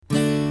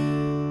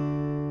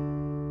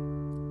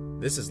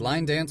This is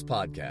Line Dance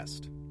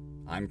Podcast.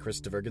 I'm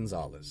Christopher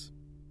Gonzalez.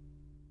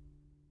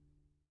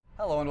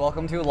 Hello and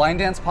welcome to Line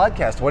Dance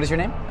Podcast. What is your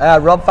name?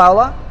 Rob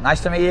Fowler.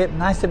 Nice to meet you.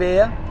 Nice to be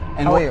here.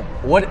 And how are you?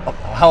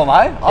 How am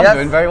I? I'm Yes.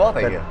 doing very well,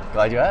 thank Good. you.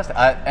 Glad you asked.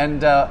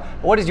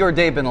 What has your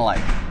day been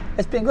like?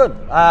 It's been good.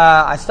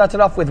 I started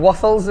off with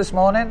waffles this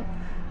morning.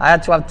 I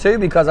had to have two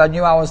because I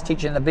knew I was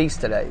teaching the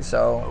Beast today.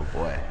 So, Oh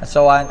boy.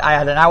 So I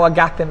had an hour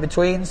gap in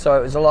between, so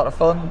it was a lot of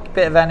fun,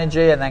 bit of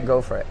energy, and then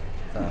go for it.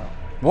 So.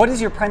 What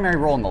is your primary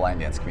role in the line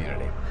dance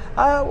community?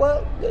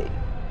 Well,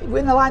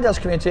 in the line dance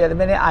community at the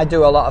minute, I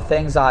do a lot of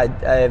things. I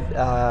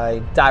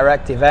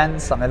direct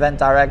events. I'm event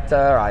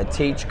director. I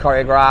teach,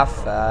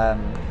 choreograph.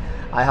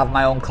 I have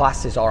my own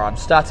classes, or I'm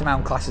starting my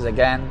own classes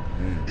again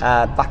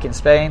back in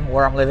Spain,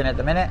 where I'm living at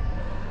the minute.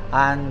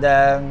 And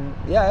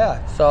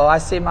so I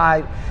see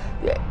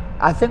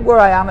I think where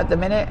I am at the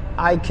minute,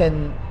 I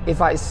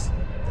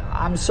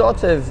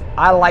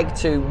like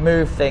to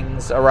move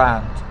things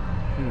around.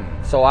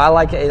 So I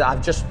like it.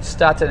 I've just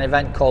started an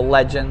event called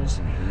Legends,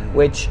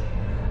 which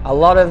a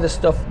lot of the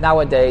stuff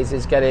nowadays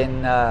is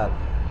getting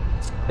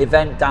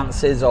event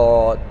dances,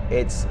 or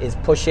it's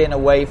pushing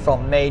away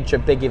from major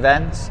big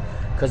events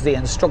because the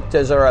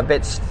instructors are a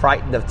bit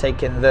frightened of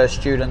taking their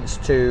students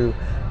to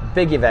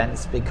big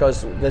events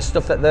because the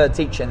stuff that they're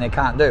teaching they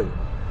can't do.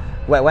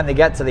 When they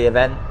get to the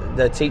event,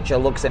 the teacher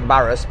looks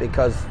embarrassed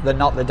because they're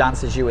not the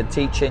dances you would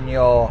teach in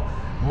your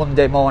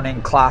Monday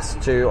morning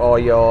class or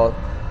your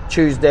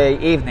Tuesday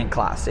evening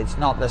class. It's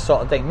not the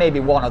sort of thing, maybe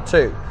one or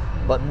two,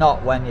 but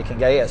not when you can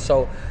get here.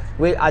 So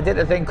I did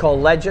a thing called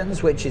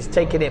Legends, which is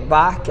taking it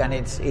back, and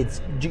it's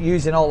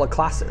using all the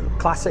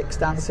classics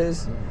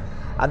dances,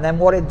 and then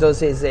what it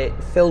does is it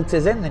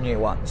filters in the new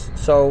ones.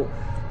 So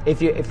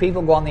if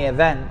people go on the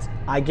event,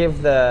 I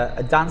give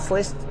a dance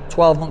list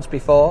 12 months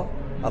before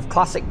of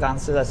classic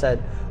dances. I said,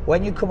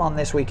 when you come on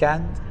this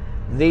weekend,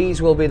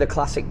 these will be the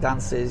classic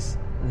dances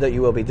that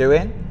you will be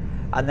doing,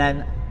 and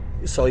then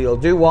so you'll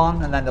do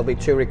one, and then there'll be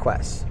two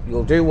requests.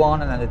 You'll do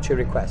one, and then the two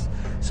requests.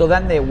 So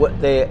then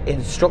the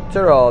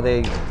instructor or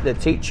the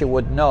teacher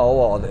would know,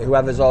 or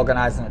whoever's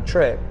organising a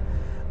trip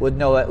would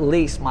know at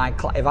least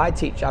if I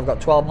teach, I've got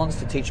 12 months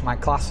to teach my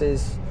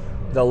classes,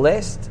 the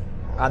list,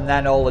 and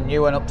then all the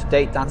new and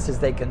up-to-date dances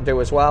they can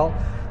do as well.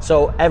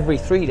 So every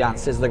 3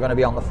 dances they're going to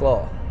be on the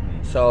floor.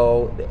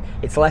 So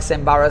it's less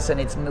embarrassing,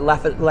 it's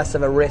less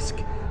of a risk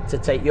to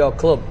take your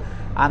club.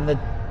 And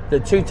the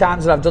 2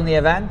 times that I've done the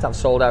event, I've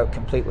sold out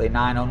completely,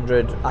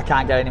 900. I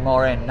can't get any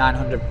more in,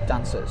 900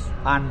 dancers.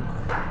 And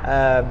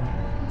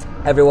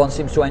everyone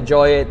seems to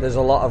enjoy it. There's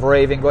a lot of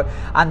raving going.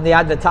 And the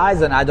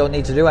advertising, I don't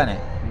need to do any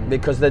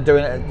because they're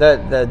doing it.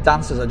 The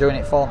dancers are doing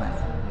it for me.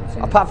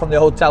 Apart from the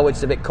hotel, which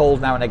is a bit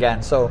cold now and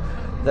again. So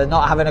they're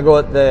not having a go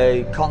at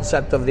the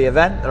concept of the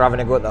event. They're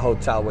having a go at the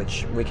hotel,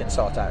 which we can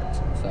sort out.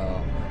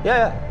 So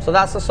yeah. So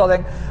that's the sort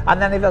of thing.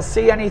 And then if I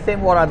see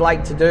anything, what I'd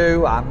like to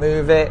do, I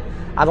move it.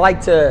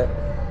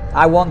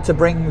 I want to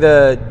bring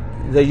the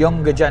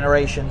younger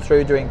generation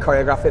through doing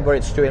choreography, but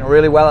it's doing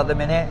really well at the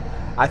minute.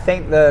 I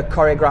think the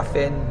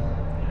choreographing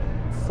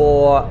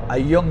for a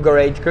younger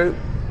age group,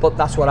 but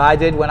that's what I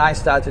did when I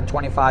started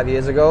 25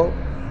 years ago.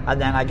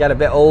 And then I get a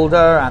bit older,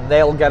 and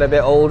they'll get a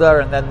bit older,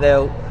 and then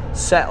they'll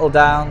settle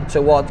down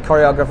to what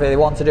choreography they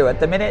want to do. At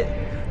the minute,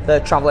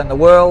 they're traveling the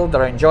world,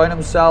 they're enjoying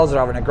themselves, they're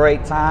having a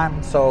great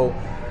time. So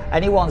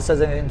anyone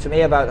says anything to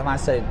me about them, I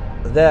say,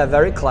 they're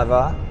very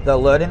clever, they're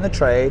learning the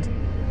trade,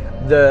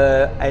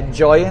 they're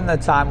enjoying the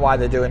time while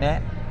they're doing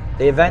it.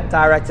 The event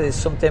director is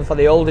something for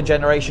the older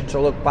generation to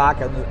look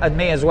back, and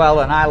me as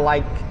well, and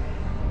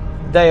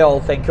they all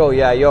think, oh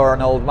yeah, you're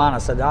an old man. I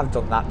said, I've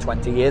done that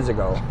 20 years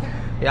ago.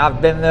 Yeah, I've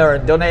been there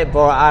and done it,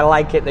 but I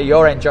like it that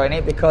you're enjoying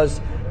it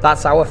because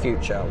that's our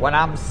future. When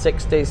I'm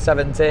 60,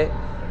 70,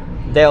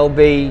 they'll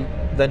be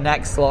the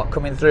next lot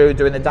coming through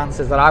doing the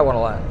dances that I want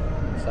to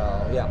learn.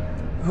 So yeah.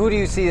 Who do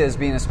you see as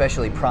being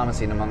especially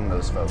promising among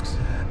those folks?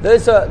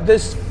 There's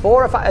 2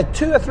 or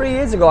 3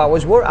 years ago, I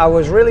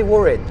was really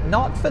worried.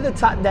 Not for the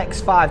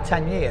next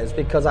 5-10 years,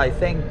 because I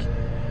think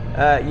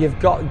you've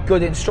got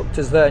good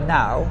instructors there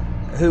now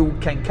who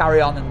can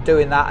carry on and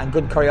doing that, and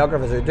good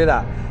choreographers who do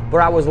that. But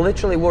I was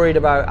literally worried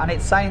about, and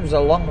it seems a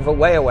long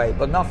way away,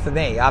 but not for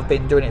me. I've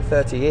been doing it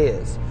 30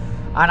 years,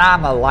 and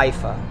I'm a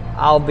lifer.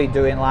 I'll be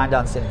doing line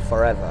dancing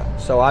forever.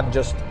 So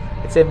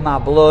it's in my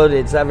blood.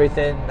 It's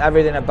everything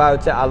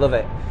about it. I love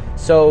it.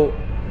 So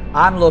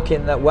I'm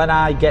looking that when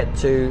I get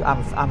to,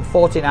 I'm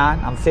 49,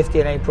 I'm 50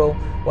 in April.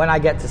 When I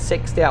get to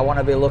 60, I want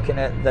to be looking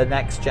at the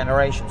next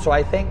generation. So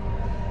I think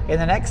in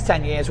the next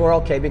 10 years, we're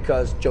okay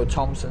because Joe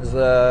Thompson's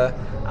there.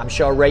 I'm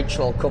sure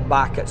Rachel will come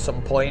back at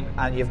some point,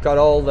 and you've got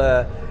all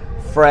the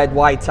Fred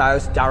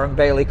Whitehouse, Darren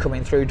Bailey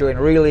coming through doing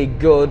really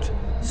good,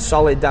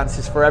 solid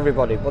dances for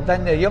everybody. But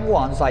then the young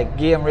ones like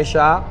Guillaume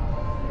Richard,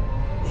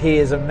 he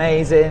is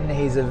amazing.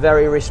 He's a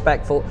very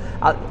respectful.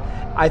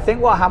 I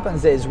think what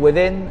happens is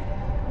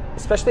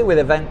especially with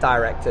event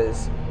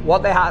directors,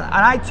 what they have, and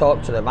I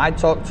talk to them. I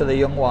talk to the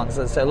young ones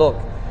and say, look,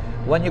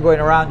 when you're going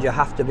around, you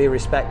have to be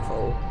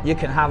respectful. You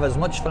can have as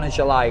much fun as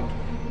you like,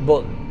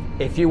 but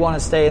if you want to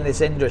stay in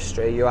this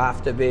industry, you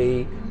have to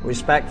be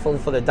respectful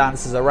for the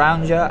dancers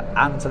around you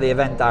and to the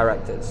event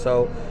directors.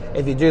 So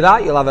if you do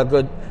that, you'll have a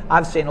good...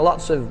 I've seen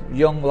lots of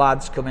young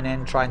lads coming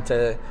in trying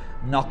to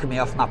knock me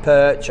off my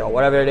perch or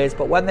whatever it is,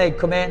 but when they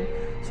come in,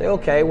 say,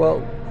 okay, well,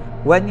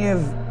 when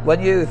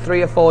you're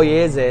 3 or 4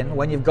 years in,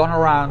 when you've gone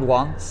around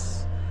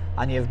once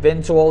and you've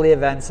been to all the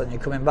events and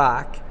you're coming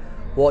back,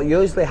 what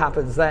usually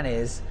happens then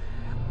is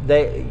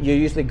you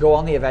usually go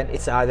on the event.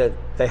 It's either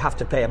they have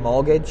to pay a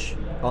mortgage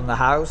on the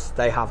house,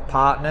 they have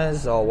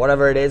partners or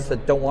whatever it is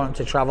that don't want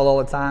them to travel all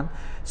the time.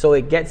 So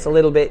it gets a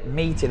little bit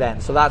meaty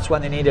then. So that's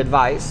when they need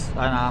advice, and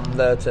I'm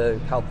there to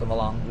help them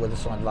along with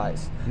some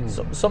advice.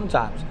 So,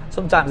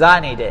 sometimes I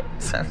need it.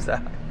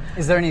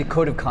 Is there any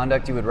code of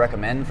conduct you would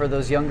recommend for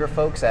those younger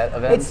folks at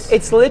events?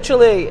 It's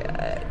literally,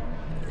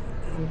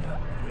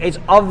 it's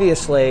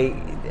obviously,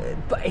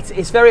 but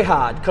it's very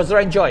hard because they're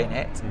enjoying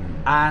it,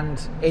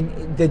 and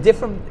in the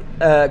different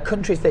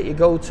countries that you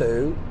go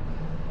to,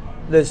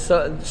 there's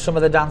some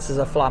of the dancers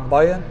are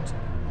flamboyant.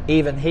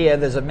 Even here,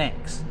 there's a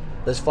mix.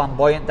 There's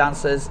flamboyant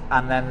dancers,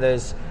 and then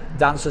there's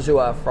dancers who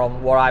are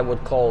from what I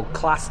would call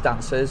class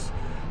dancers,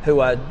 who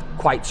are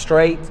quite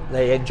straight.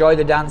 They enjoy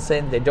the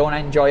dancing. They don't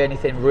enjoy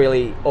anything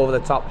really over the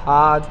top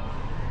hard.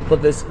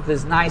 But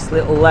there's nice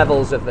little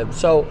levels of them.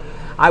 So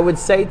I would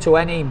say to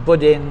any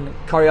budding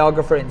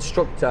choreographer,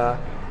 instructor,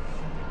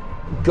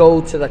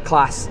 go to the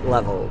class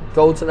level.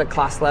 Go to the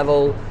class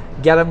level.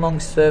 Get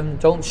amongst them.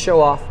 Don't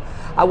show off.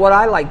 And what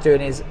I like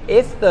doing is,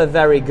 if they're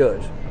very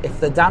good,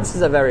 if the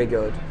dancers are very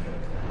good,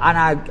 and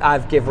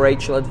I've give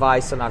Rachel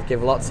advice, and I've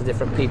give lots of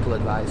different people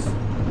advice.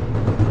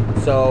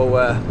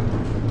 So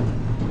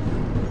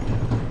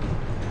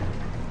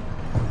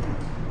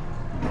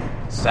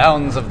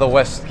Sounds of the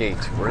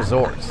Westgate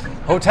Resort,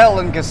 Hotel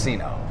and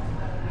Casino.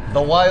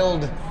 The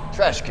wild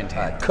trash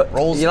container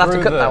rolls you'll have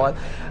to cut that one.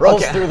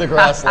 Rolls Okay. through the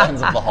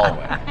grasslands of the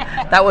hallway.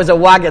 That was a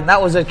wagon.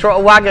 That was a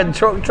truck wagon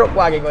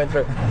going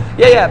through.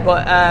 Yeah.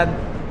 But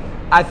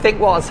I think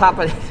what's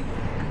happened,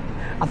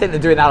 I think they're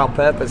doing that on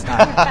purpose now.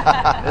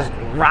 Just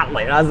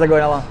rattling as they're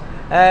going along.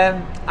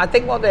 I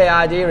think what the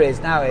idea is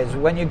now is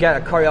when you get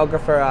a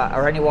choreographer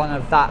or anyone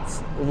of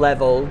that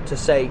level to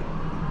say,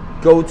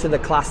 go to the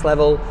class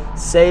level,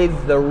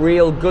 save the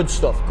real good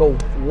stuff, go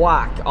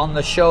whack on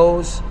the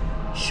shows,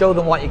 show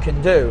them what you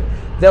can do.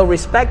 They'll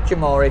respect you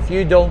more if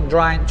you don't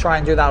try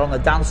and do that on the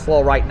dance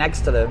floor right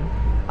next to them,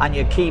 and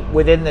you keep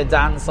within the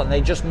dance, and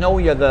they just know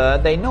you're there.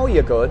 They know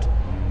you're good.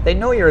 They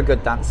know you're a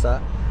good dancer.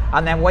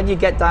 And then when you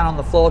get down on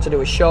the floor to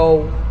do a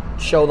show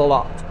the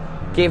lot.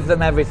 Give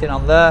them everything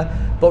on there,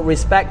 but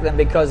respect them,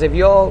 because if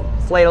you're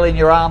flailing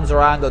your arms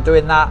around or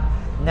doing that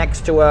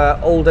next to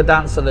an older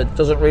dancer that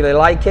doesn't really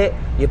like it,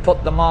 you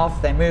put them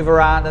off, they move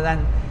around, and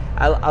then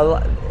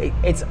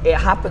it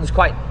happens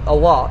quite a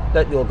lot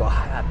that you'll go,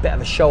 a bit of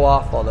a show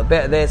off, or the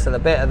bit of this or the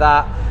bit of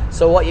that.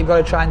 So what you've got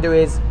to try and do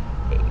is,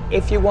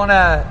 if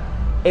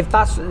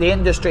that's the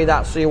industry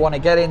that's you want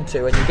to get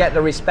into, and you get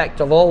the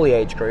respect of all the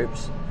age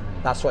groups,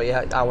 that's what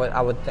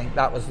I would think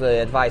that was the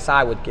advice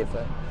I would give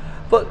them.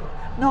 But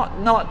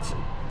not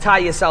tie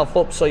yourself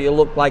up so you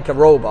look like a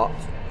robot.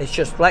 It's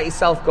just let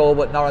yourself go,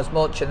 but not as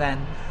much. And then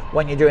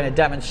when you're doing a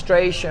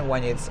demonstration,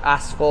 when it's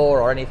asked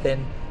for or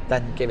anything,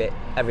 then give it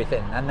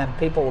everything. And then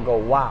people will go,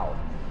 wow,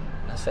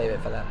 and save it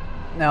for them.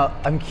 Now,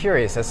 I'm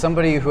curious, as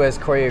somebody who has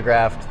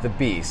choreographed The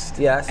Beast,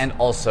 yes, and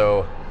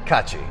also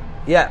Kachi,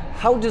 yeah,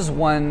 how does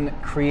one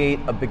create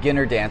a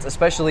beginner dance,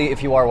 especially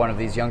if you are one of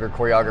these younger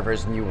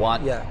choreographers and you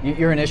want,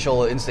 your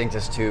initial instinct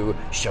is to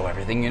show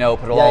everything you know,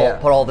 put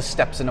all the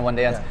steps into one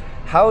dance. Yeah.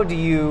 How do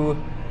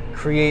you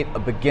create a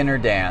beginner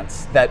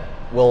dance that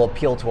will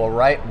appeal to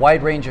a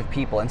wide range of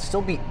people and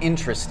still be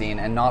interesting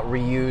and not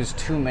reuse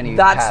too many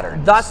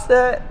patterns? That's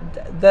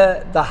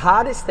the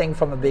hardest thing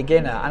from a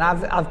beginner, and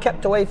I've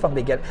kept away from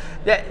beginner.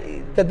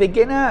 The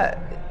beginner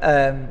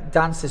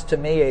dances to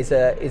me is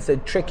a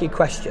tricky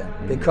question,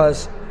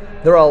 because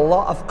there are a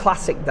lot of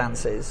classic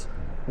dances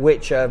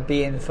which are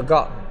being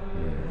forgotten.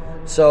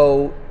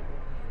 So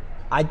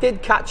I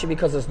did catch it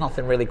because there's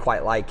nothing really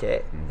quite like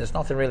it. There's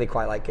nothing really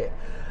quite like it,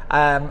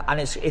 and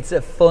it's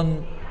a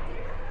fun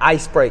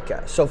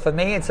icebreaker. So for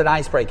me, it's an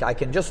icebreaker. I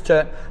can just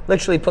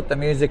literally put the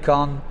music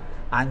on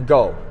and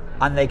go,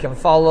 and they can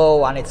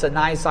follow, and it's a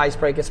nice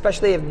icebreaker,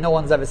 especially if no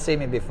one's ever seen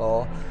me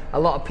before. A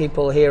lot of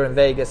people here in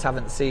Vegas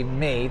haven't seen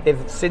me.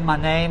 They've seen my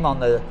name on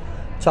the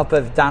top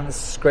of dance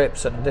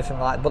scripts and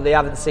different, but they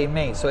haven't seen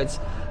me. So it's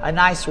a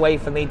nice way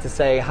for me to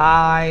say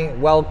hi,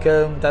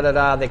 welcome,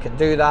 da-da-da. They can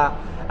do that,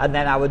 and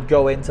then I would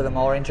go into the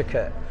more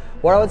intricate.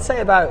 What I would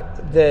say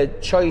about the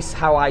choice,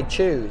 how I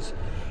choose,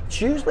 it's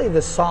usually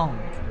the song.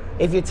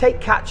 If you take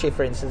Catchy,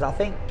 for instance, I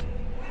think,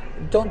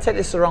 don't take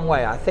this the wrong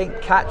way, I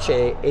think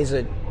Catchy is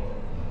a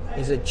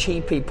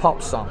cheapy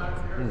pop song.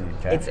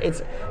 Okay.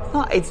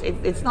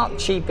 It's not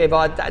cheapy,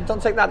 but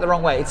don't take that the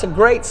wrong way. It's a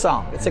great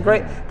song.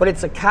 But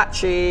it's a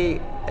catchy,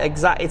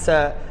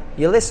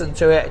 you listen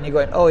to it and you're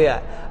going, oh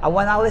yeah. And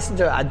when I listen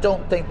to it, I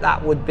don't think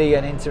that would be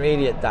an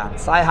intermediate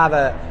dance.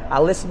 I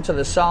listen to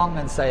the song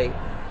and say,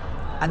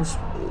 and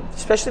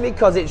especially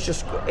because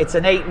it's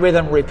an 8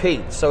 rhythm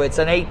repeat, so it's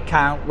an 8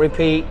 count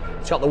repeat.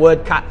 It's got the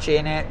word catchy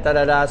in it, da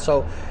da da.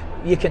 So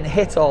you can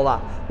hit all that.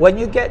 When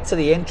you get to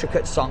the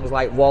intricate songs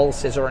like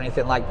waltzes or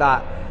anything like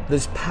that,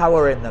 there's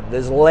power in them.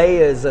 There's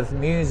layers of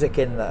music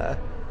in there,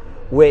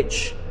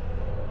 which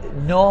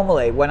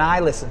normally, when I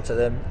listen to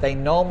them, they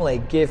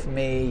normally give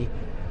me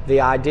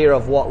the idea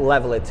of what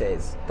level it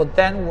is. But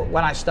then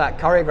when I start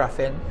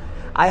choreographing,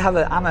 I'm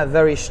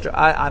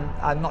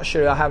not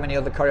sure how many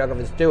other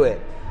choreographers do it,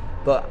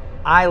 but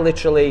I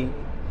literally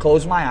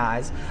close my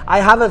eyes. I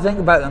have a thing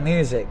about the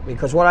music,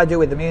 because what I do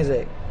with the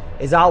music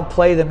is I'll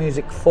play the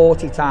music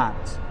 40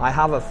 times. I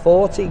have a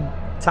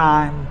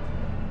 40-time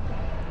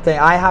thing.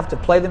 I have to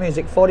play the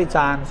music 40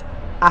 times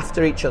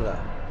after each other.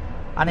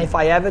 And if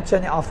I ever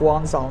turn it off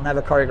once, I'll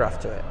never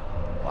choreograph to it.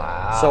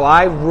 Wow. So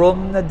I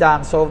run the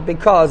dance over,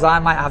 because I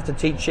might have to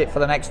teach it for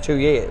the next 2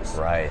 years.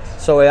 Right.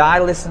 So I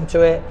listen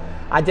to it.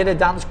 I did a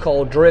dance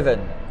called Driven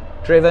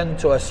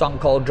to a song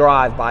called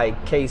Drive by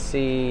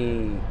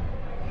Casey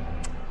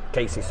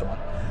someone.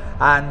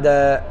 And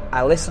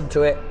I listened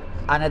to it,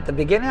 and at the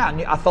beginning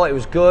I thought it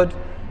was good,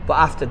 but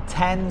after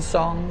 10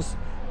 songs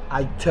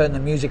I turned the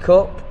music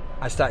up.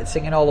 I started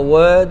singing all the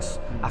words.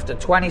 After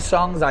 20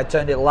 songs I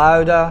turned it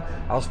louder.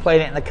 I was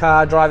playing it in the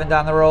car driving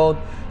down the road.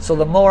 So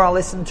the more I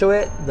listened to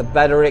it, the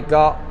better it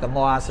got. The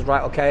more I said,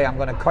 right, okay, I'm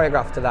going to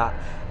choreograph to that.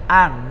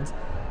 And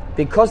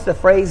because the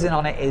phrasing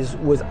on it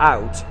was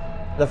out,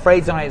 the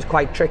phrasing on it is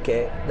quite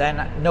tricky,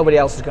 then nobody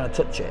else is going to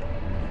touch it.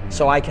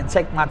 So I can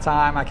take my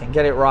time, I can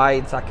get it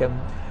right,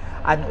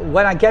 and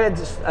when I get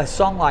a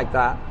song like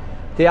that,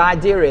 the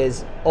idea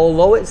is,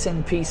 although it's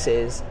in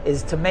pieces,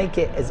 is to make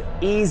it as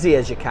easy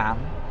as you can,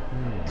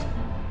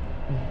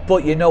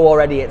 but you know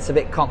already it's a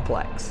bit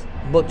complex.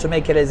 But to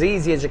make it as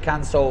easy as you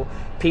can, so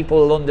people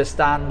will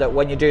understand that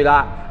when you do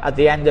that, at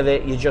the end of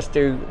it, you just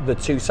do the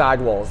 2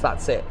 side walls.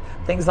 That's it.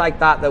 Things like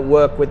that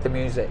work with the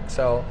music.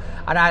 So,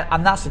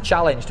 and that's a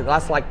challenge to me.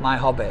 That's like my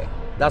hobby.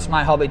 That's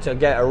my hobby, to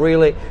get a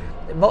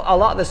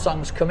lot of the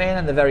songs come in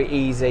and they're very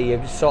easy.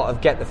 You sort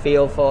of get the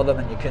feel for them,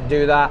 and you can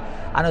do that.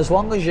 And as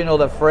long as you know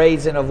the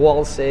phrasing of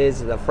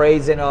waltzes, the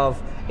phrasing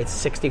of it's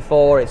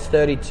 64, it's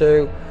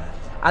 32,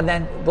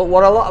 but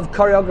what a lot of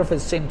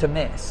choreographers seem to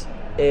miss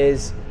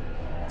is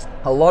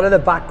a lot of the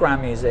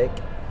background music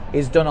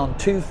is done on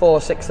 2,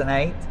 4, 6, and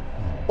 8,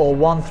 or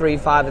 1, 3,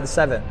 5, and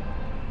 7.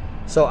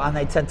 So, and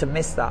they tend to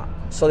miss that.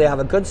 So they have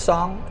a good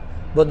song,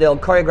 but they'll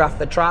choreograph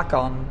the track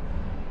on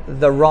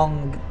the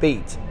wrong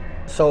beat.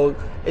 So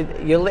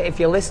if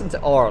you listen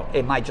to, or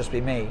it might just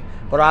be me,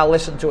 but I'll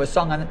listen to a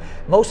song and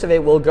most of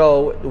it will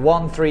go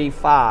 1, 3,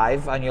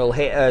 5, and you'll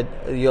hit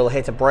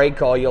a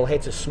break, or you'll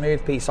hit a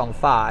smooth piece on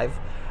 5,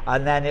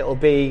 and then it'll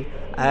be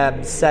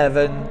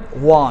 7,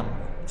 1.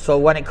 So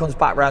when it comes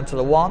back round to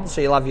the 1,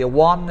 so you'll have your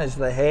 1 as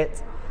the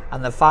hit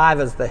and the 5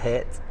 as the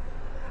hit.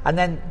 And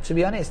then, to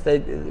be honest,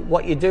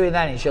 what you're doing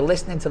then is you're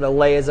listening to the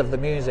layers of the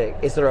music.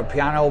 Is there a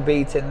piano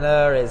beat in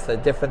there? Is there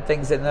different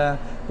things in there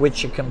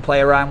which you can play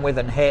around with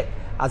and hit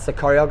as the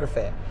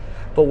choreography?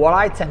 But what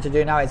I tend to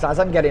do now is, as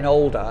I'm getting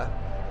older,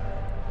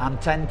 I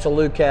tend to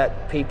look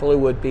at people who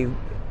would be...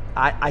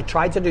 I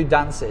try to do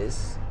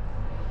dances.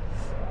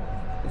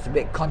 It's a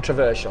bit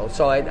controversial.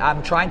 So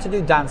I'm trying to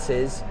do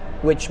dances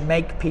which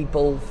make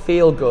people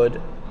feel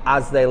good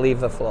as they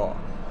leave the floor.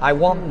 I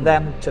want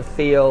them to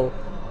feel...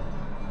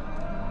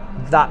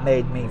 that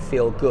made me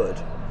feel good,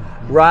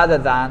 rather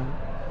than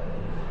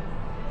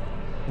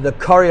the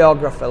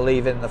choreographer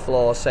leaving the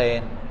floor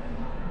saying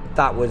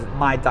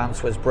my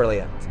dance was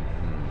brilliant.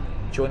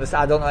 Do you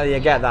understand? I don't know if you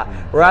get that.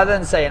 Rather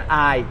than saying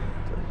I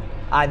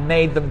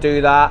made them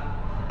do that,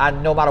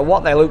 and no matter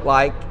what they look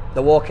like,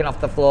 they're walking off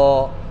the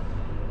floor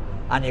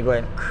and you're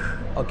going,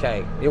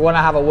 okay, you want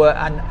to have a word,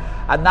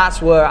 and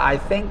that's where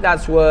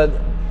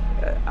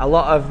a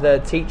lot of the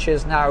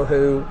teachers now,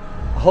 who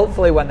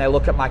hopefully when they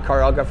look at my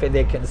choreography,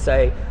 they can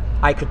say,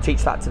 I could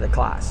teach that to the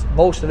class.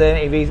 Most of them,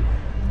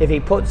 if he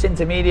puts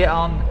intermediate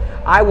on,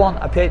 I want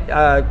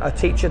a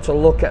teacher to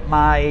look at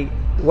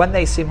when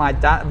they see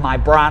my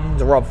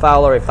brand, Rob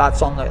Fowler, if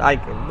that's on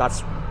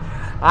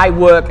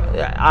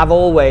I've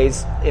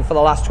always, for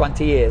the last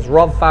 20 years,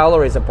 Rob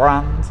Fowler is a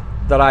brand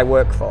that I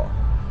work for.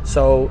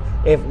 So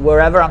if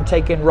wherever I'm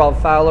taking Rob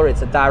Fowler,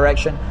 it's a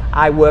direction,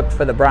 I work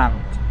for the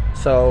brand.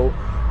 So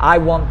I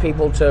want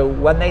people to,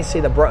 when they see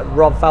the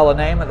Rob Fowler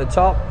name at the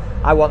top,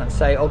 I want them to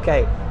say,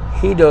 okay,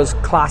 he does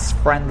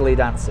class-friendly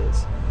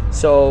dances.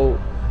 So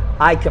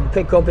I can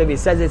pick up, if he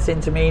says it's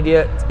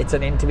intermediate, it's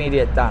an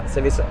intermediate dance.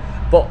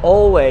 But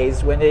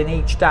always, within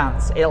each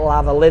dance, it'll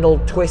have a little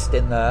twist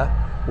in there,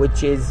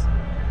 which is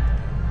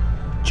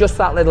just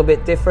that little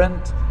bit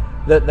different,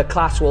 that the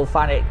class will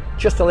find it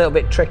just a little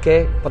bit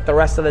tricky, but the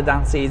rest of the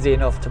dance easy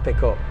enough to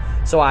pick up.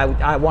 So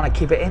I want to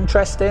keep it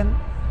interesting,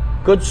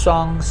 good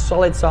songs,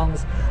 solid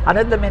songs. And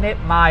at the minute,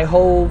 my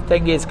whole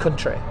thing is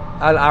country.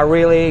 I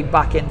really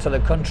back into the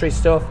country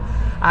stuff.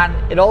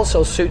 And it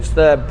also suits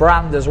the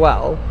brand as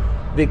well,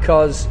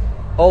 because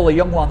all the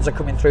young ones are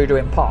coming through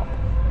doing pop.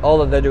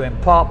 They're doing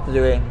pop, they're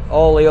doing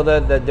all the other,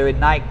 they're doing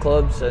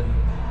nightclubs, and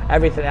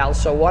everything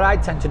else. So what I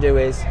tend to do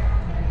is,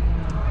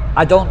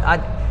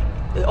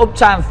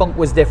 Uptown Funk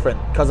was different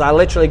because I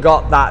literally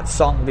got that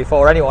song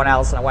before anyone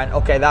else, and I went,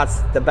 okay, that's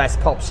the best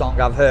pop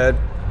song I've heard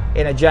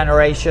in a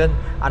generation,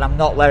 and I'm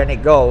not letting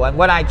it go. And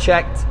when I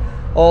checked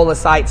all the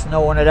sites,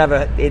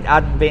 it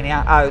hadn't been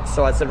out,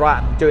 so I said,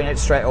 right, I'm doing it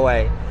straight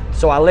away.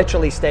 So I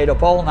literally stayed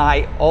up all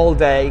night, all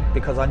day,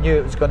 because I knew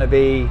it was going to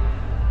be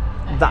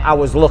that I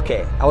was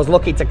lucky. I was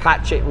lucky to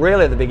catch it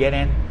really at the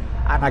beginning,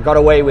 and I got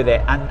away with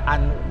it.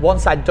 And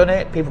once I'd done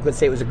it, people could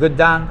see it was a good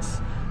dance,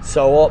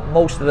 so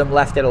most of them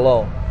left it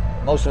alone.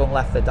 Most of them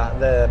left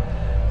the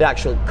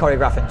actual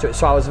choreographing to it.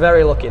 So I was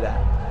very lucky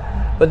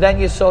there. But then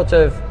you sort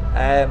of,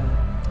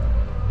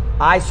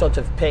 I sort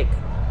of pick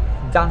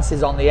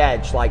dances on the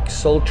edge, like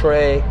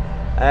Sultry.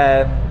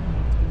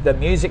 The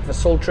music for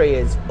Sultry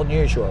is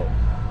unusual.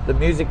 The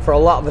music for a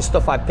lot of the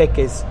stuff I pick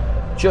is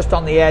just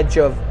on the edge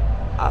of,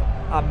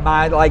 I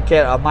might like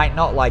it, I might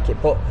not like it.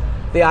 But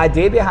the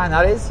idea behind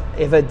that is,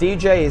 if a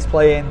DJ is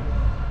playing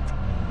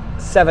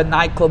 7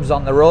 nightclubs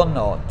on the run,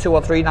 or 2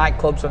 or 3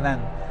 nightclubs, and then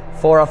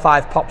 4 or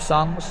 5 pop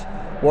songs,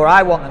 what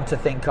I want them to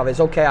think of is,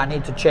 okay, I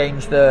need to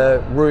change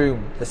the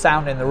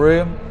sound in the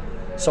room,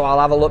 so I'll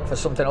have a look for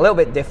something a little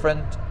bit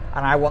different,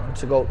 and I want them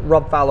to go,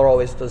 Rob Fowler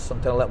always does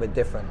something a little bit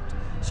different.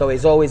 So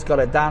he's always got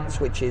a dance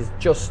which is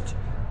just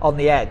on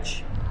the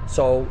edge.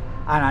 So,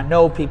 and I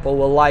know people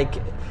will like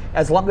it,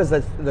 as long as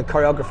the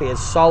choreography is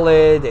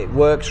solid, it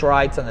works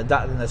right, and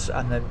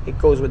it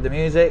goes with the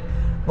music,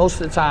 most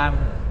of the time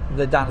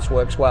the dance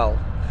works well.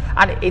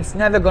 And it's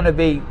never going to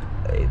be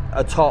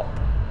a top.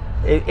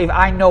 If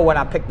I know when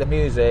I pick the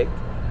music,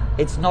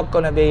 it's not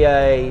going to be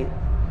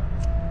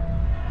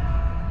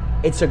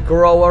it's a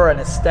grower and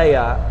a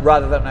stayer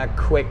rather than a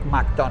quick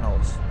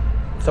McDonald's.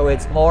 So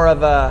it's more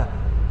of a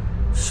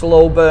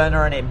slow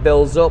burner, and it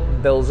builds up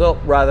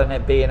rather than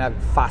it being a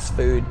fast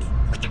food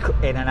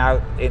in and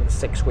out in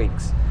 6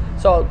 weeks.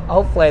 So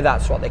hopefully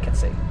that's what they can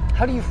see.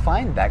 How do you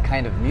find that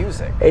kind of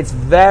music? It's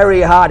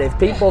very hard. If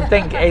people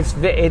think it's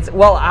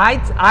well,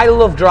 I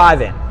love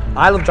driving.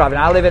 I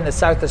live in the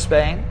south of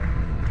Spain,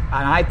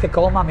 and I pick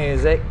all my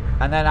music,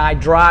 and then I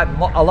drive.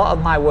 A lot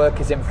of my work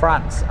is in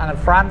France,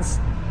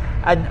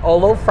 and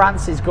although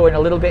France is going a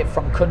little bit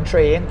from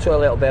country into a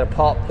little bit of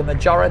pop, the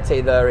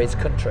majority there is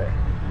country.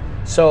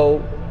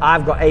 So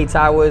I've got 8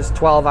 hours,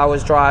 12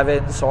 hours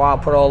driving, so I'll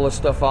put all the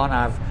stuff on.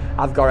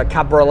 I've got a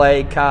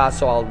cabriolet car,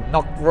 so I'll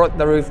knock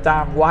the roof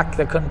down, whack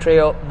the country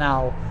up, and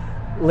I'll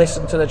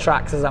listen to the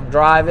tracks as I'm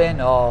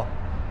driving. Or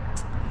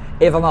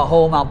if I'm at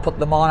home, I'll put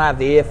them on. I have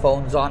the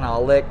earphones on.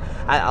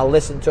 I'll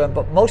listen to them.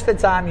 But most of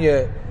the time,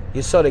 you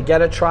sort of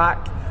get a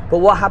track. But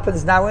what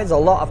happens now is a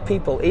lot of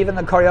people, even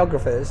the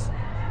choreographers,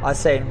 are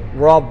saying,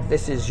 Rob,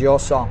 this is your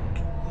song.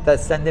 They're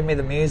sending me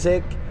the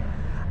music.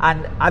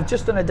 And I've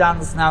just done a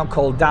dance now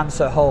called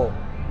Dancer Home.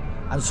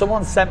 And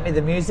someone sent me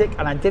the music,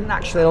 and I didn't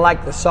actually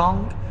like the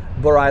song,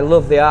 but I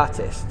love the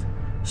artist.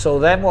 So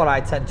then what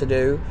I tend to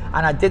do,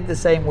 and I did the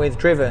same with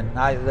Driven.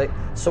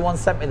 Someone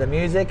sent me the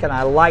music, and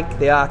I like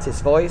the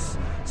artist's voice.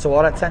 So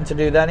what I tend to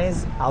do then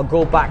is I'll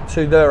go back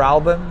to their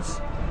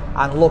albums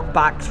and look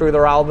back through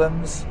their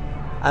albums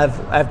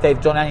if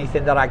they've done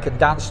anything that I can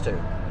dance to.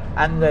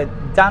 And the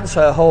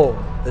Dancer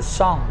Home, the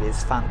song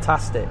is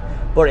fantastic.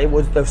 But it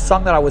was the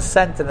song that I was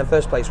sent in the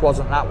first place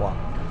wasn't that one.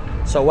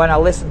 So when I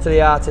listened to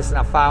the artist and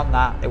I found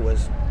that, it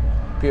was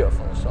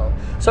beautiful.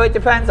 So it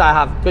depends. I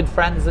have good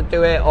friends that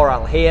do it, or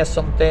I'll hear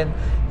something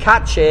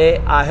catchy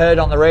I heard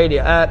on the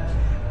radio.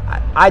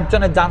 I'd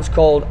done a dance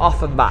called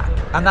Offenbach,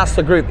 and that's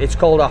the group. It's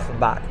called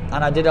Offenbach,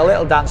 and I did a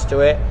little dance to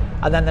it.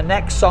 And then the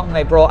next song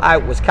they brought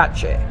out was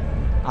catchy,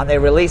 and they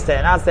released it.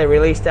 And as they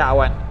released it, I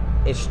went,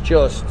 it's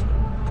just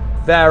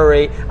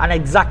and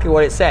exactly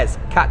what it says,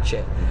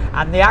 catchy.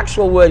 And the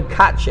actual word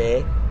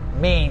catchy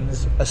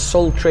means a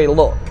sultry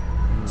look.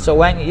 So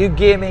when you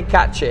give me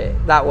catchy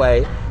that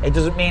way, it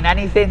doesn't mean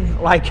anything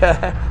like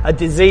a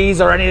disease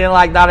or anything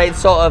like that. It's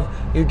sort of,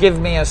 you give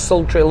me a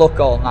sultry look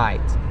all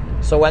night.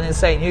 So when they're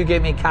saying you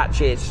give me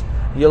catchy,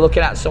 you're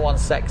looking at someone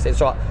sexy.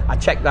 So I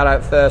checked that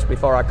out first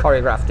before I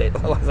choreographed it.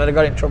 Otherwise I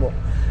got in trouble.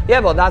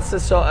 Yeah, but that's the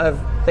sort of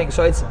thing.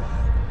 So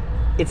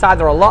it's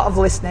either a lot of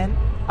listening.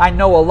 I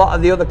know a lot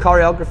of the other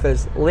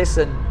choreographers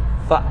listen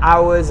for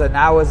hours and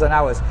hours and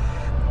hours.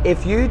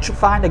 If you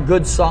find a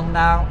good song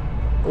now,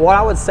 what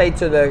I would say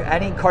to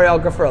any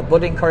choreographer, a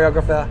budding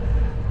choreographer,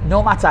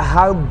 no matter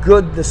how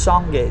good the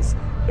song is,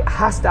 it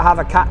has to have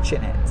a catch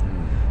in it.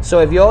 So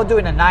if you're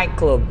doing a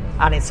nightclub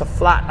and it's a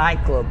flat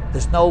nightclub,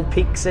 there's no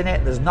peaks in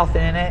it, there's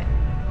nothing in it,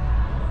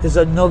 there's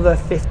another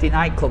 50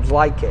 nightclubs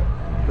like it.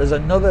 There's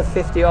another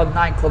 50 odd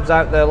nightclubs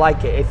out there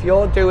like it. If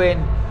you're doing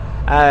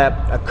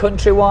a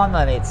country one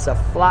and it's a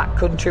flat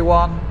country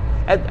one,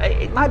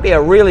 it might be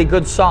a really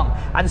good song.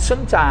 And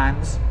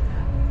sometimes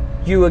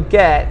you will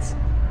get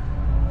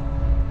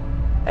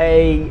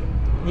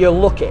you'll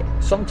look it.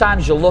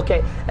 Sometimes you'll look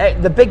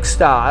at the big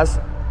stars.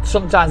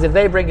 Sometimes if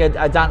they bring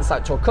a dance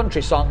out to a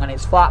country song and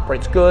it's flat but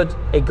it's good,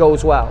 it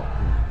goes well.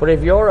 But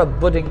if you're a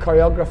budding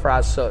choreographer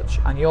as such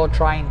and you're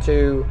trying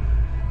to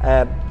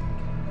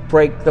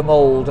break the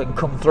mold and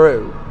come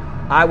through,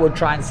 I would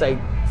try and say,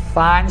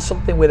 find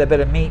something with a bit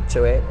of meat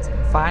to it,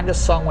 find a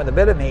song with a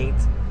bit of meat,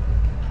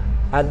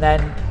 and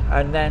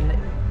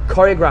then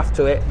choreograph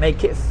to it,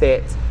 make it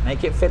fit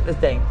the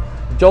thing.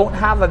 Don't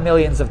have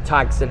millions of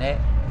tags in it.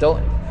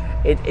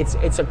 It's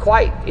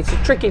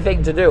a tricky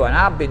thing to do, and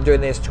I've been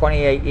doing this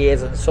 28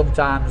 years, and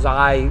sometimes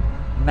I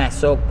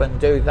mess up and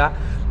do that.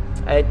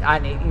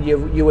 And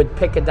you would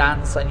pick a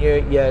dance, and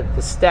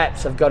the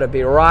steps have got to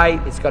be right.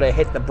 It's got to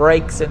hit the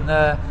breaks in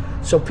there.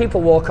 So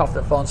people walk off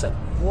the floor and say,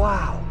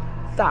 "Wow,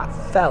 that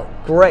felt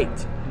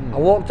great." I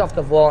walked off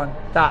the floor and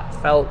that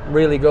felt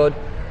really good.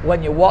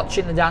 When you're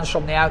watching the dance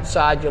from the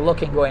outside, you're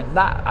looking, going,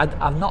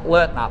 I've not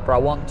learnt that, but I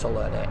want to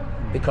learn it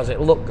because it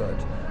looked good.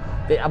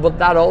 But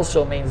that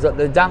also means that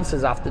the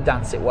dancers have to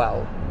dance it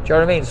well. Do you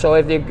know what I mean? So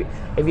if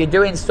you're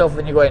doing stuff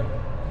and you're going,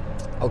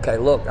 okay,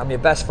 look, I'm your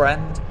best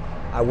friend,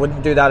 I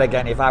wouldn't do that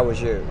again if I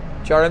was you. Do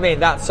you know what I mean?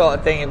 That sort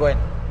of thing. You're going,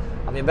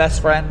 I'm your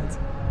best friend.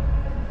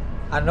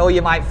 I know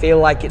you might feel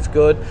like it's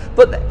good,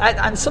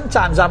 and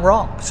sometimes I'm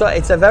wrong. So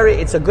it's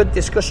a good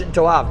discussion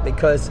to have,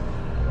 because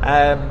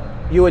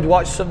you would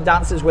watch some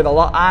dancers with a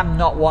lot. I'm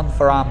not one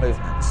for arm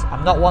movements.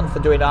 I'm not one for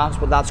doing arms,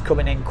 but that's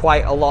coming in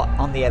quite a lot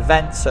on the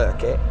event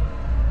circuit.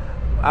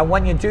 And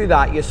when you do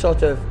that, you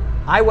sort of...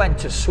 I went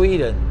to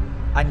Sweden,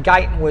 and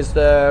Guyton was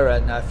there,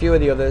 and a few of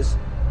the others,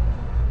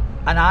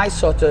 and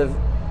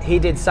he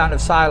did Sound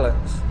of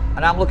Silence,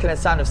 and I'm looking at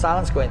Sound of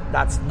Silence going,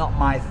 that's not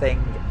my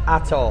thing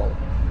at all.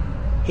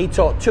 He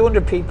taught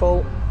 200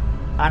 people,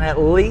 and at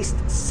least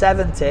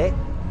 70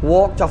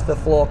 walked off the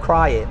floor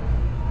crying.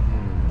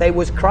 They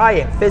was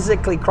crying,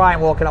 physically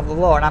crying, walking off the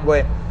floor, and I'm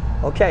going,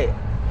 okay,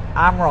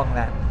 I'm wrong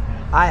then.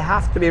 I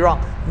have to be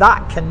wrong.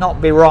 That cannot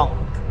be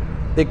wrong,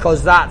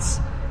 because that's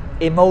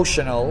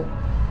emotional.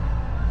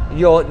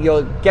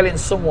 You're getting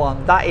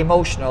someone that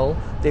emotional,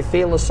 they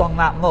feel the song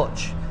that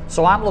much.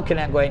 So I'm looking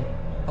at it going,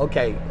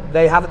 okay,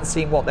 they haven't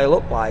seen what they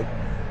look like,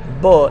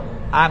 but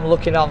I'm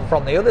looking on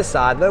from the other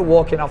side, they're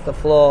walking off the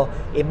floor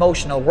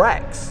emotional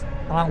wrecks.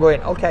 And I'm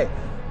going, okay,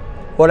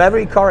 whatever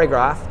he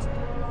choreographed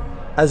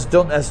has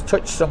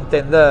touched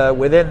something there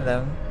within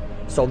them,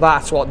 so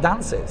that's what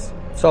dance is.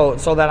 So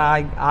then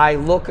I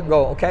look and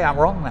go, okay, I'm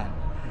wrong then.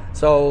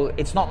 So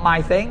it's not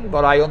my thing,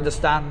 but I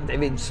understand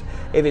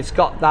if it's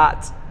got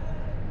that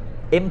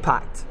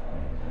impact,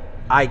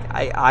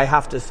 I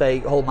have to say,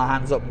 hold my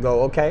hands up and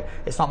go, okay,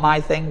 it's not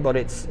my thing, but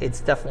it's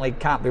definitely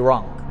can't be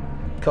wrong.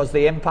 Because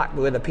the impact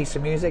with a piece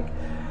of music,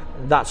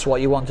 that's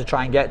what you want to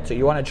try and get to.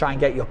 You want to try and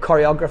get your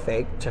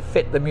choreography to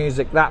fit the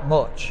music that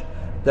much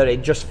that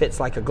it just fits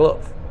like a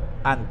glove.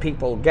 And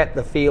people get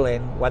the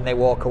feeling when they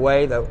walk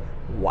away that,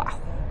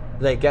 wow,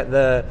 they get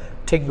the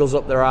tingles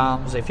up their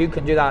arms. If you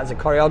can do that as a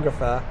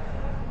choreographer,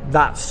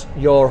 that's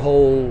your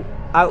whole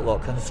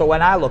outlook. And so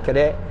when I look at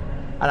it,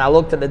 and I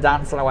looked at the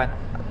dance and I went,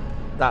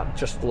 that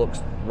just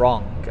looks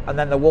wrong. And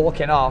then they're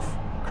walking off,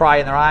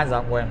 crying their eyes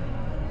out, going,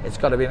 it's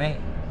got to be me.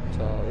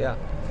 So, yeah.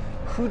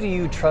 Who do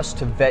you trust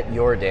to vet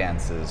your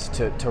dances,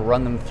 to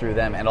run them through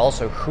them, and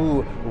also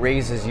who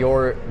raises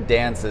your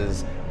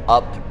dances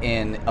up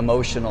in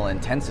emotional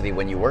intensity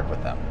when you work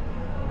with them?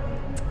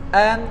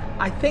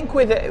 I think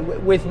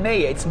with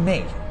me, it's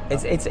me.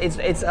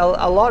 It's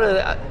a lot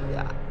of.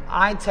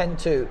 I tend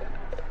to.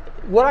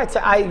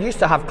 I used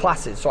to have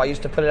classes, so I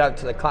used to put it out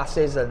to the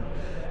classes, and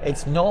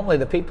it's normally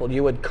the people.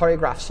 You would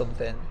choreograph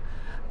something,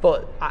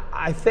 but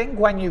I think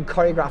when you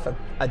choreograph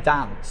a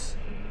dance,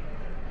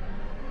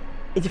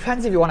 it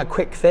depends if you want a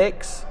quick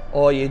fix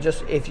or I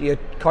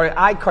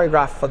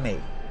choreograph for me.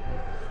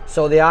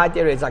 So the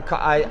idea is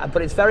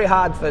but it's very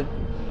hard for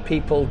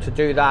people to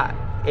do that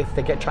if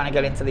they trying to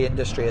get into the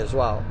industry as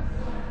well.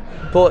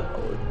 But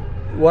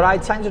what I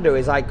tend to do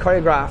is I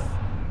choreograph.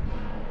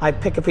 I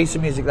pick a piece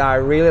of music that I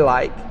really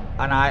like,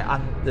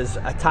 and there's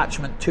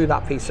attachment to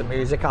that piece of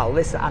music. I'll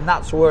listen, and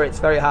that's where it's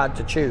very hard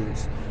to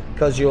choose,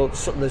 because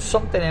there's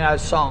something in our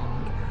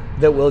song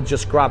that will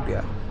just grab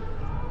you.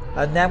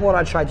 And then what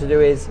I try to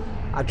do is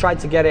I try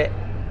to get it.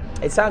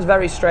 It sounds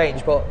very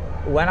strange, but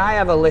when I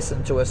ever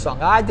listen to a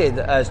song, I did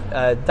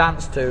a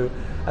dance to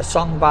a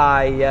song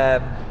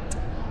by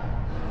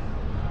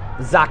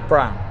Zac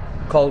Brown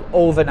called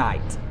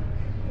Overnight,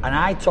 and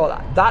I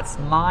thought that's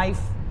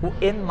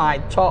in my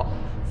top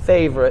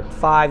favorite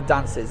 5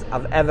 dances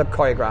I've ever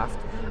choreographed,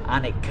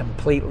 and it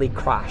completely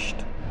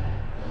crashed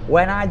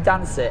when I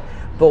dance it.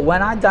 But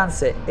when I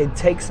dance it, it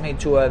takes me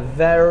to a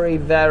very,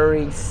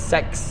 very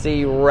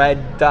sexy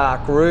red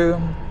dark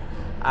room,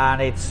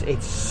 and it's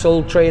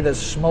sultry, there's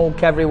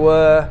smoke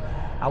everywhere,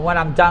 and when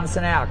I'm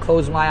dancing it, I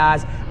close my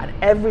eyes, and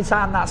every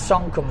time that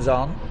song comes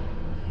on,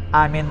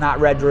 I'm in that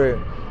red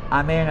room.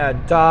 I'm in a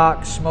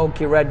dark,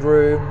 smoky red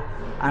room,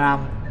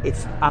 and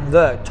I'm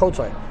there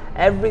totally.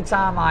 Every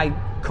time I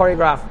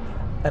choreograph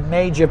a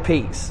major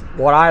piece,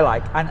 what I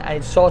like, and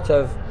it's sort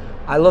of,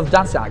 I love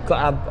dancing.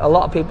 A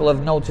lot of people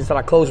have noticed that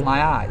I close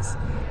my eyes.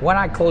 When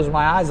I close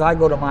my eyes, I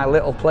go to my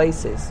little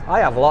places. I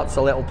have lots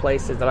of little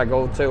places that I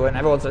go to, and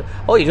everyone says,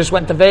 oh, you just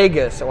went to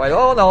Vegas. So I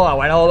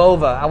went all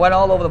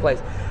over the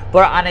place.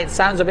 And it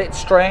sounds a bit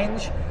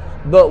strange,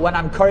 But when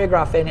I'm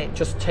choreographing, it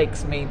just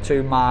takes me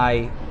to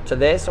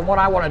this. And what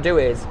I want to do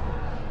is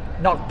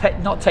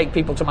not take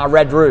people to my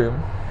red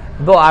room,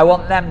 but I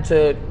want them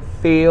to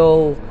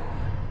feel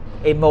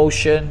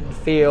emotion,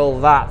 feel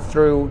that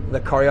through the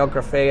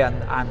choreography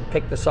and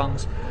pick the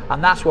songs.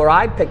 And that's where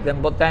I pick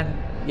them, but then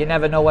you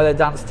never know where the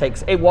dance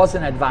takes. It was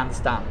an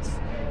advanced dance.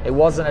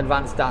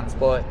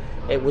 But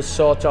it was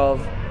sort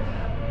of,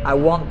 I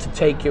want to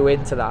take you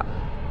into that.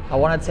 I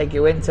want to take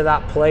you into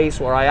that place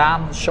where I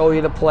am, show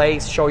you the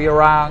place, show you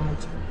around,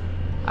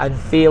 and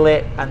feel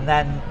it, and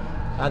then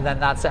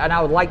that's it. And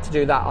I would like to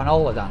do that on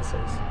all the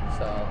dances.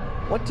 So,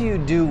 what do you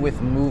do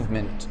with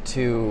movement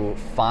to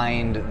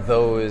find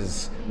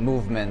those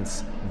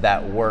movements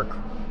that work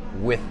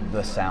with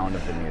the sound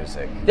of the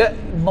music?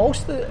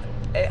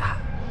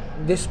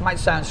 This might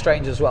sound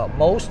strange as well.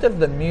 Most of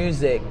the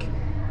music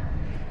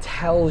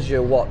tells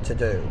you what to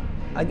do.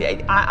 And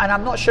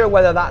I'm not sure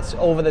whether that's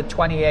over the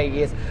 28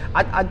 years.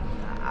 I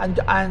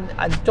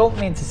don't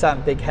mean to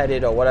sound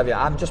big-headed or whatever.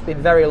 I've just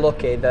been very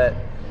lucky that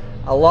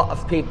a lot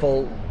of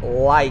people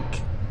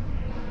like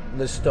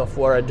the stuff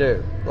where I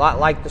do,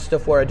 like the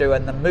stuff where I do,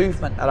 and the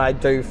movement that I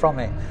do from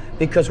it.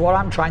 Because what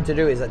I'm trying to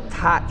do is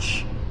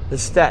attach the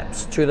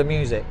steps to the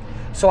music.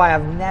 So I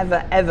have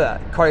never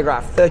ever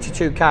choreographed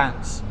 32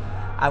 counts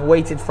and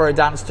waited for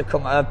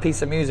a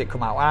piece of music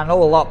come out. And I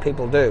know a lot of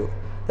people do.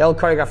 They'll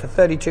choreograph a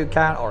 32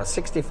 count or a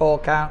 64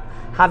 count,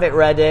 have it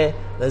ready,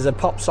 there's a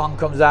pop song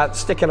comes out,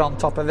 stick it on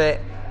top of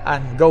it,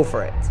 and go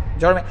for it.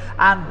 Do you know what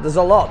I mean? And there's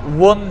a lot,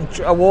 won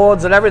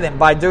awards and everything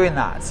by doing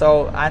that.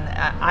 So, and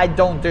I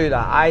don't do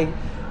that. I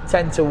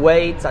tend to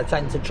wait, I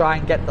tend to try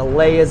and get the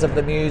layers of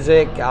the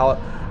music,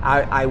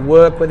 I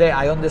work with it,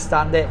 I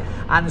understand it,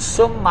 and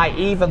some might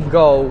even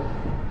go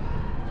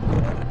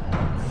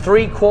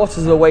 3/4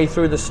 of the way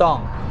through the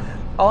song.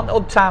 On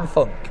Uptown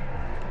Funk,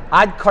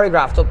 I'd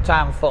choreographed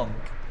Uptown Funk,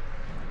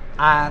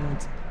 and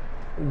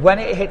when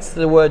it hits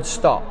the word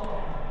stop,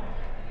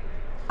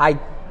 I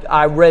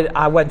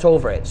went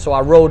over it, so I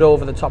rode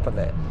over the top of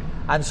it.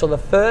 And so the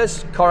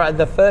first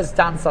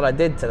dance that I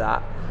did to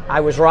that,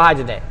 I was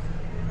riding it,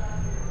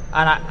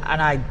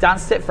 and I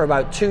danced it for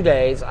about 2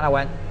 days, and I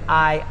went,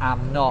 I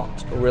am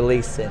not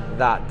releasing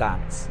that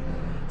dance.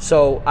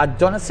 So I'd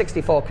done a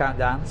 64 count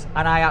dance,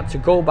 and I had to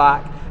go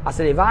back. I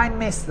said, if I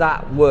miss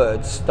that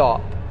word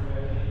stop,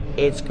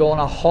 it's going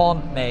to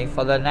haunt me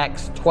for the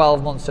next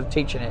 12 months of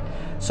teaching it.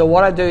 So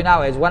what I do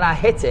now is when I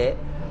hit it,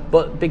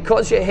 but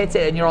because you hit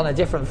it and you're on a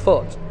different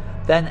foot,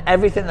 then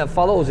everything that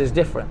follows is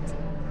different.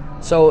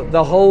 So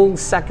the whole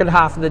second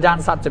half of the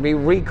dance had to be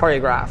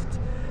re-choreographed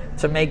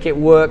to make it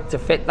work, to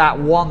fit that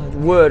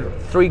one word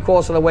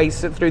 3/4 of the way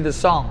through the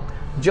song,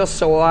 just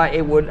so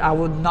I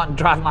would not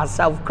drive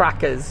myself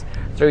crackers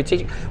through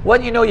teaching.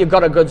 When you know you've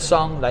got a good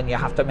song, then you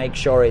have to make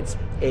sure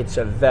it's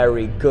a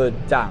very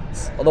good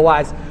dance.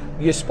 Otherwise,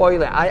 you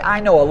spoil it. I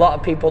know a lot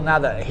of people now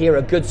that hear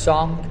a good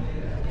song,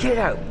 get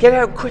it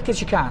out quick as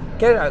you can.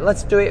 Get it out,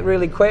 let's do it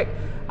really quick.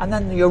 And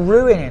then you're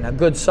ruining a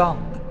good song.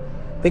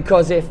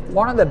 Because if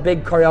one of the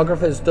big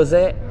choreographers does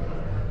it,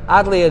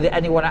 hardly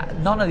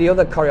none of the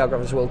other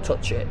choreographers will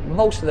touch it.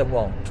 Most of them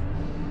won't.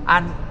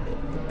 And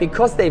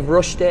because they've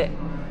rushed it,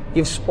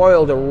 you've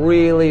spoiled a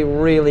really,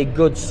 really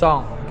good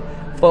song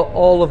for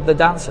all of the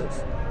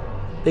dancers.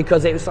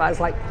 Because it's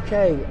like,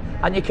 okay,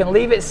 and you can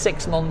leave it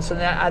 6 months, and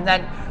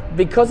then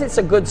because it's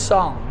a good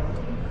song,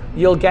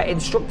 you'll get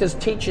instructors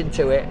teaching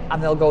to it,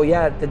 and they'll go,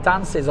 yeah, the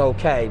dance is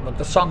okay, but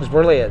the song's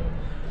brilliant.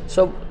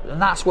 So,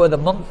 and that's where the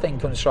month thing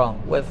comes from.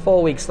 Where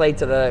 4 weeks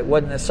later,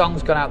 when the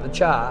song's gone out the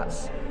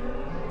charts,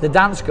 the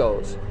dance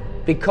goes,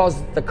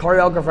 because the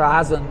choreographer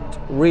hasn't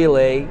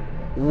really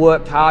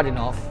worked hard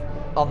enough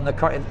on the.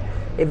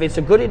 If it's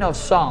a good enough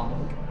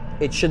song,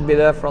 it should be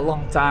there for a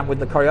long time with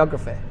the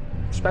choreography,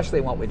 especially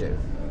in what we do.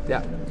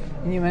 Yeah.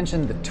 And you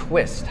mentioned the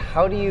twist.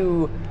 How do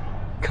you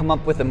come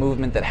up with a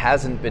movement that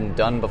hasn't been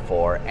done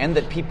before and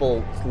that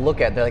people look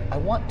at? They're like, I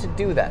want to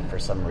do that for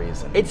some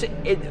reason.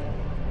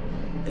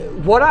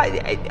 What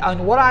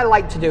I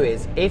like to do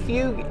is,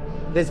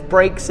 there's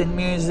breaks in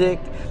music,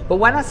 but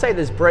when I say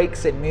there's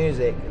breaks in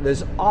music,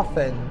 there's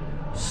often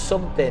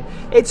something.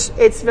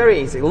 It's very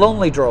easy.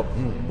 Lonely Drum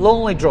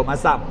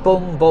has that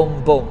boom,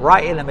 boom, boom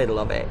right in the middle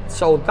of it.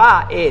 So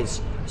that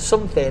is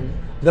something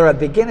that a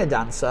beginner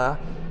dancer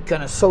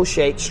can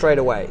associate straight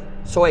away.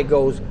 So it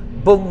goes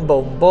boom,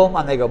 boom, boom,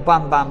 and they go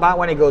bam, bam, bam.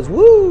 When it goes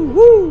woo,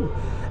 woo,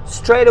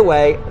 straight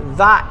away,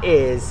 that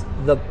is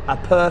a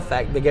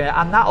perfect beginner.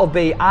 And that'll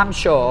be, I'm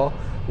sure,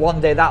 one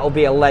day that'll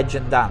be a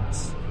legend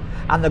dance.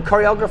 And the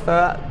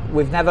choreographer,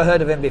 we've never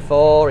heard of him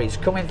before, he's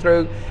coming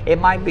through, it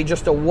might be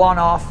just a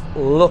one-off,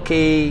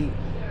 lucky,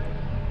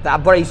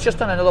 but he's just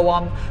done another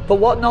one. But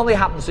what normally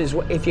happens is,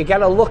 if you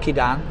get a lucky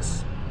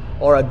dance,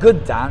 or a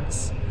good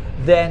dance,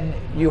 then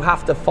you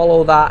have to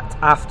follow that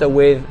after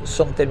with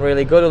something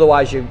really good,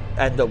 otherwise you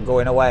end up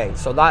going away.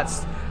 So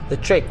that's the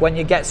trick. When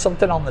you get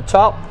something on the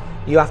top,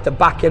 you have to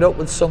back it up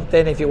with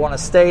something if you want to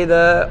stay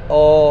there,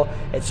 or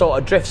it sort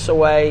of drifts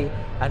away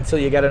until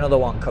you get another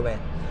one come in.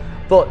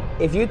 But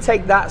if you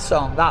take that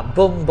song, that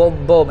boom,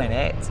 boom, boom in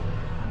it,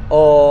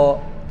 or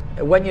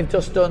when you've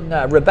just done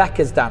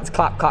Rebecca's dance,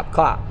 clap, clap,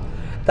 clap.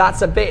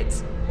 That's a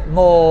bit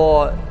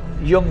more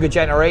younger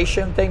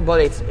generation thing,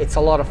 but it's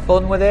a lot of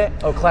fun with it.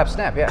 Oh, clap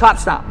snap, yeah. Clap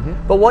snap.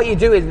 Mm-hmm. But what you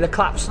do is the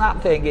clap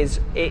snap thing is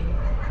it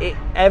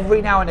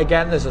every now and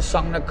again there's a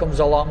song that comes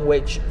along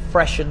which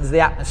freshens the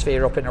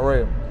atmosphere up in a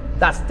room.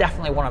 That's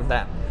definitely one of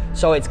them.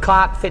 So it's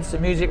clap, fits the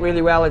music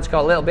really well, it's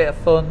got a little bit of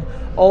fun.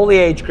 All the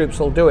age groups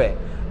will do it,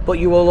 but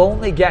you will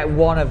only get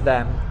one of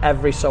them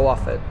every so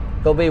often.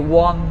 There'll be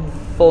one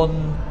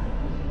fun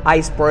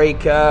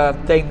icebreaker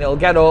thing. They'll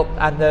get up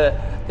and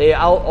the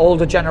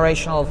older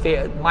generation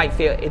might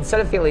feel,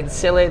 instead of feeling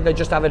silly, they're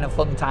just having a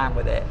fun time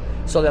with it.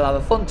 So they'll have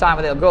a fun time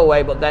and they'll go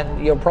away, but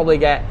then you'll probably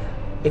get,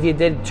 if you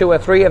did 2 or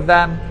 3 of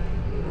them,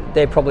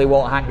 they probably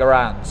won't hang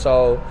around.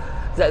 So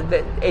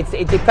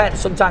it depends.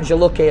 Sometimes you're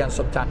lucky and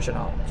sometimes you're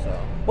not. So.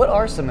 What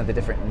are some of the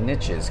different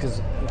niches? Because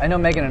I know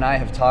Megan and I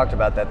have talked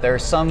about that. There are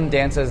some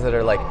dances that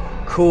are like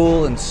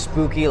cool and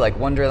spooky, like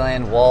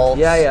Wonderland Waltz,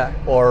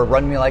 or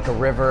Run Me Like a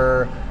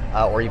River,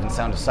 or even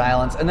Sound of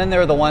Silence. And then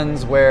there are the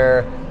ones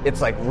where it's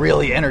like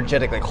really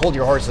energetic, like Hold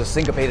Your Horses,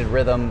 syncopated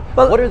rhythm.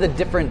 What are the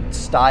different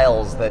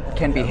styles that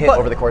can be hit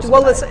over the course of the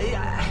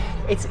night?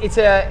 It's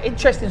an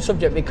interesting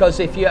subject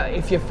because if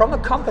you're from a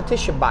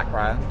competition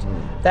background,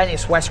 then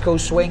it's West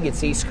Coast swing,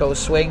 it's East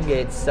Coast swing,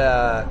 it's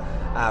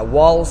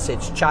waltz,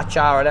 it's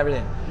cha-cha and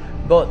everything.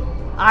 But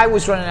I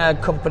was running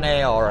a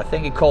company or a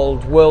thing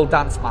called World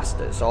Dance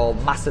Masters or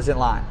Masters in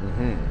Line.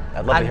 Mm-hmm.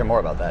 I'd love to hear more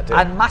about that too.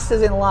 And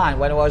Masters in Line,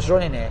 when I was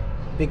running it,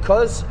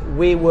 because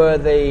we were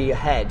the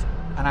head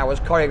and I was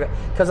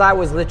because I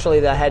was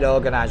literally the head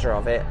organizer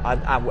of it,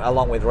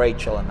 along with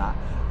Rachel and that.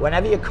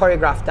 Whenever you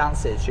choreograph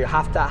dances, you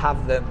have to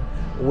have them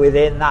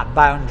within that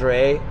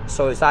boundary.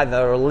 So it's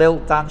either a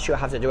lilt dance, you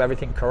have to do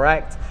everything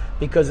correct,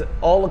 because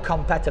all the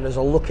competitors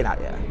are looking at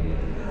you.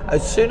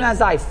 As soon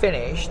as I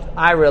finished,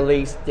 I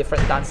released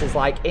different dances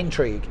like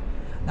Intrigue.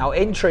 Now,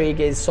 Intrigue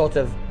is sort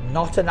of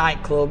not a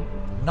nightclub,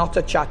 not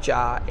a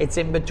cha-cha. It's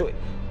in between.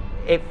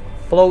 It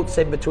floats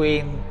in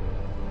between.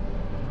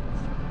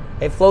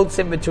 It floats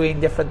in between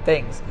different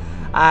things,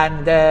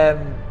 and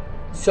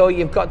so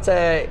you've got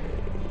to.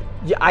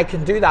 I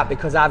can do that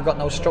because I've got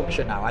no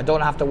structure now. I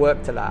don't have to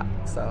work to that.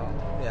 So,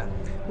 yeah.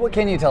 What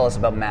can you tell us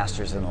about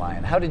Masters in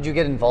Line? How did you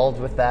get involved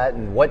with that,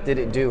 and what did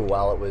it do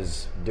while it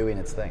was doing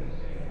its thing?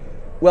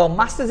 Well,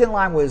 Masters in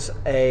Line was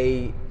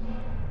it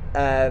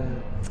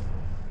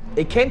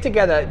came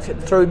together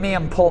through me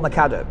and Paul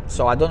McAdam.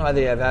 So I don't know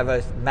whether you've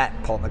ever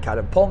met Paul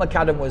McAdam. Paul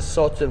McAdam was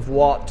sort of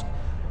what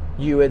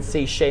you would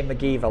see Shane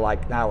McGeever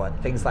like now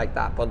and things like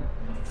that, but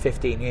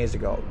 15 years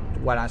ago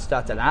when I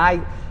started.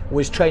 I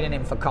was training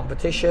him for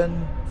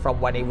competition from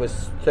when he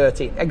was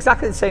 13.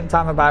 Exactly the same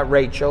time about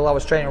Rachel. I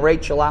was training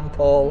Rachel and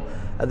Paul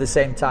at the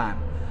same time.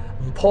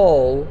 And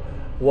Paul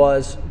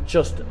was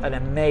just an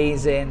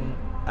amazing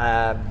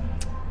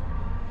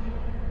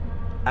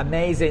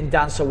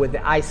dancer with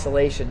the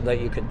isolation that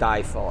you could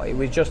die for. He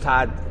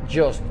had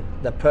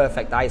the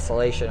perfect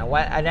isolation.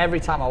 And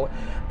every time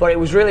but it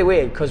was really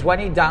weird because when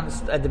he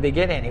danced at the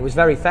beginning, he was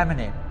very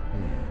feminine.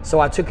 So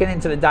I took him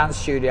into the dance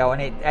studio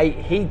and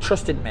he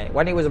trusted me.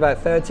 When he was about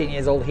 13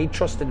 years old, he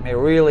trusted me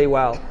really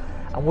well.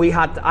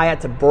 And I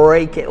had to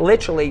break it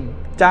literally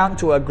down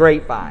to a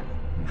grapevine.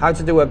 How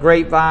to do a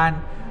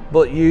grapevine,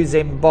 but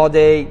using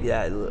body,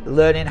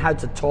 learning how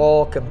to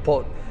talk and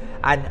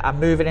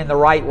moving in the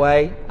right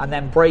way, and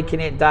then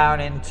breaking it down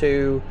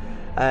into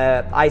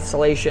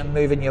isolation,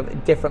 moving your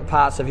different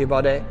parts of your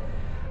body.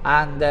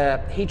 And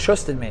he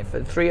trusted me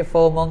for 3 or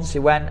 4 months. He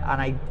went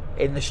and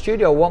in the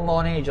studio one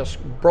morning, he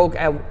just broke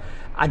out.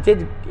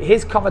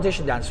 His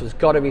competition dance was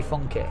Gotta Be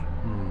Funky,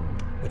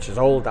 which is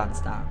old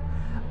dance now.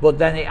 But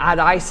then it had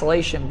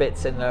isolation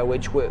bits in there,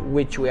 which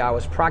I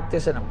was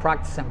practicing.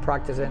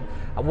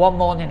 And one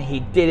morning he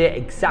did it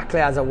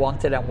exactly as I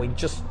wanted, and we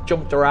just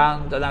jumped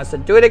around. And I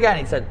said, "Do it again."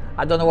 He said,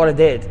 "I don't know what I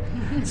did."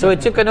 So it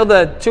took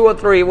another 2 or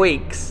 3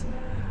 weeks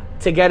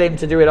to get him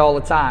to do it all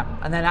the time.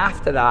 And then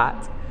after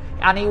that,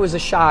 and he was a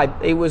shy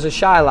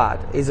lad.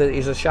 He's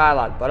a shy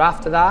lad. But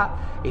after that,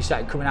 he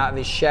started coming out of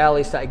his shell.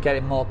 He started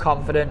getting more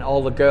confident.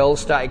 All the girls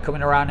started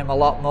coming around him a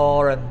lot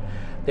more, and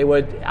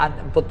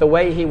but the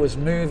way he was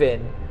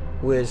moving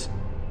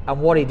and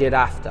what he did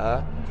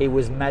after, he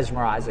was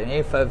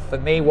mesmerizing. For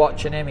me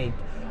watching him,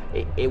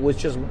 it was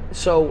just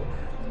so.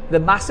 The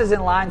Masters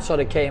in Line sort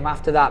of came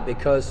after that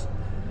because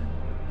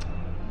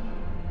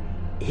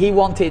he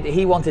wanted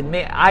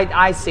me.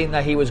 I seen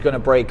that he was going to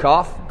break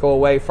off, go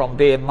away from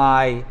being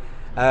my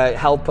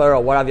helper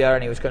or whatever,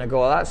 and he was going to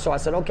go that. So I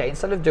said, okay,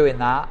 instead of doing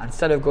that,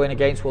 instead of going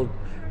against,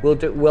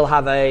 we'll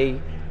have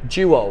a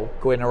duo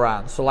going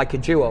around, so like a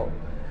duo.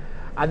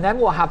 And then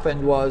what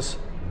happened was,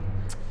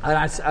 and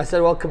I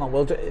said, well, come on,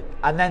 we'll do it.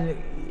 And then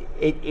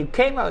it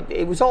came out.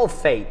 It was all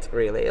fate,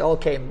 really. It all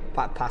came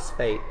past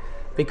fate,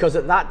 because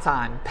at that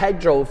time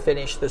Pedro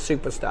finished the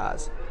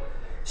Superstars,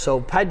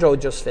 so Pedro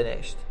just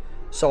finished.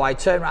 So I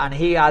turned around,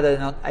 and he had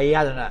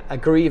a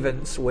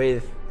grievance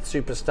with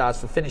Superstars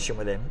for finishing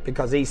with him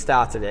because he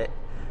started it.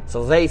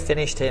 So they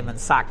finished him and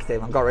sacked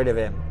him and got rid of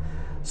him.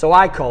 So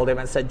I called him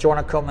and said, do you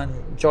want to come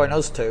and join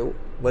us too?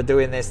 We're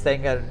doing this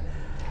thing.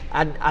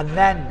 And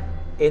then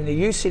in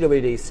the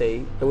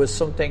UCWDC, there was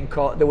something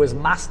called, there was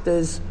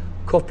Masters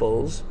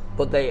couples,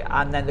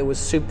 and then there was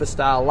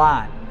Superstar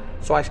line.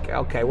 So I said,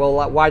 okay,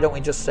 well, why don't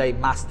we just say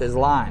Masters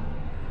line?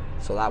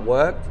 So that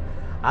worked.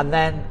 And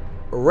then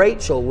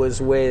Rachel was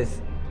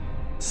with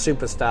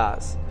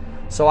Superstars.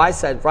 So I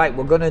said, right,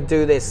 we're going to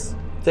do this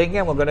thing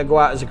and we're going to go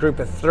out as a group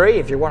of 3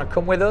 if you want to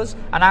come with us.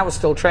 And I was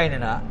still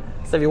training her.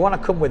 So if you want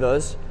to come with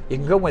us, you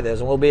can come with us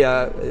and we'll be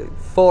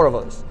 4 of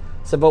us.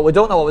 So, but we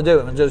don't know what we're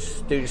doing. We'll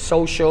just do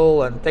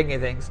social and thingy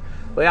things.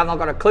 We have not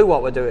got a clue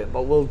what we're doing,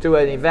 but we'll do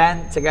an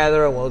event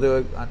together and we'll do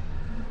it.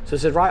 So I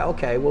said, right,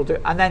 okay, we'll do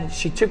it. And then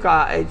she took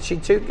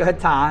her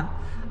time,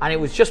 and it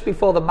was just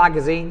before the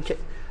magazine.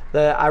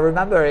 I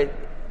remember it,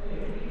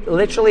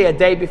 literally a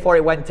day before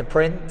it went to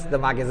print, the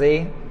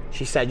magazine,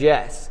 she said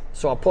yes.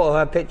 So I put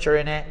her picture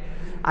in it,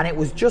 and it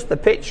was just a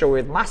picture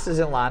with Masters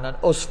in line and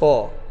us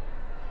 4.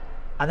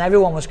 And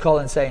everyone was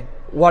calling saying,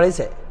 what is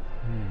it?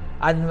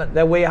 And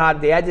then we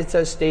had the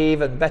editor,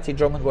 Steve, and Betty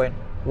Drummond going,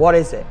 what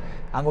is it?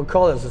 And we're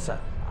calling us and said,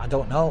 I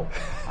don't know.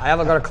 I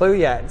haven't got a clue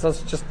yet. So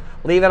just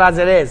leave it as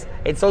it is.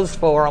 It's us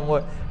 4,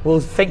 and we'll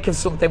think of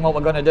something what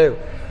we're going to do.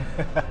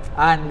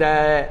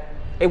 And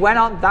it went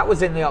on. That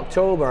was in the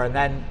October, and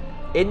then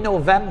in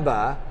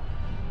November,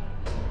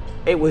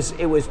 it was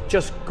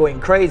just going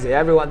crazy.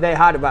 They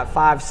had about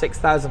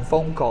 5,000-6,000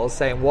 phone calls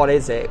saying, what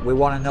is it? We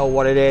want to know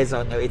what it is,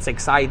 and it's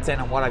exciting,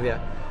 and what have you.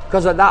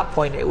 Because at that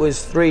point, it was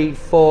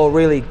 3-4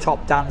 really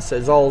top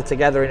dancers all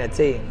together in a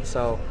team.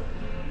 So,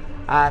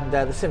 and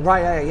they said,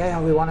 right,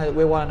 yeah, we want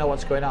to know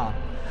what's going on.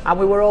 And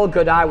we were all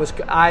good.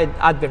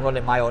 I'd been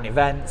running my own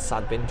events.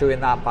 I'd been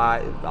doing that by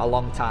a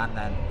long time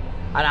then.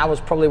 And I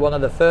was probably one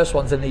of the first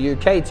ones in the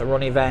UK to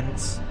run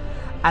events.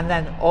 And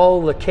then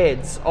all the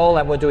kids, all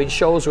them were doing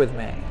shows with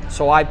me.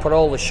 So I put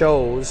all the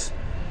shows,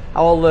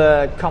 all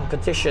the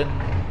competition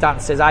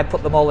dances, I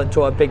put them all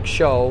into a big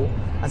show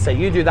and say,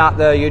 you do that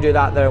there,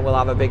 and we'll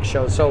have a big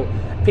show. So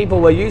people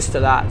were used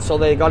to that, so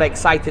they got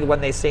excited when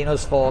they seen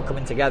us 4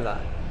 coming together.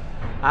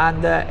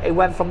 And it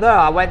went from there.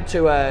 I went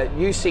to a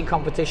UC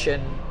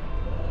competition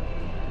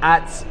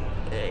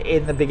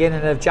in the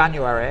beginning of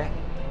January,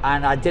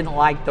 and I didn't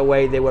like the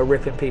way they were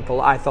ripping people.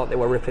 I thought they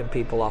were ripping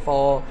people off.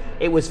 Or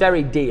it was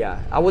very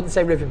dear. I wouldn't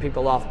say ripping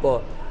people off,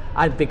 but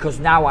because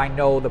now I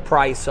know the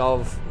price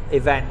of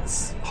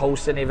events,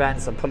 hosting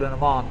events and putting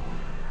them on.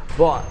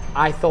 But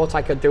I thought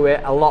I could do it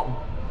a lot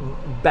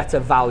better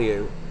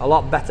value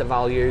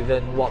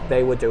than what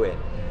they were doing.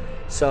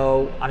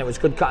 So, and it was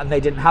good, and they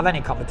didn't have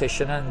any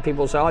competition, and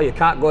people say, oh, you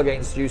can't go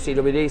against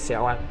UCWDC.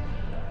 I went,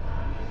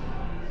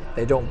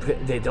 they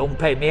don't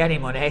pay me any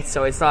money,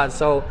 so it's not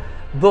so.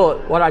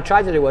 But what I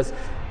tried to do was,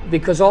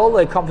 because all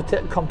the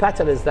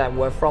competitors then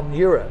were from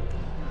Europe,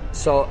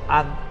 so,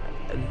 and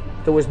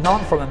there was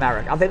none from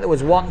America. I think there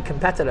was 1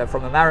 competitor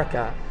from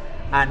America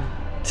and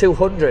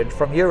 200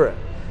 from Europe.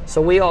 So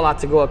we all had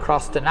to go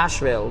across to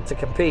Nashville to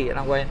compete, and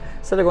I'm going,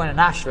 instead of going to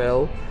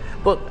Nashville,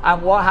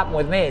 and what happened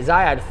with me is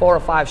I had 4 or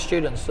 5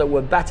 students that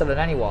were better than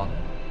anyone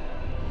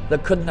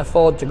that couldn't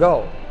afford to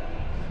go.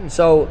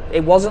 So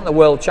it wasn't the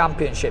World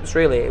Championships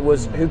really, it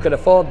was who could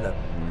afford them.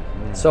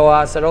 So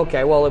I said,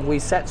 okay, well, if we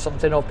set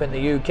something up in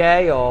the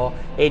UK or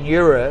in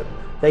Europe,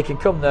 they can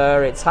come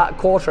there, it's a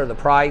quarter of the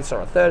price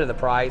or a third of the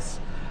price,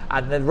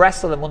 and the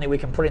rest of the money we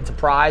can put into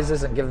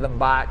prizes and give them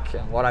back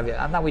and what have you.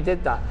 And then we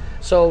did that.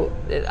 So,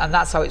 and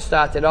that's how it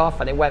started off,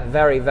 and it went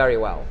very, very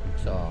well.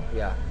 So,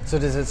 yeah. So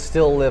does it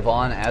still live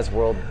on as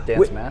World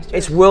Dance Masters?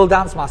 It's World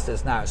Dance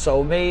Masters now.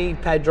 So me,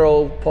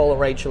 Pedro, Paul and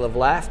Rachel have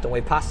left, and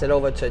we passed it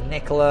over to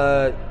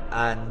Nicola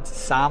and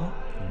Sam,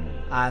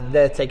 and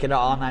they're taking it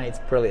on, and it's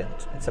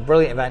brilliant. It's a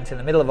brilliant event in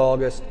the middle of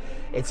August.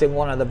 It's in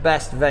one of the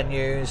best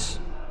venues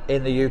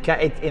in the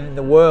UK, in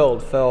the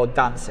world for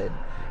dancing.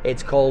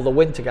 It's called the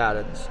Winter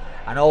Gardens,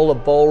 and all the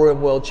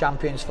ballroom world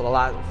champions for the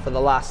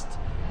last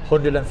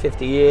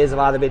 150 years have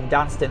either been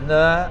danced in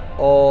there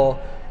or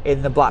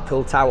in the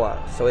Blackpool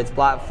Tower. So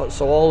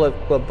so all of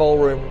the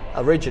ballroom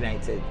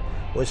originated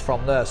was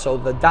from there. So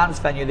the dance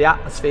venue, the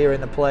atmosphere in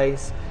the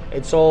place,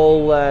 it's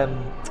all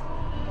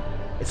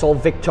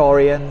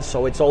Victorian,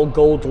 so it's all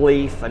gold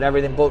leaf and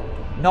everything, but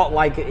not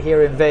like it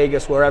here in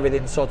Vegas where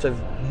everything's sort of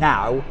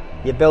now.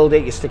 You build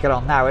it, you stick it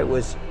on now. It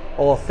was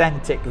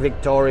authentic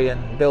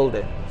Victorian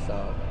building.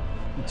 So,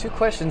 2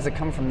 questions that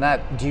come from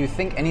that. Do you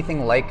think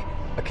anything like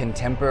a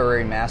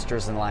contemporary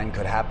Masters in line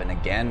could happen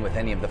again with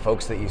any of the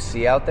folks that you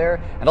see out there?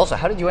 And also,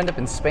 how did you end up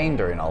in Spain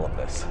during all of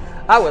this?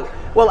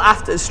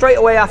 Straight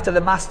away after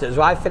the Masters,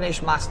 I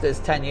finished Masters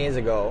 10 years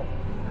ago,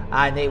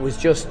 and it was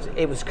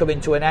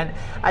coming to an end.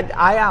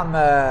 I'm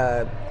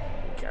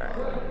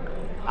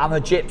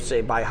a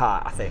gypsy by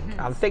heart, I think.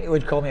 I think you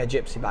would call me a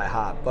gypsy by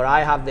heart, but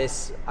I have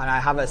this, and I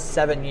have a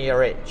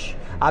 7-year itch.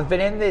 I've been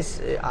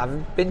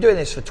doing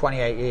this for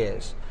 28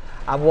 years.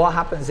 And what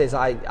happens is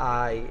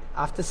I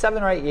after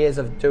 7 or 8 years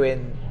of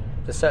doing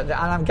the certain, and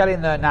I'm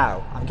getting there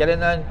now. I'm getting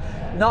there,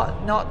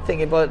 not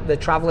thinking, but the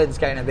travelling's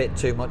getting a bit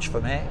too much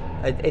for me.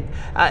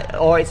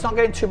 Or it's not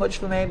getting too much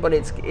for me, but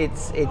it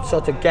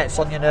sort of gets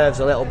on your nerves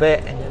a little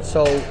bit, and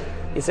so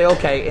you say,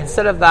 okay,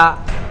 instead of that,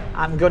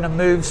 I'm going to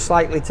move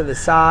slightly to the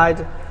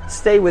side,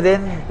 stay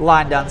within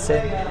line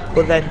dancing,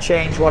 but then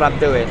change what I'm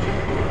doing. So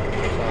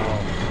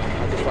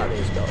I just let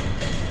these go.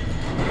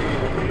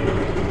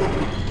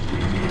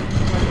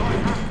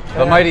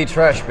 The mighty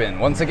trash bin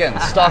once again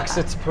stalks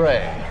its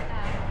prey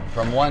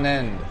from one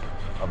end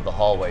of the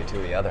hallway to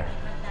the other.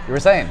 You were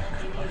saying?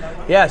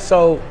 Yeah,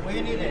 so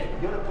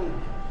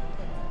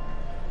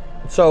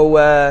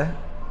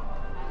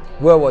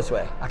where was we?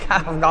 I've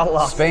got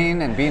lost.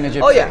 Spain and being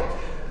Egyptian. Oh yeah.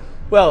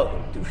 Well,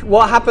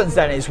 what happens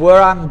then is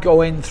where I'm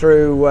going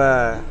through.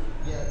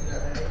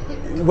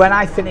 When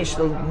I finished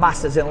the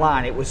Masters in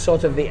Line, it was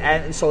sort of the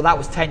end. So that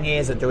was 10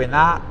 years of doing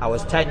that. I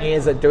was 10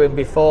 years of doing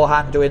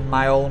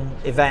my own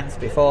events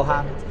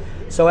beforehand.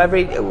 So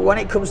when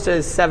it comes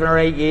to 7 or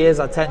 8 years,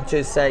 I tend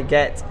to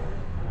get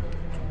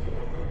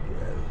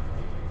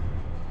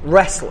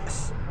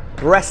restless.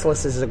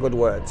 Restless is a good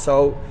word.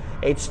 So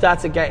it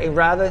started getting,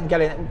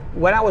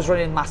 when I was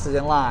running Masters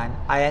in Line,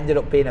 I ended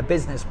up being a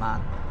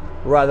businessman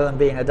rather than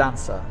being a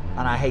dancer,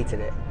 and I hated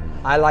it.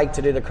 I like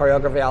to do the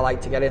choreography, I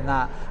like to get in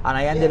that, and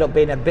I ended up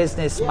being a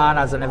businessman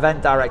as an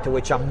event director,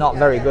 which I'm not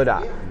very good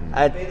at.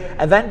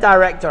 Event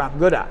director I'm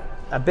good at,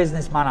 a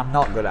businessman I'm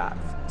not good at.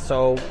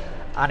 So,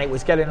 and it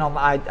was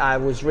I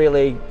was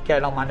really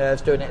getting on my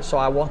nerves doing it, so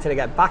I wanted to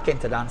get back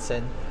into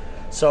dancing.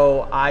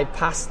 So I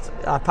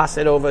passed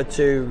it over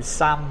to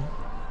Sam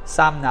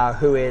now,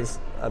 who he's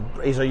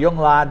a young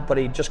lad, but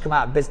he'd just come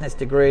out of business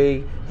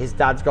degree. His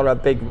dad's got a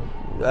big,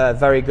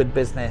 very good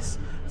business.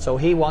 So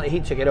he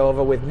took it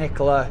over with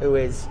Nicola, who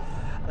is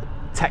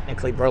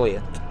technically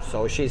brilliant.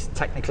 So she's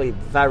technically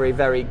very,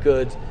 very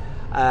good,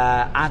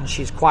 and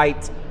she's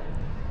quite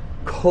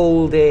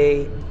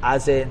coldy,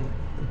 as in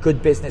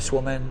good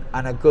businesswoman,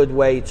 and a good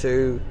way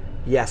to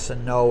yes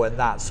and no and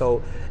that.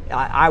 So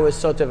I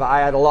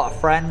had a lot of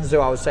friends who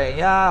I was saying,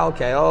 yeah,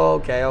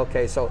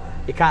 okay. So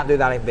you can't do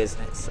that in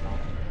business. So.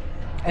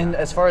 And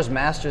as far as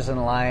Masters in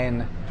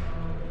Line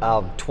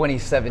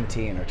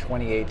 2017 or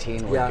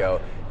 2018 would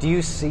go, do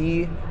you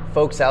see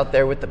folks out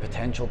there with the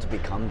potential to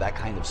become that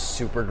kind of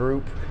super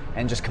group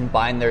and just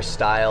combine their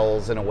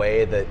styles in a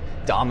way that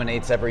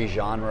dominates every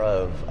genre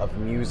of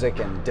music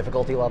and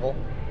difficulty level?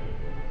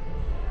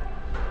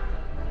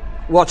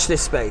 Watch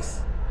this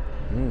space.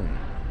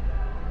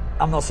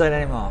 I'm not saying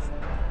any more.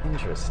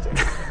 Interesting.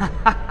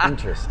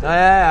 Interesting.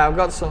 Yeah,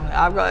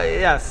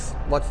 yes,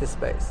 watch this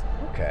space.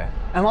 Okay.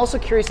 I'm also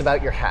curious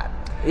about your hat.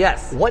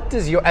 Yes. What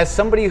does as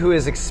somebody who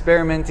is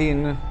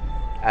experimenting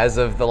as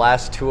of the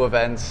last 2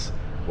 events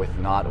with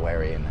not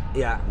wearing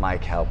my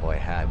cowboy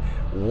hat,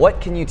 what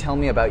can you tell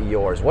me about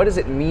yours? What does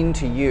it mean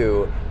to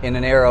you in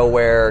an era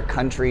where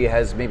country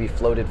has maybe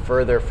floated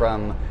further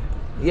from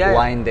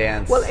line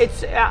dance? Well,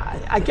 it's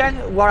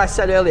again what I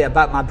said earlier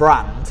about my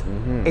brand.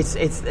 Mm-hmm.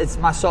 It's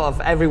my sort of,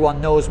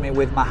 everyone knows me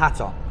with my hat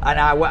on,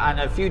 and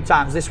a few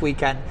times this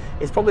weekend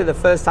it's probably the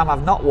first time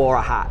I've not wore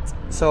a hat.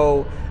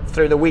 So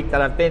through the week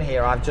that I've been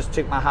here, I've just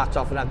took my hat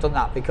off, and I've done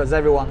that because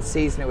everyone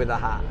sees me with a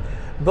hat.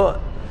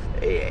 But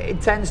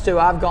it tends to,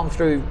 I've gone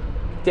through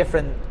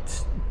different.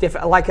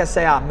 Like I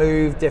say, I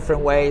move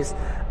different ways,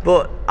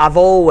 but I've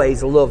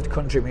always loved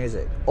country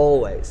music,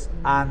 always,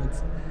 and.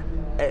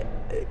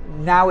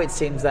 Now it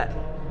seems that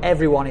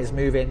everyone is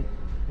moving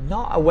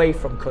not away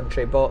from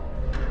country, but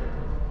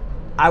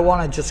I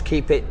want to just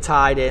keep it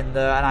tied in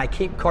there, and I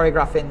keep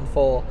choreographing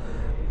for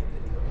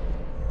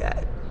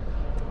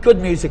good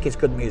music is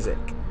good music.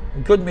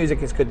 Good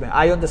music is good music.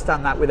 I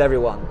understand that with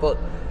everyone, but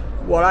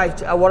what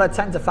I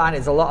tend to find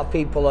is a lot of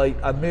people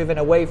are moving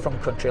away from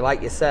country,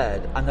 like you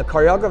said, and the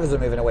choreographers are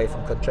moving away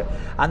from country.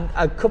 And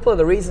a couple of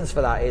the reasons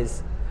for that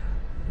is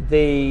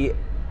the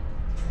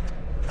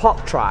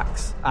pop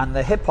tracks and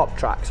the hip hop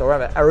tracks or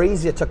whatever are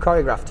easier to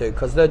choreograph to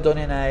because they're done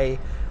in a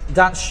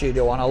dance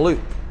studio on a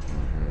loop,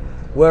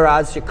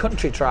 whereas your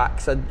country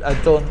tracks are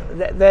done,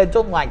 they're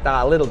done like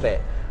that a little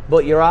bit,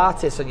 but your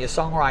artists and your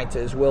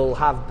songwriters will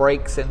have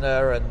breaks in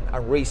there and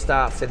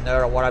restarts in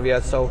there and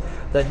whatever, so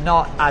they're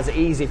not as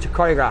easy to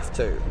choreograph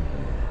to.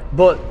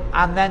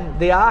 And then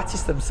the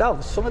artists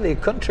themselves, some of the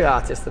country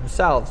artists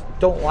themselves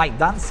don't like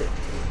dancing.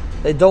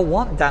 They don't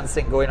want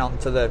dancing going on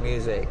to their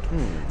music.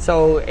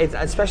 So it's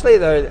especially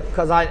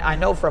because I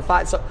know for a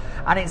fact. So,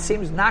 and it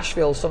seems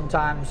Nashville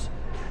sometimes,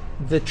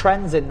 the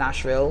trends in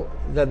Nashville,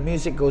 the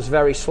music goes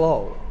very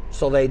slow.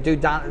 So they do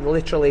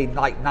literally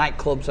like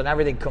nightclubs and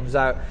everything comes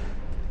out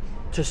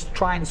to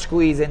try and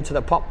squeeze into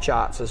the pop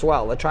charts as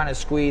well. They're trying to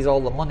squeeze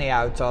all the money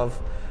out of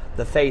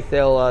the Faith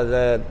Hill or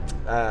the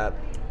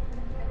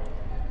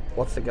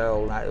what's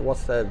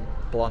the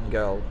blonde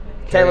girl?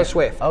 Taylor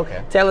Swift.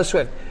 Okay. Taylor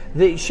Swift.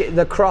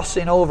 They're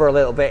crossing over a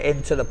little bit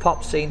into the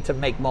pop scene to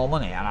make more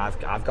money, and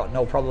I've got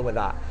no problem with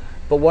that.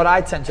 But what I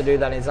tend to do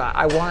then is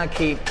I want to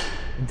keep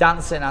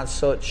dancing as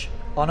such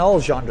on all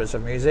genres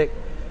of music,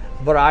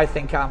 but I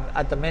think I'm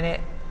at the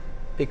minute,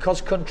 because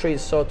country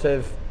is sort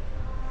of,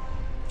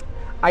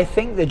 I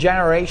think the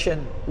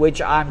generation which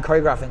I'm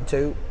choreographing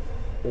to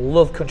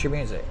love country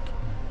music.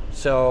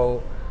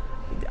 So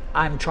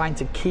I'm trying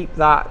to keep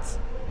that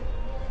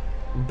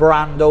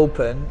brand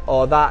open,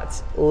 or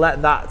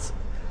let that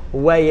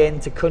way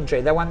into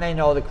country. Then when they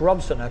know that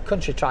Rob's done a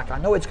country track, I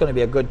know it's going to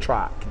be a good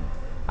track.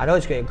 I know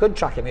it's going to be a good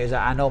track of music.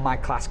 I know my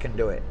class can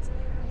do it.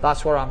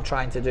 That's what I'm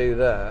trying to do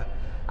there,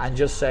 and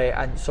just say,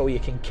 and so you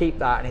can keep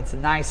that, and it's a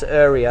nice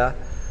area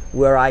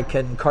where I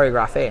can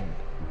choreograph in,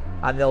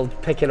 and they'll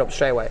pick it up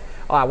straight away.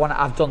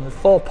 I've done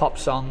 4 pop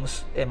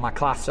songs in my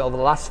class over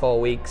the last 4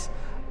 weeks.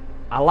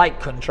 I like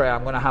country.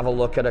 I'm going to have a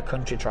look at a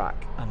country track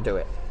and do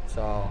it.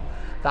 So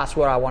that's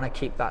where I want to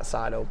keep that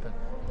side open.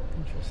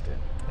 Interesting.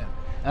 Yeah.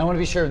 And I want to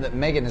be sure that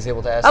Megan is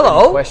able to ask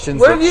any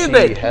questions where that have you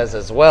she been? has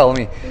as well. Let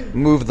me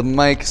move the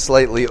mic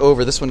slightly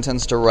over. This one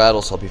tends to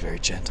rattle, so I'll be very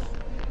gentle.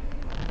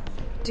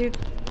 Dude,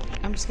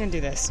 I'm just going to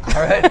do this.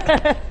 All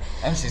right.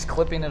 And she's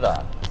clipping it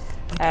on.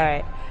 All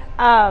right.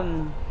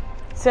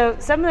 So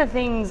some of the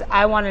things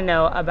I want to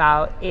know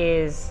about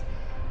is...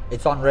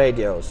 It's on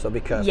radio, so be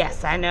careful.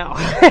 Yes, I know.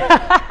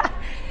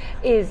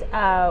 Is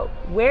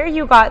where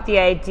you got the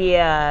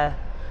idea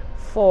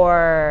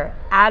for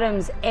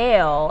Adam's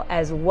Ale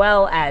as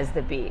well as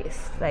the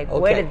Beast. Like,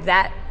 where did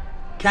that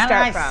start from?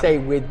 Can I say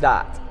with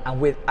that,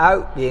 and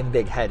without being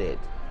big-headed,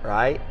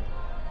 right?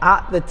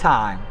 At the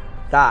time,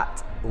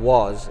 that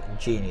was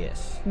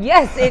genius.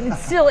 Yes, it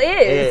still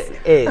is.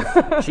 It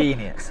is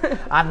genius.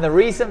 And the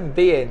reason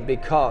being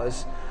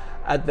because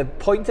at the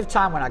point of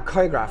time when I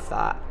choreographed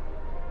that,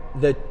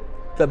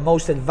 the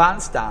most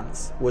advanced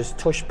dance was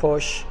Tush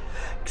Push.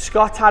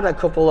 Scott had a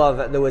couple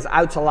of, there was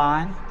Out of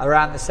Line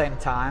around the same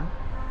time,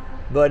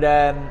 but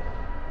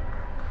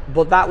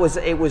that was,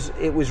 it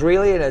was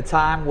really in a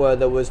time where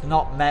there was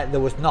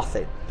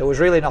nothing. There was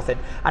really nothing.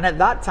 And at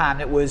that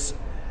time it was,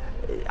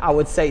 I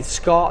would say,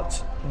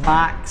 Scott,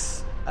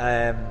 Max,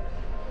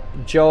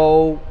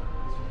 Joe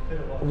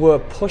were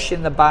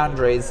pushing the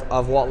boundaries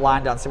of what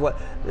line dancing was.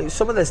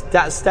 Some of the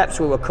steps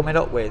we were coming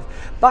up with.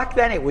 Back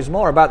then it was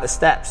more about the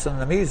steps than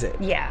the music.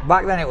 Yeah.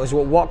 Back then it was,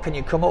 well, what can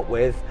you come up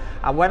with?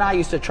 And when I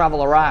used to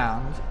travel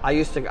around,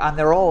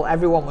 and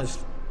everyone was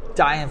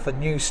dying for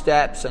new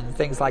steps and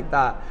things like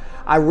that.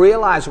 I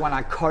realized when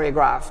I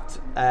choreographed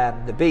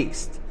The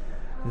Beast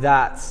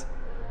that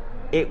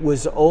it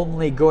was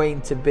only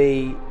going to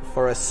be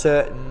for a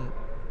certain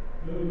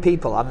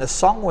people, and the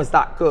song was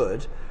that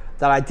good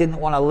that I didn't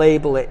want to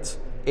label it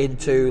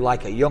into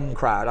like a young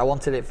crowd. I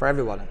wanted it for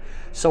everyone,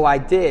 so I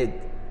did,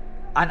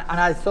 and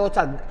I thought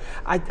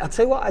I'll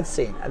tell you what I'd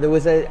seen. There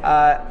was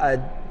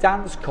a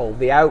dance called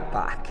the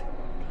Outback,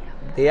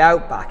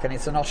 and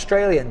it's an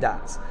Australian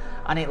dance,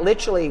 and it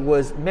literally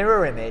was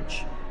mirror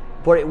image,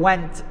 but it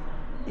went.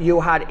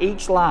 You had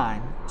each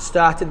line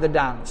started the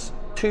dance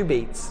 2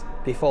 beats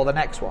before the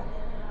next one,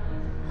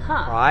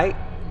 right?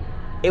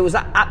 It was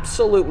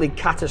absolutely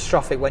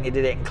catastrophic when you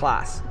did it in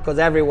class because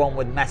everyone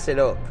would mess it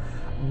up.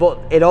 But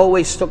it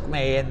always stuck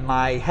me in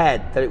my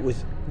head that it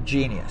was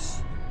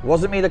genius. It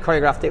wasn't me that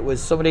choreographed it, it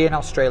was somebody in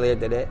Australia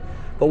did it.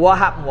 But what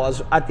happened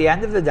was, at the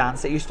end of the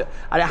dance, and it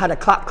had a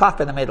clap, clap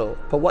in the middle.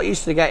 But what you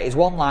used to get is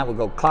one line would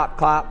go clap,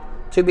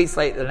 clap, 2 beats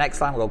later, the next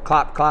line would go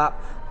clap,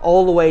 clap,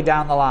 all the way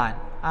down the line.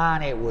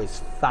 And it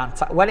was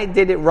fantastic. When it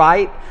did it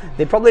right,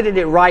 they probably did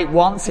it right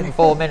once in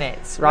 4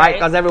 minutes, right?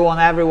 Because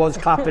everyone's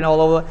clapping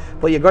all over.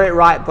 But you got it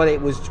right, but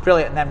it was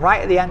brilliant. And then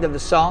right at the end of the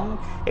song,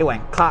 it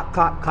went clap,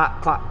 clap,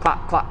 clap, clap,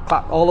 clap, clap,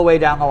 clap, all the way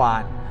down the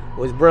line. It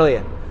was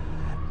brilliant.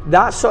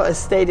 That sort of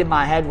stayed in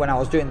my head when I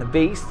was doing The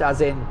Beast,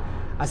 as in,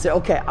 I said,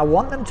 okay, I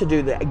want them to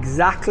do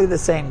exactly the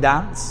same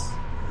dance,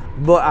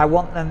 but I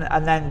want them,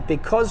 and then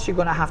because you're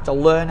going to have to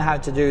learn how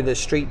to do the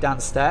street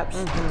dance steps,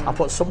 I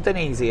put something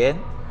easy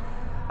in.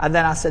 And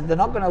then I said, they're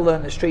not going to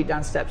learn the street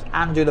dance steps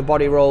and do the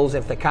body rolls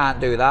if they can't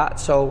do that.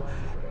 So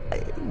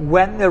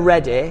when they're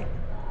ready,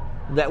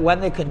 when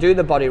they can do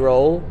the body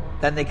roll,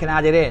 then they can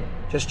add it in,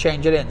 just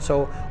change it in.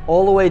 So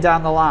all the way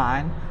down the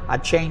line, I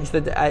changed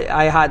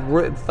I had,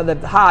 for the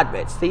hard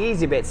bits, the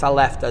easy bits I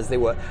left as they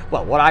were,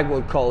 well, what I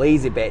would call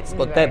easy bits,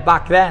 but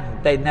back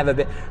then, they'd never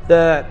been.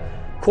 The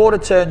quarter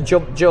turn,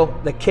 jump,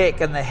 the kick,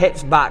 and the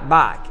hips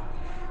back.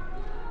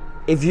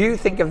 If you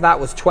think of that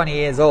was 20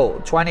 years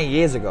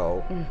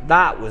ago,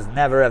 that was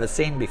never ever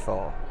seen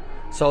before.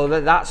 So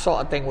that sort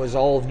of thing was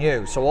all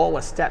new. So all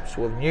the steps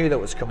were new that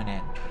was coming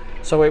in.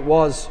 So it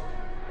was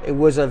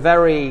a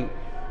very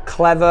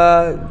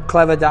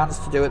clever dance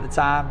to do at the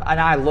time.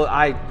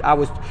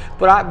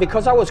 And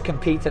because I was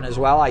competing as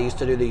well, I used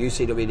to do the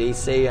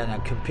UCWDC and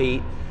I'd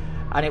compete.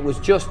 And it was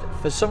just,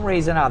 for some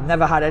reason, I've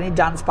never had any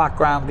dance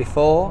background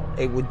before.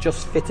 It would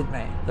just fitted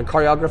me. The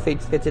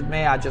choreography fitted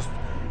me.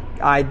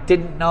 I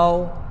didn't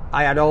know.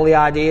 I had all the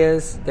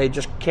ideas. They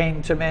just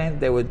came to me.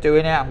 They were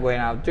doing it. I'm going,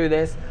 I'll do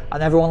this.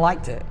 And everyone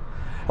liked it.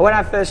 And when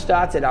I first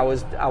started, I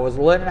was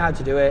learning how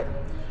to do it.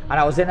 And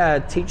I was in a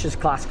teacher's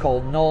class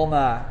called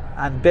Norma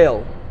and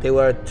Bill. They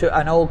were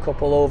an old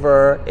couple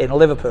over in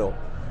Liverpool.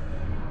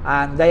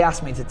 And they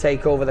asked me to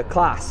take over the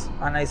class.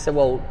 And they said,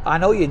 well, I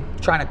know you're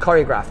trying to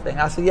choreograph things.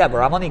 I said, yeah, but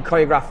I'm only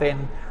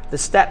choreographing the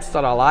steps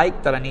that I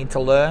like, that I need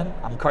to learn.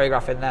 I'm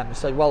choreographing them. I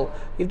said, well,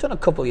 you've done a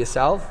couple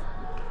yourself.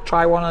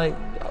 try one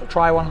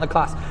of the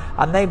class.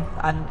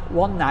 And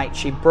one night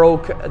she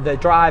broke, the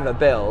driver,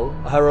 Bill,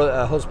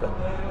 her husband,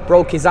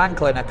 broke his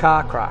ankle in a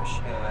car crash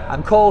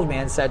and called me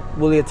and said,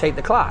 will you take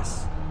the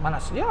class? And I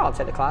said, yeah, I'll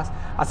take the class.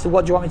 I said,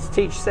 what do you want me to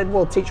teach? She said,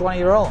 well, teach one of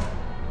your own.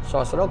 So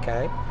I said,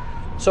 okay.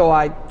 So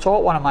I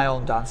taught one of my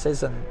own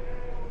dances and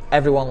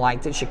everyone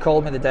liked it. She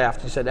called me the day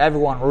after and said,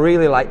 everyone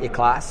really liked your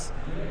class.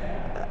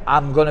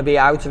 I'm going to be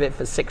out of it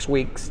for 6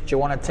 weeks. Do you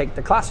want to take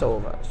the class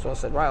over? So I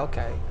said, right,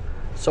 okay.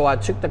 So I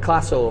took the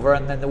class over,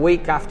 and then the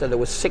week after there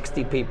was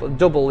 60 people,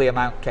 double the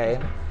amount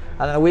came. And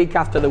then the week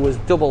after there was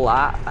double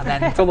that, and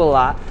then double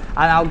that.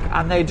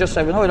 And they just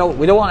said, no,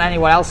 we don't want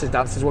anyone else's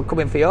dances, we're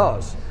coming for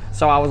yours.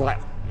 So I was like,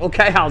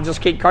 okay, I'll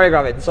just keep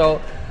choreographing.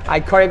 So I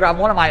choreographed,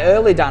 one of my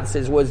early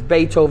dances was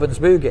Beethoven's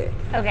Boogie,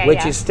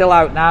 which is still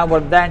out now,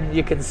 but then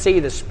you can see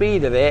the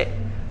speed of it.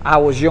 I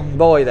was a young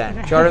boy then,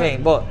 do you know what I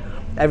mean? But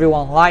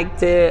everyone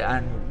liked it,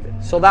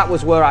 and so that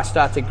was where I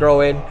started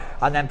growing,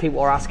 and then people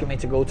were asking me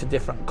to go to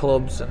different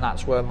clubs, and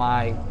that's where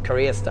my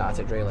career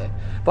started, really.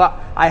 But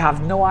I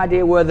have no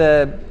idea where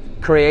the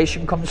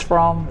creation comes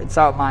from. It's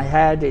out of my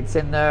head, it's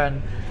in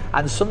there,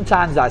 and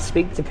sometimes I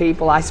speak to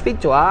people, I speak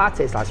to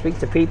artists, I speak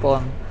to people,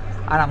 and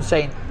I'm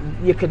saying,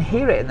 you can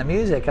hear it in the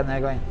music, and they're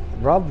going,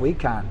 Rob, we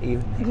can't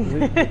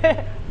even.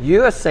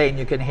 You're saying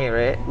you can hear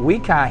it, we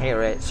can't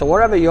hear it. So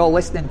whatever you're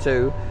listening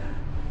to,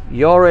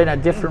 you're in a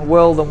different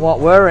world than what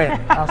we're in.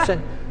 And I said,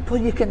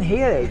 but you can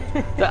hear it.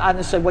 And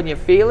they said, when you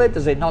feel it,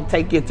 does it not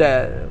take you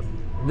to...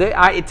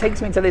 it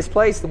takes me to this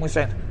place. And we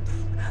said,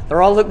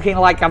 they're all looking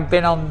like I've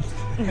been on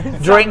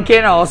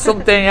drinking or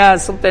something,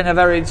 something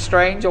very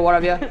strange or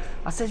whatever.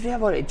 I said, yeah,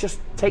 but it just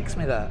takes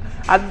me there.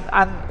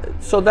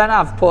 And so then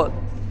I've put...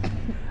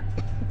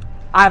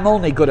 I'm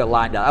only good at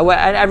line dance.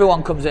 And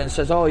everyone comes in and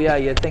says, oh, yeah,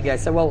 you think... I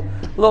said, well,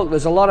 look,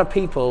 there's a lot of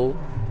people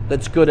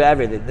that's good at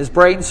everything. There's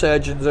brain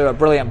surgeons who are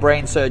brilliant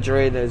brain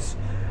surgery. There's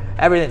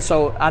everything.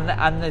 So,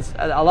 and there's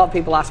a lot of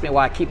people ask me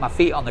why I keep my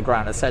feet on the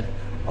ground. I said,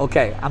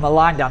 okay, I'm a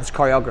line dance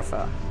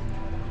choreographer.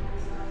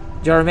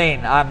 Do you know what I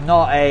mean? I'm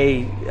not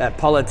a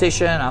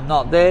politician. I'm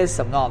not this.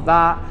 I'm not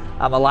that.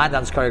 I'm a line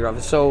dance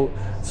choreographer.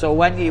 So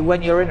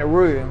when you're in a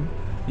room,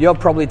 you're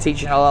probably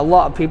teaching a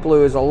lot of people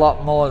who is a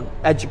lot more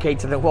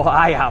educated than what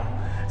I am.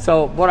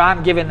 So, but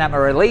I'm giving them a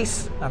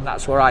release, and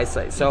that's where I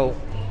say. So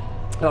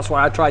that's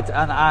why I try to,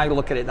 and I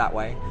look at it that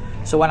way.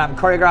 So when I'm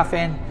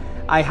choreographing,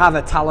 I have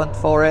a talent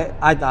for it.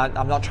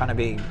 I'm not trying to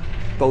be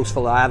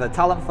boastful. I have a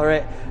talent for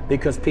it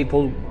because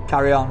people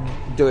carry on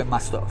doing my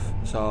stuff.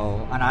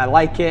 So, and I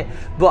like it,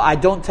 but I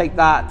don't take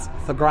that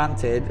for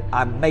granted.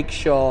 I make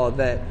sure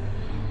that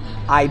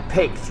I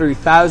pick through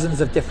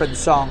thousands of different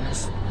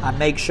songs and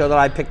make sure that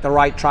I pick the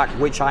right track,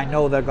 which I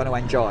know they're going to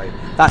enjoy.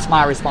 That's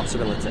my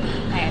responsibility.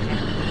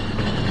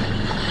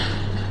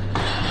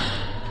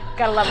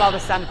 Gotta love all the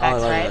sound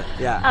effects, right? It.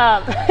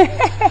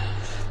 Yeah.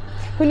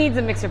 Who needs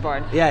a mixer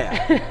board?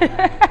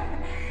 Yeah.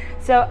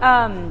 So,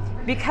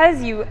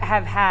 because you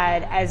have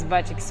had as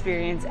much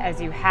experience as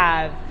you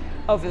have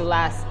over the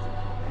last,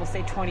 we'll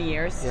say 20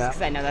 years,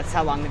 because I know that's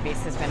how long the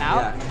Beast has been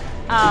out.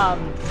 Yeah.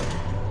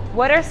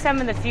 What are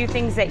some of the few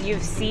things that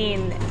you've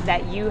seen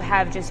that you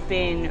have just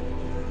been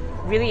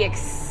really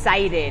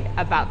excited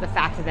about the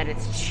fact that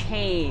it's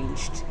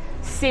changed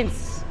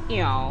since,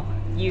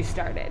 you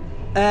started?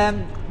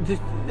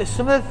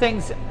 Some of the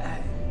things,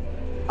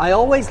 I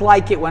always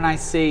like it when I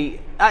see,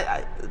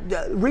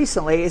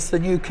 recently it's the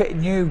new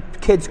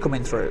kids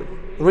coming through.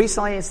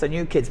 Recently it's the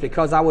new kids,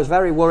 because I was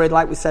very worried,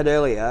 like we said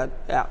earlier,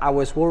 I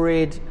was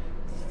worried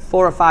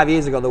 4 or 5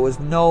 years ago there was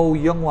no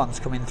young ones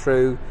coming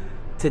through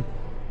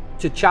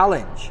to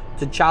challenge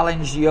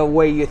your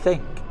way you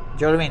think.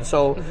 Do you know what I mean?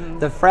 So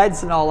the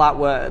Freds and all that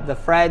were, the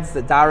Freds,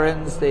 the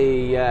Darrens,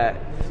 the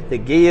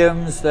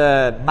Guillaumes,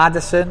 the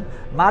Madison.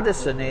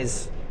 Madison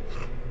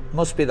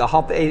must be the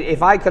hop.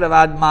 If I could have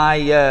had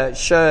my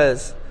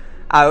shares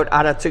out,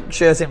 I'd have took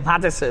shares in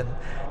Madison.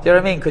 Do you know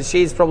what I mean? Because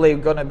she's probably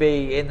going to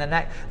be in the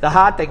next. The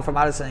hard thing for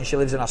Madison is she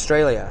lives in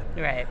Australia,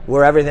 right?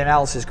 Where everything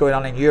else is going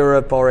on in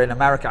Europe or in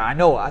America. I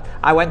know.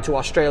 I went to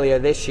Australia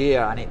this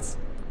year, and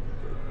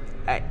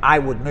I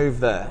would move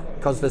there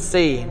because the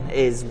scene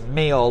is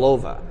me all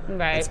over.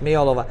 Right. It's me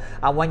all over.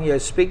 And when you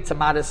speak to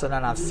Madison,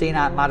 and I've seen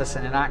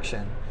Madison in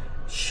action,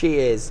 she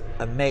is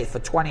amazing. For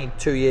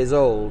 22 years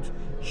old,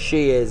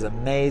 she is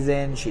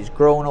amazing. She's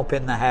grown up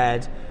in the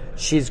head.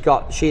 She is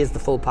the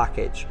full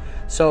package.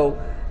 So,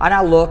 and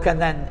I look,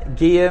 and then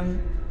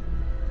Guillaume,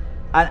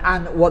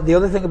 and what the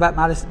other thing about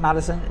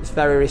Madison is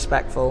very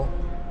respectful.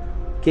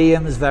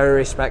 Guillaume is very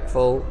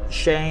respectful.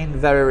 Shane,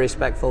 very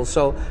respectful.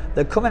 So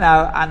they're coming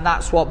out, and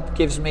that's what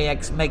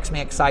makes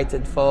me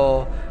excited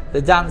for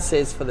the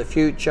dances, for the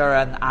future,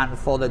 and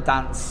for the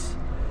dance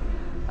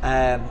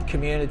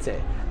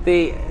community.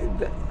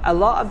 A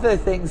lot of the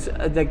things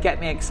that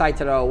get me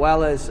excited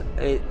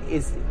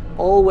is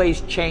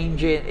always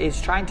changing.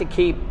 Is trying to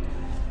keep.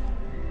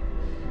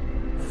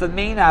 For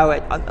me now,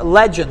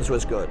 Legends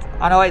was good.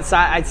 I know it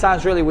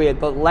sounds really weird,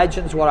 but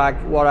Legends, what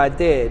I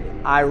did,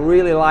 I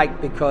really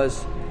liked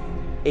because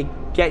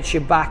gets you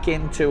back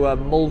into a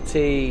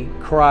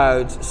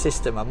multi-crowd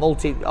system,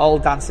 all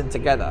dancing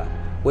together,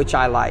 which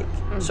I like.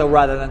 So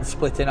rather than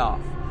splitting off.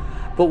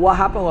 But what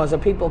happened was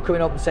people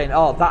coming up and saying,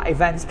 "Oh, that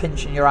event's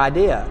pinching your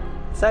idea."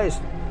 So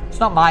it's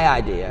not my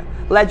idea.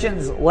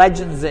 Legends,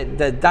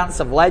 the dance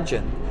of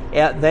legend,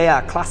 they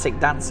are classic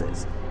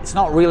dances. It's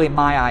not really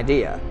my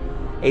idea.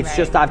 It's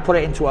just I've put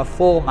it into a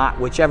format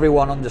which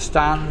everyone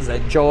understands,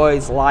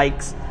 enjoys,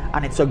 likes,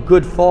 and it's a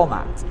good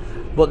format.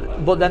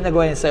 But then they're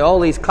going to say all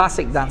these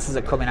classic dances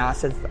are coming out. I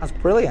said, that's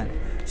brilliant.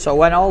 So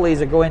when all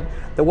these are going,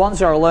 the ones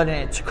who are learning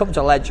it to come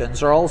to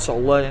Legends are also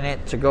learning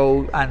it to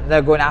go, and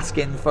they're going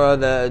asking for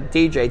the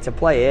DJ to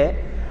play it.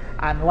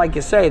 And like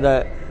you say,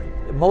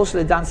 most of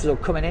the dancers who are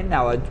coming in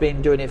now have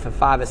been doing it for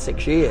 5 or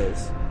 6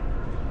 years.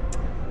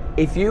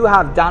 If you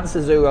have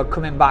dancers who are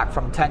coming back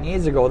from 10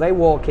 years ago, they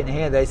walk in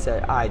here, they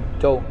say, I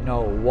don't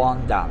know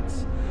one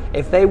dance.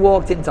 If they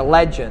walked into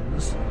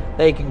Legends,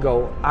 they can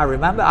go, I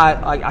remember,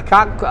 I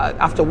can't,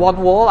 after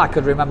one wall, I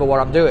could remember what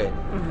I'm doing.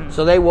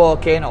 So they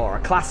walk in, or a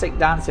classic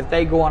dance, if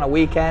they go on a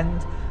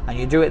weekend and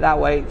you do it that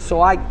way. So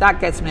that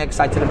gets me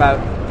excited about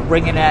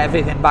bringing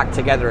everything back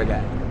together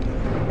again.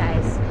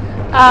 Nice.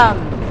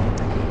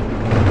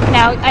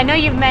 Now, I know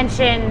you've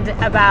mentioned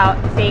about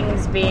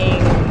things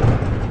being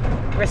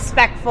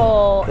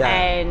respectful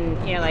and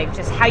like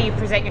just how you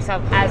present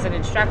yourself as an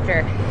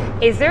instructor.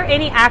 Is there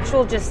any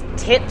actual just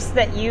tips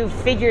that you've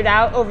figured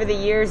out over the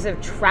years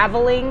of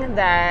traveling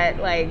that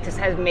like just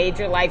has made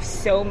your life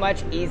so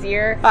much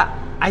easier?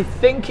 I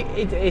think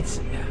it's.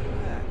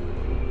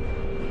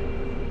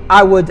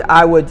 I would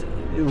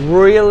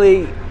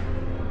really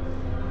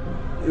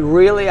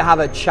have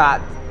a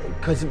chat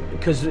because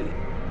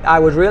I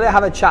would really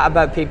have a chat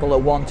about people that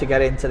want to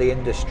get into the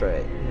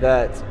industry,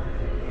 that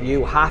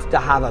you have to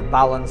have a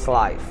balanced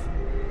life.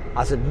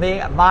 I said,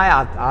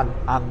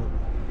 I'm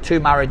 2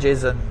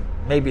 marriages and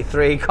maybe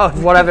 3,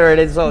 whatever it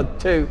is, or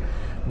 2.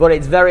 But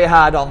it's very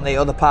hard on the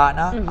other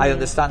partner. I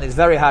understand it's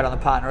very hard on the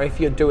partner if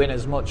you're doing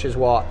as much as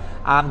what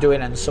I'm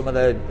doing and some of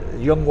the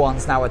young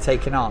ones now are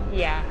taking on.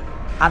 Yeah.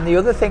 And the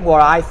other thing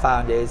what I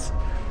found is,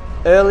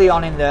 early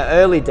on in the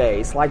early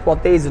days, like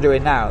what these are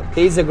doing now,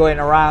 these are going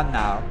around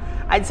now.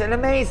 It's an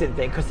amazing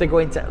thing because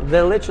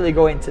they're literally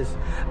going to,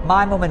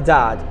 my mum and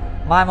dad,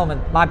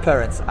 my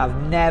parents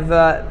have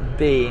never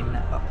been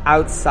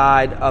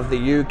outside of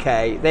the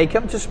UK. They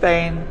come to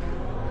Spain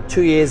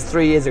 3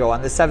 years ago,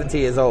 and they're 70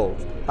 years old.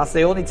 That's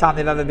the only time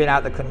they've ever been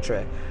out of the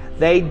country.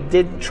 They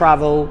didn't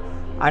travel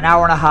an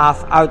hour and a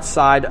half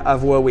outside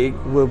of where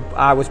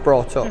I was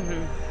brought up.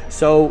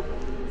 So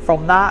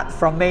from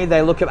me,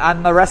 they look at,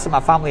 and the rest of my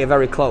family are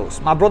very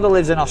close. My brother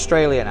lives in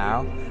Australia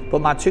now,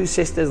 but my 2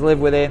 sisters live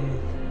within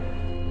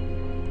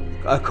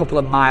a couple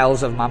of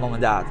miles of my mum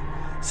and dad.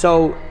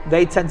 So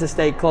they tend to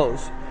stay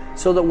close.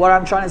 So that what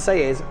I'm trying to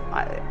say is,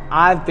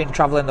 I've been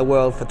traveling the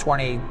world for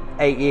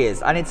 28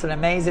 years, and it's an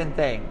amazing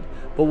thing.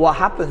 But what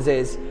happens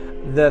is,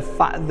 the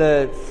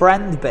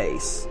friend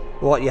base,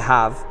 what you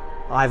have,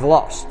 I've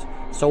lost.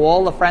 So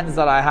all the friends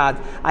that I have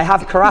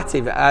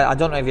karate. I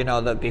don't know if you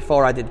know that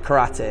before I did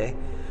karate,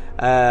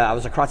 I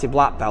was a karate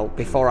black belt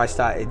before I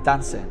started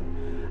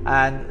dancing.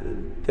 And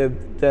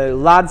the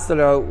lads that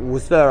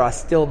was there are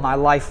still my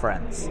life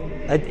friends.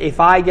 If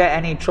I get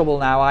any trouble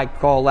now, I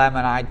call them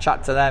and I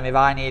chat to them. If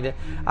I need it,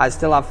 I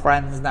still have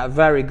friends that are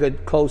very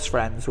good, close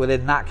friends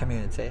within that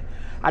community.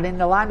 And in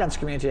the line dance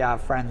community, I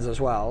have friends as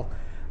well,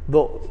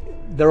 but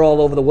they're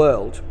all over the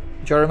world. Do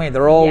you know what I mean?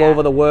 They're all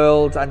over the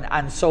world,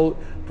 and so.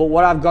 But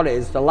what I've got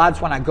is the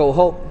lads when I go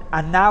home,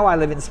 and now I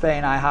live in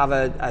Spain. I have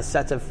a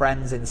set of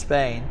friends in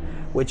Spain,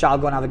 which I'll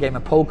go and have a game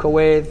of poker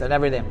with and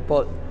everything.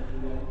 But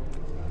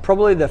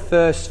probably the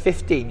first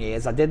 15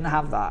 years, I didn't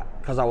have that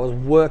because I was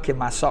working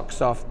my socks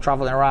off,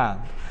 traveling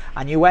around.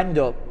 And you end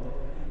up,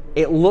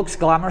 it looks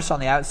glamorous on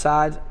the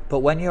outside, but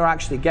when you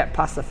actually get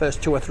past the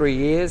first 2 or 3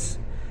 years,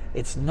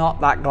 it's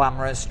not that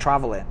glamorous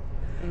traveling.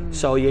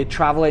 So you're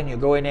traveling, you're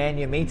going in,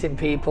 you're meeting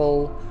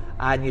people,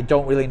 and you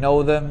don't really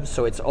know them,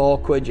 so it's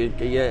awkward.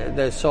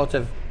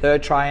 They're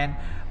trying.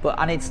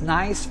 And it's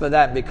nice for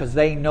them because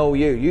they know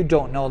you. You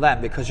don't know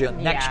them because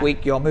next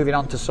week you're moving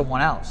on to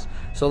someone else.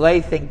 So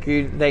they think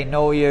they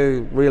know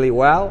you really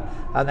well,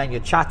 and then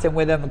you're chatting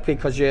with them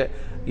because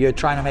you're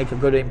trying to make a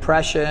good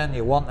impression.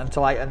 You want them to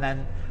like, and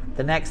then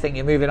the next thing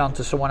you're moving on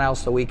to someone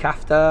else the week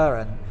after,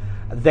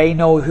 and they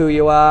know who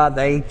you are.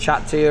 They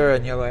chat to you,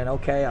 and you're going,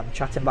 okay, I'm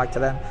chatting back to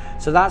them.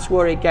 So that's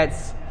where it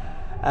gets.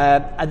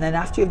 And then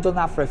after you've done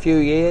that for a few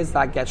years,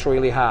 that gets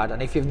really hard.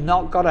 And if you've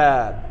not got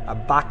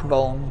a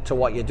backbone to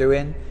what you're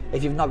doing,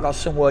 if you've not got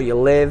somewhere you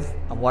live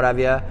and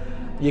whatever,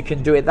 you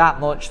can do it that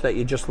much that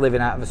you're just living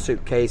out of a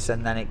suitcase,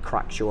 and then it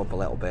cracks you up a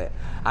little bit.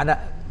 And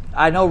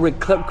I know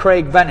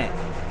Craig Bennett.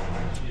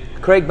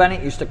 Craig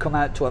Bennett used to come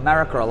out to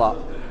America a lot,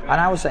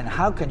 and I was saying,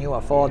 how can you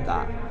afford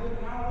that?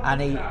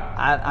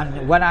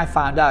 And when I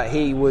found out,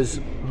 he was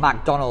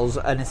McDonald's,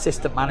 an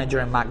assistant manager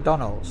in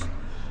McDonald's.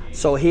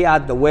 So he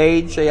had the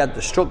wage, he had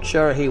the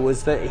structure, he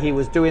was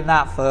doing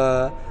that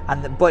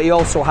but he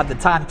also had the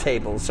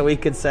timetable, so he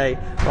could say,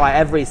 right,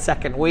 every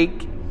second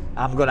week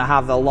I'm going to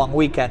have the long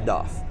weekend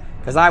off.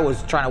 Because I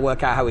was trying to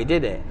work out how he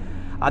did it.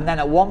 And then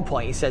at one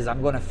point he says,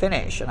 I'm going to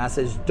finish. And I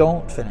says,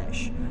 don't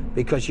finish.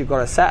 Because you've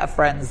got a set of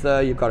friends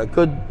there, you've got a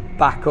good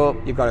backup,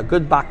 you've got a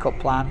good backup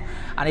plan.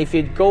 And if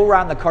you go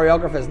around the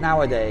choreographers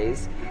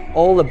nowadays,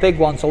 all the big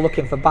ones are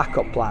looking for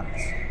backup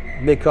plans.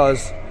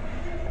 Because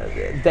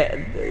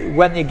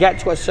when you get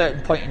to a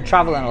certain point in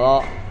traveling a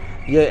lot,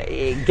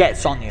 it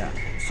gets on you.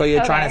 So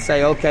you're trying to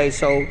say, okay,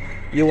 so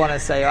you want to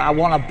say, I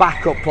want a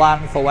backup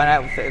plan for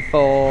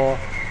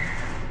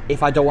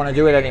if I don't want to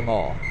do it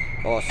anymore,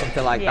 or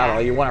something like that,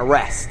 or you want to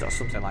rest, or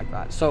something like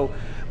that. So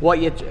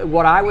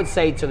what I would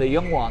say to the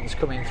young ones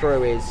coming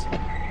through is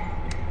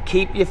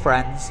keep your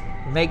friends.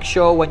 Make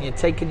sure when you're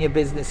taking your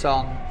business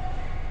on,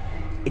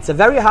 it's a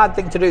very hard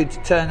thing to do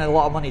to turn a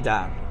lot of money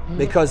down,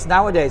 because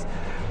nowadays,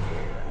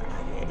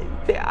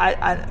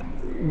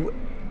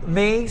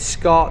 me,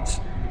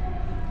 Scott,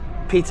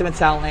 Peter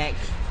Metelnik,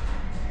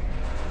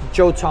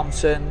 Joe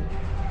Thompson,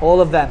 all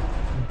of them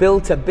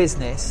built a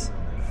business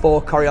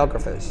for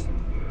choreographers.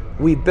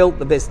 We built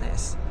the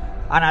business,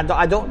 and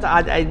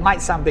it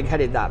might sound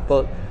big-headed that,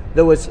 but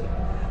there was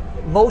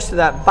most of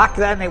that back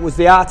then. It was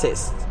the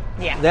artists.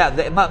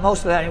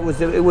 Most of that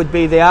it would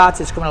be the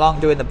artists coming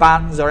along doing the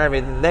bands or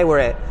everything. They were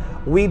it.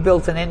 We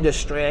built an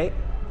industry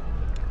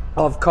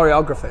of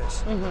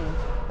choreographers,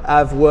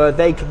 of where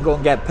they can go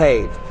and get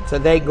paid. So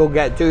they go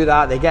do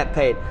that. They get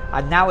paid,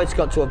 and now it's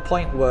got to a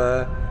point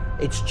where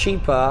it's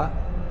cheaper.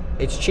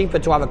 It's cheaper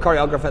to have a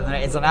choreographer than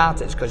it is an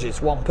artist, because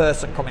it's one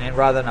person coming in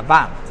rather than a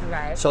band.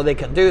 Right. So they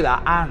can do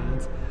that,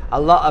 and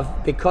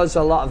because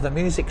a lot of the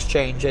music's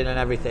changing and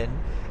everything,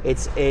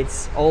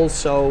 it's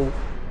also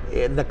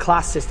the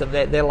class system.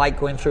 They like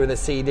going through the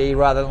CD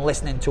rather than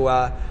listening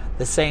to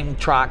the same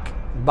track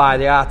by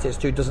the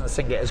artist who doesn't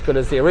sing it as good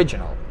as the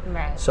original.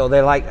 Right. So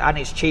they like, and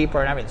it's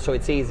cheaper and everything, so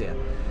it's easier.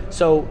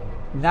 So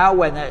now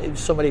when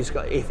somebody's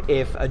got,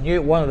 if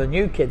one of the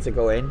new kids are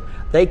going,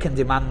 they can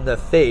demand the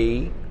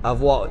fee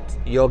of what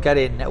you're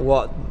getting,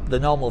 what the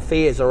normal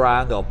fee is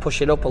around, or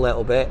push it up a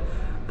little bit.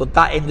 But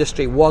that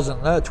industry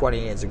wasn't there 20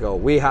 years ago.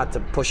 We had to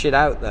push it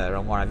out there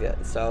and what have you.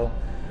 So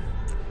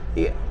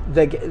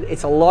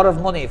it's a lot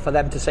of money for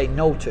them to say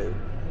no to.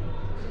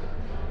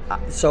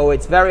 So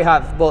it's very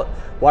hard. But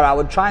what I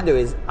would try and do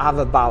is have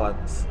a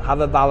balance.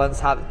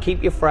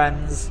 Keep your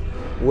friends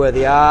where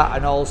they are,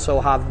 and also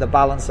have the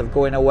balance of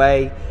going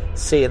away,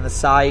 seeing the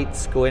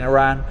sights, going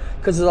around.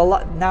 Because there's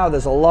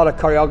a lot of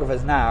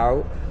choreographers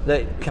now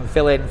that can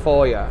fill in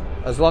for you,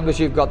 as long as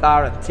you've got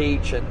there and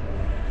teach.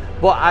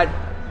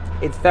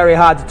 It's very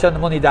hard to turn the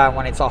money down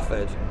when it's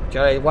offered. Do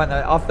you know, when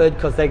they're offered,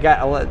 because they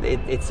get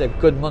it's a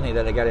good money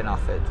that they're getting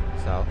offered.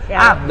 So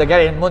and they're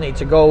getting money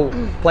to go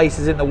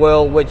places in the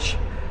world which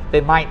they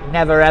might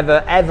never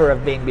ever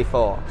have been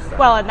before. So.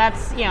 Well, and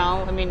that's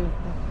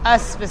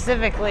us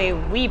specifically,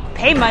 we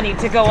pay money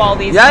to go all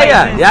these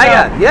places.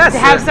 Yes. To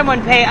have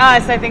someone pay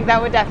us, I think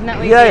that would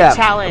definitely be a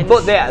challenge.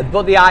 But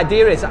the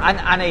idea is,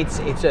 and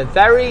it's a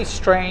very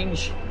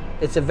strange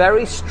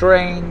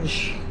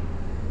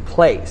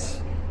place,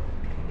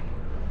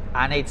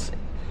 and it's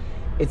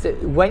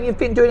when you've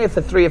been doing it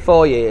for 3 or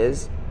 4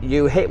 years,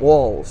 you hit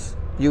walls.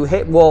 You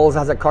hit walls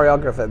as a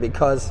choreographer,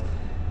 because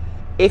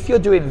if you're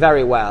doing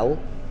very well,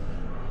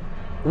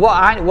 what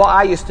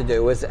I used to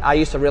do was I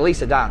used to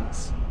release a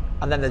dance,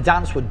 and then the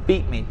dance would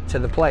beat me to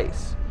the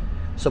place.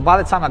 So by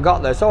the time I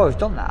got there, I've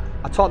done that.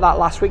 I taught that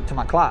last week to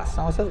my class.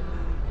 And I said,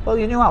 well,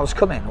 you knew I was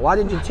coming. Why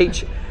did you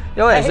teach?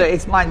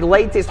 It's my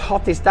latest,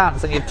 hottest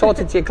dance, and you've taught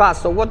it to your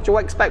class. So what do you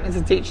expect me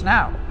to teach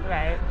now?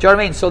 Right. Do you know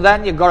what I mean? So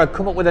then you've got to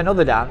come up with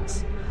another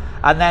dance,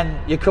 and then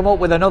you come up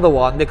with another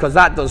one because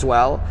that does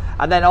well,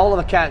 and then all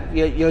of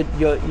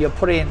you're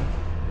putting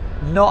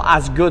not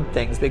as good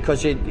things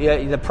because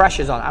the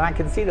pressure's on, and I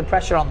can see the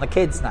pressure on the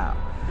kids now.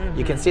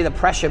 You can see the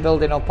pressure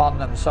building up on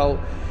them. So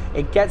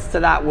it gets to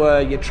that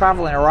where you're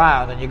traveling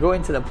around and you go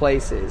into the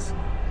places,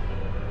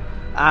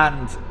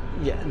 and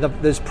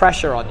there's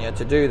pressure on you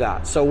to do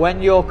that. So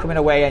when you're coming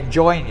away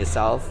enjoying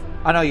yourself,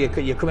 I know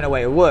you're coming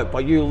away at work,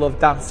 but you love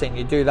dancing,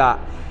 you do that.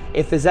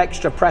 If there's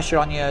extra pressure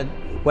on you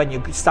when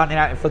you're standing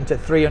out in front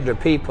of 300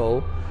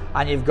 people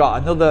and you've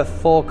got another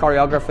 4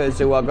 choreographers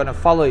who are going to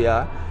follow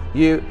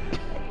you,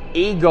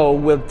 ego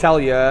will tell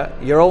you,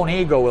 your own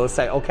ego will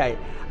say, okay,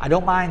 I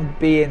don't mind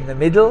being in the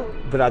middle,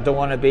 but I don't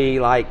want to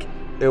be like,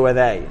 who are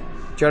they?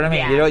 Do you know what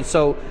I mean?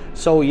 Yeah.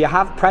 So you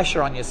have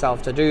pressure on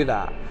yourself to do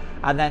that.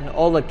 And then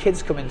all the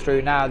kids coming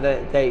through now,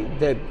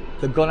 they're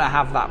going to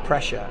have that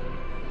pressure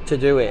to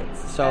do it.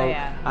 So,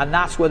 and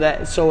that's where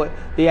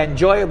the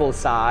enjoyable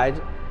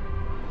side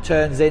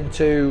turns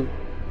into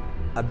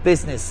a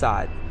business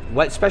side,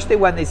 especially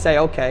when they say,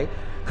 okay,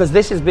 because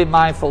this has been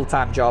my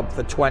full-time job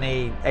for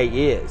 28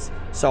 years.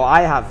 So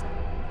I have,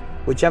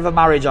 whichever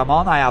marriage I'm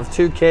on, I have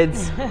 2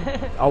 kids,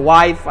 a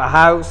wife, a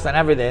house, and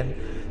everything.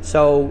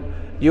 So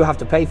you have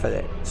to pay for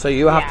it. So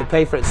you have to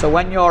pay for it. So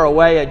when you're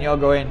away and you're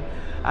going,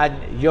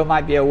 and you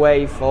might be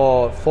away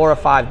for 4 or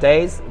 5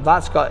 days,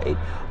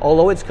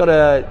 although it's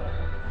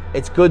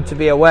good to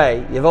be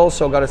away, you've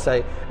also got to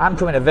say, I'm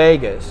coming to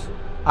Vegas.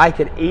 I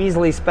could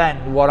easily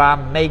spend what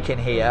I'm making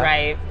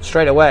here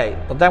straight away.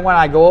 But then when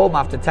I go home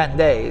after 10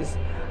 days,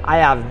 I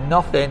have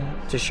nothing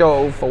to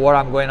show for what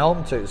I'm going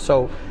home to.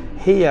 So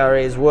here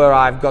is where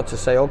I've got to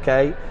say,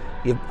 okay,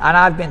 and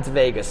I've been to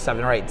Vegas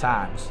 7 or 8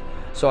 times.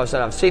 So I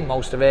said, I've seen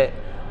most of it.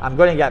 I'm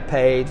going to get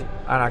paid,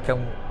 and I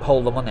can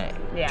hold the money.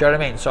 Yeah. Do you know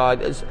what I mean? So,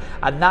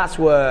 and that's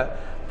where,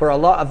 for a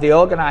lot of the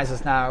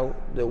organisers now,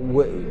 that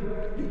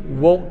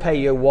won't pay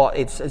you what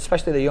it's,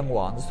 especially the young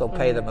ones. They'll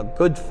pay them a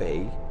good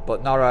fee,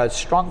 but not a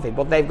strong fee.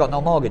 But they've got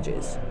no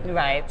mortgages.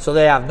 Right. So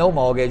they have no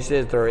mortgages.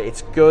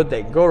 It's good.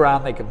 They can go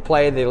around. They can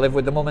play. They live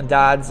with the mum and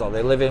dads, or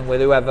they live in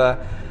with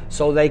whoever.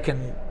 So they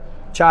can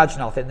charge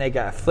nothing. They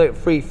get a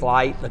free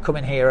flight. They're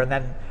coming here, and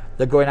then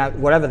they're going out.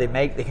 Whatever they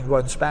make, they can go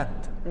and spend.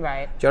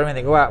 Right. Do you know what I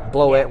mean? They go out and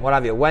blow it, and what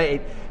have you.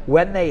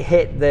 When they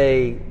hit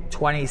the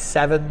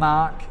 27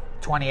 mark,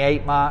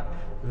 28 mark,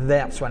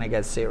 that's when it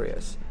gets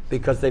serious,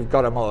 because they've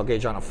got a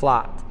mortgage on a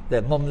flat.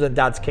 Their mums and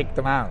dads kicked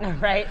them out.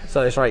 Right.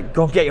 So it's right,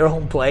 go and get your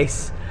own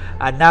place.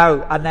 And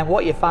then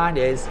what you find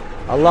is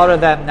a lot of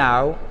them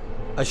now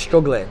are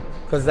struggling,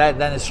 because then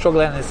they're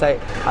struggling, and they say,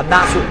 and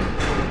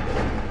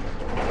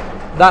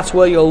that's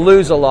where you'll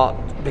lose a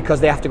lot, because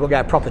they have to go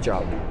get a proper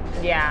job.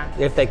 Yeah.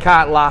 If they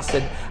can't last,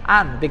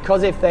 and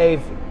because if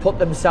they've put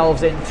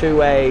themselves into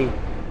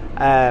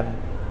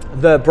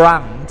the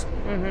brand,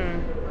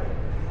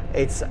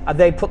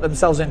 they put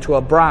themselves into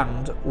a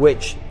brand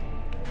which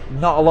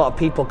not a lot of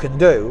people can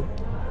do.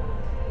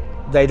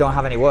 They don't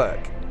have any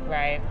work.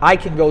 Right. I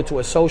can go to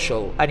a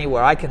social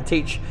anywhere. I can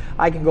teach.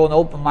 I can go and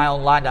open my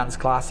own line dance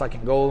class. I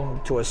can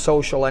go to a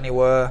social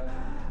anywhere,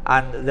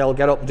 and they'll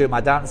get up and do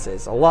my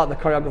dances. A lot of the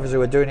choreographers who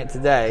are doing it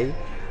today,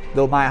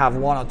 they might have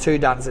 1 or 2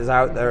 dances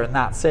out there, and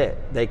that's it.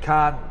 They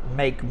can't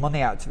make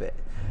money out of it.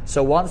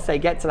 So once they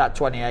get to that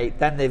 28,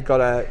 then they've got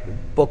to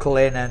buckle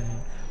in and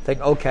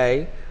think,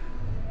 okay,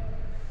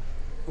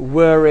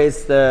 where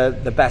is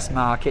the best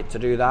market to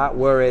do that?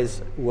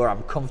 Where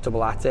I'm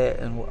comfortable at it?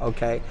 And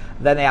okay,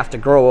 then they have to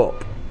grow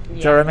up. Do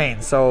you know what I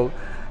mean? So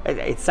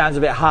it sounds a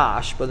bit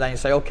harsh, but then you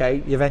say,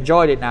 okay, you've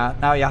enjoyed it now.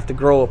 Now you have to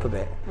grow up a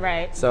bit.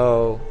 Right.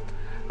 So,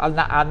 and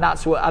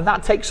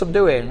that takes some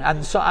doing,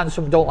 and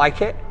some don't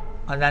like it,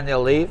 and then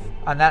they'll leave.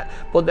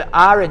 But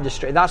our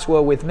industry, that's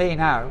where with me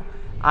now,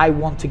 I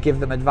want to give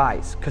them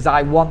advice, because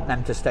I want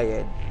them to stay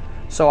in.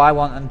 So I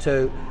want them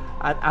to,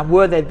 and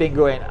where they've been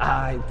going,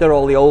 they're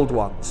all the old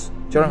ones. Do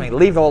you know what I mean?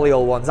 Leave all the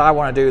old ones. I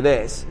want to do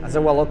this. I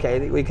said, well,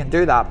 okay, we can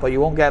do that, but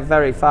you won't get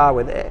very far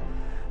with it.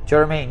 Do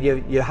you know what I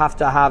mean? You have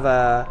to have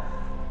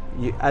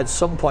at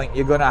some point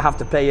you're going to have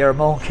to pay your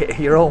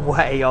own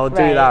way, or do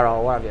that,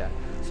 or whatever.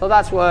 So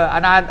that's where,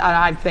 and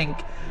I think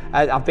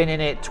I've been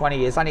in it 20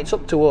 years, and it's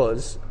up to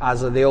us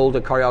as the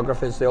older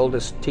choreographers, the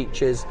oldest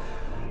teachers,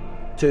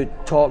 to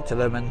talk to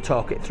them and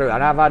talk it through.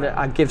 And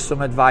I give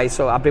some advice.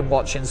 So I've been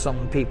watching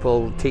some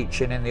people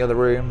teaching in the other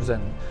rooms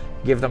and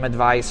give them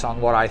advice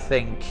on what I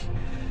think,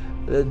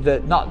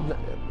 not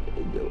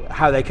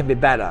how they can be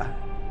better.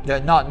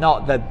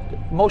 Not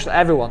that mostly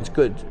everyone's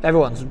good,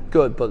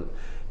 but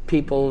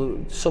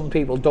some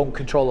people don't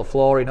control the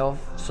floor enough.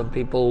 Some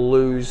people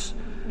lose.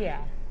 Yeah.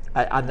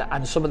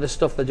 And some of the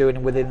stuff they're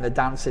doing within the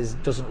dances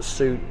doesn't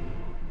suit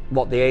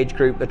what the age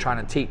group they're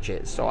trying to teach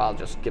it. So I'll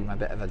just give them a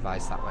bit of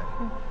advice that way.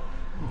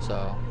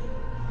 So,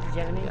 did you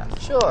have any? Yeah.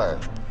 Sure.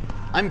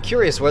 I'm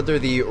curious whether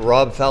the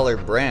Rob Fowler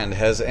brand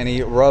has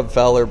any Rob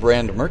Fowler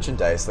brand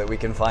merchandise that we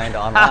can find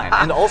online.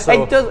 And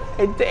also,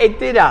 it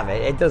did have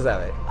it. It does have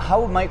it.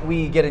 How might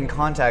we get in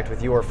contact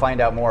with you or find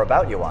out more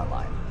about you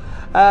online?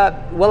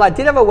 Well, I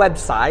did have a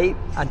website.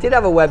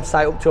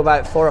 Up to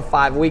about 4 or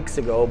 5 weeks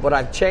ago, but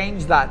I've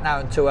changed that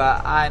now to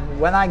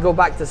when I go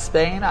back to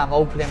Spain, I'm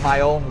opening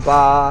my own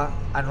bar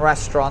and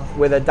restaurant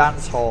with a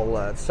dance hall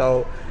there.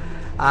 So.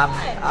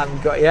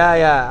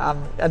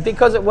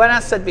 Because when I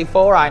said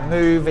before, I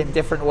move in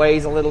different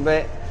ways a little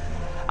bit.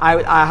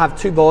 I have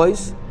 2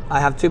 boys.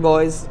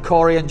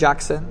 Corey and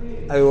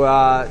Jackson, who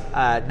are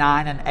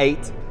 9 and 8.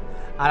 And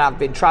I've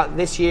been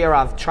this year.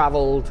 I've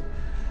travelled.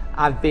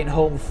 I've been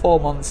home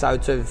 4 months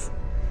out of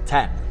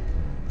 10.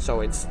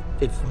 So it's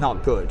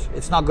not good.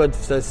 It's not good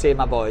to see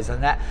my boys.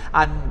 And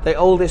the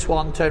oldest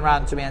one turned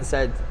around to me and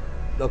said,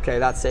 "Okay,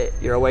 that's it.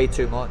 You're away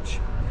too much."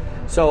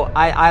 So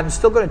I'm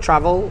still going to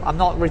travel. I'm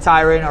not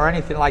retiring or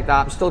anything like that.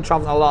 I'm still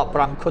traveling a lot,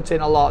 but I'm cutting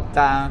a lot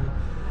down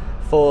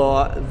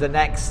for the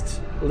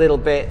next little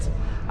bit,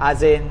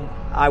 as in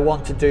I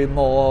want to do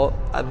more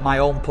at my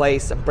own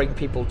place and bring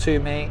people to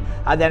me.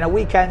 And then at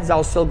weekends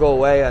I'll still go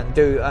away and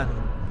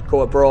go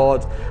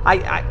abroad.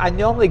 I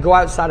normally go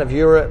outside of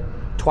Europe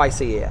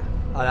twice a year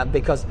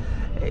because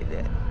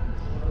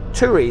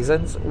 2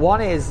 reasons.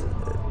 One is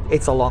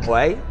it's a long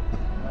way,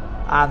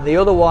 and the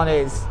other one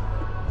is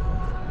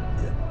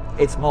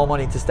it's more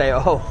money to stay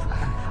at home.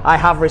 I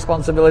have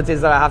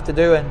responsibilities that I have to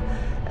do,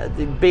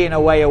 and being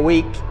away a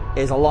week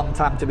is a long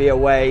time to be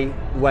away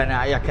when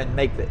I can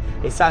make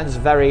it sounds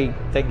very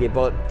thingy,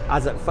 but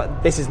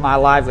this is my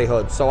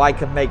livelihood, so I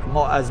can make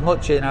as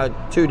much in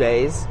 2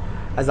 days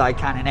as I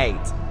can in 8.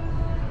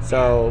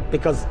 So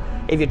because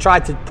if you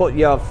tried to put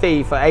your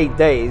fee for 8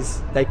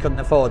 days, they couldn't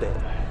afford it.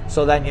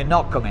 So then you're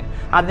not coming.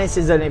 And this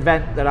is an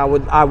event that I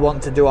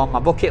want to do on my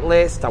bucket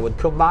list. I would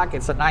come back.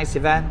 It's a nice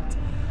event,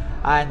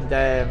 and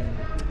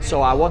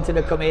so I wanted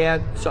to come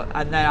here. So,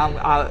 and then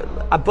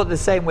I put the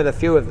same with a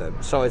few of them.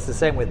 So it's the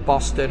same with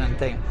Boston and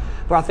things.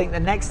 But I think the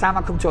next time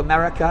I come to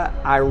America,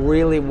 I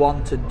really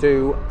want to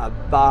do a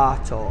bar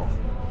tour.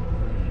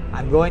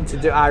 I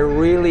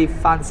really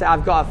fancy.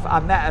 I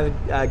met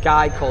a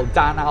guy called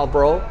Dan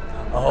Albro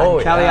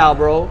and Kelly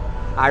Albro.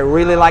 I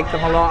really like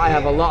them a lot. I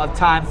have a lot of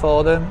time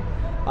for them.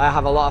 I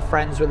have a lot of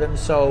friends with them.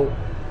 So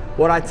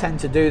what I tend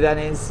to do then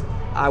is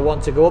I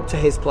want to go up to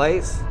his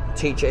place,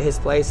 teach at his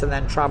place, and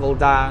then travel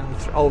down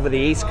over the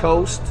East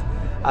Coast.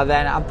 And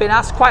then I've been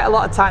asked quite a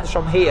lot of times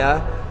from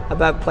here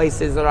about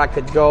places that I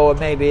could go,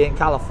 maybe in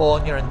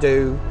California, and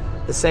do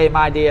the same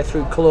idea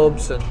through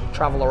clubs and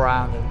travel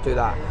around and do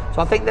that.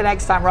 So I think the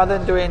next time, rather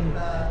than doing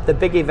the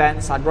big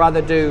events, I'd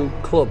rather do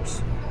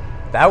clubs.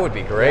 That would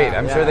be great.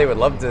 I'm sure they would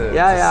love to see.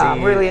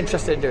 I'm really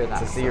interested in doing that.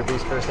 To see your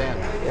piece firsthand.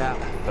 Yeah.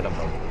 But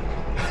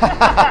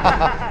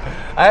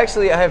I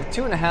have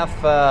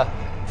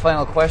 2.5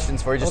 final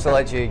questions for you, just to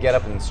let you get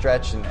up and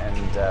stretch and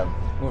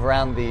move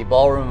around the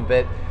ballroom a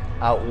bit.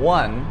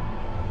 One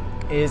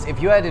is,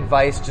 if you had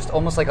advice, just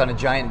almost like on a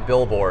giant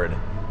billboard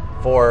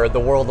for the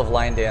world of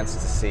line dance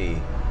to see,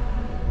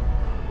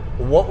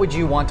 what would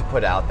you want to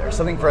put out there?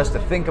 Something for us to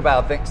think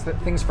about,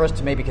 things for us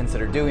to maybe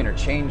consider doing or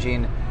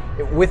changing.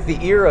 With the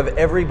ear of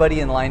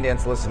everybody in line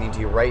dance listening to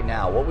you right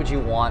now, what would you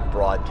want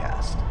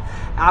broadcast?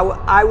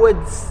 I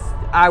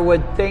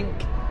would think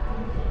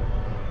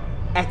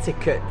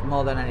etiquette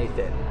more than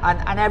anything,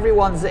 and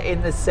everyone's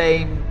in the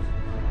same.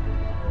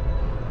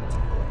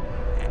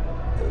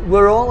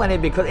 We're all in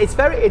it because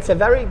it's a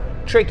very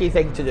tricky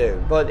thing to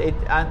do, but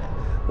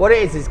what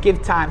it is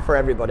give time for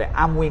everybody,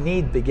 and we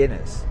need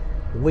beginners.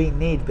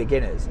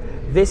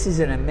 This is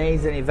an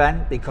amazing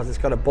event because it's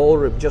got a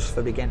ballroom just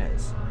for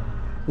beginners,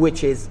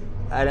 which is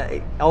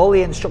all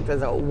the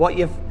instructors.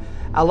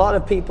 A lot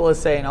of people are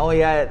saying,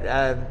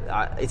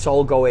 it's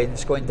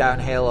going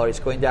downhill, or it's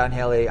going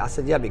downhill. I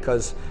said, yeah,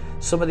 because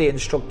some of the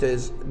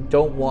instructors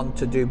don't want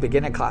to do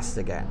beginner classes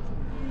again.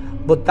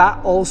 But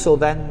that also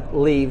then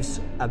leaves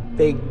a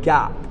big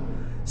gap.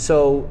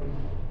 So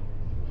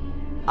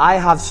I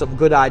have some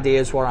good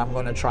ideas what I'm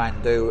going to try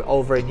and do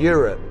over in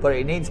Europe, but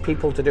it needs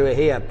people to do it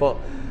here. But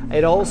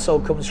it also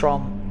comes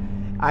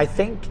from, I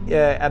think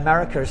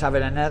America is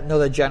having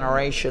another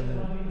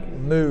generation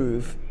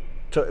move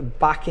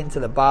back into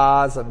the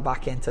bars and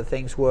back into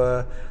things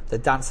where the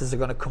dancers are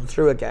going to come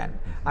through again,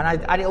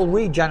 and it'll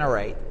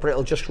regenerate, but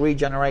it'll just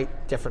regenerate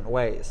different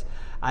ways.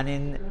 And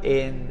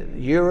in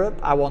Europe,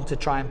 I want to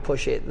try and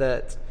push it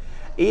that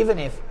even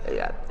if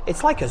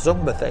it's like a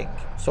Zumba thing,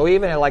 so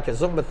even like a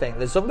Zumba thing,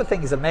 the Zumba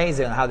thing is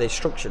amazing how they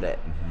structured it.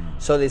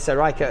 So they said,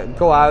 right,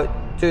 go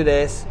out, do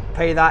this,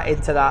 pay that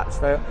into that.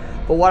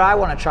 But what I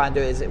want to try and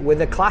do is, with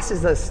the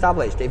classes that are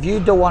established, if you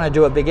don't want to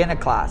do a beginner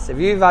class, if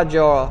you've had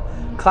your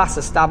class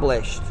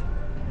established,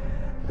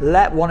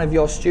 let one of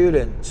your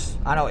students,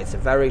 I know it's a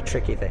very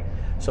tricky thing,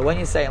 so when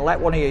you're saying let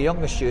one of your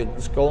younger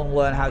students go and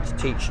learn how to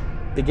teach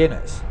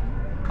beginners,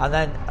 and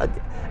then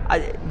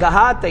the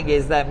hard thing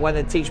is then when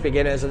they teach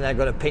beginners and they're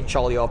going to pinch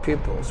all your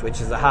pupils, which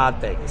is the hard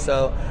thing.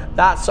 So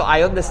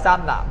I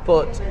understand that,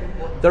 but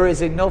there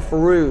is enough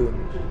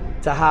room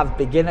to have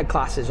beginner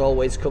classes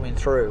always coming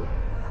through.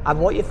 And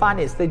what you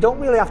find is they don't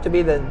really have to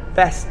be the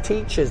best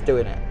teachers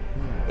doing it.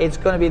 It's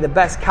going to be the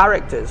best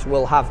characters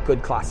will have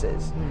good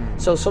classes.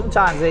 So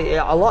sometimes, a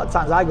lot of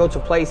times I go to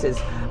places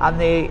and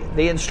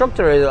the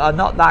instructors are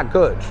not that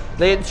good.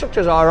 The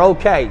instructors are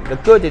okay, the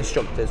good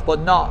instructors, but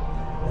not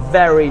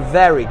very,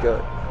 very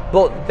good.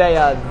 But they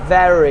are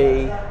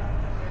very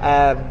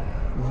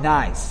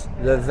nice.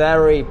 They're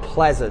very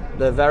pleasant.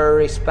 They're very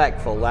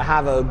respectful. They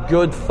have a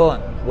good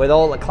fun with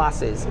all the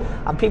classes.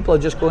 And people are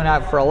just going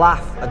out for a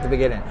laugh at the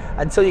beginning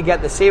until you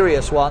get the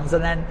serious ones.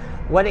 And then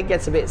when it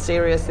gets a bit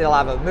serious, they'll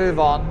have a move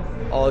on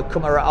or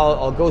come around,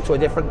 or go to a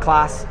different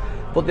class.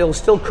 But they'll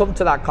still come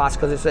to that class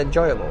because it's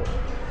enjoyable.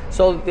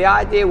 So the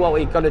idea, what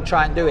we've got to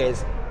try and do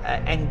is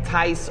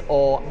entice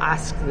or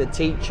ask the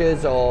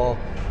teachers or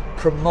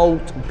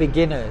promote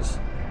beginners,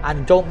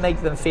 and don't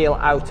make them feel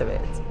out of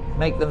it.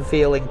 Make them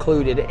feel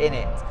included in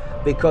it,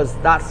 because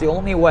that's the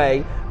only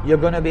way you're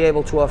going to be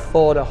able to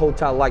afford a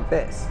hotel like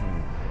this.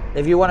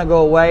 If you want to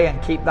go away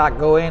and keep that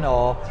going,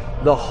 or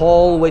the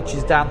hall which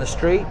is down the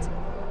street,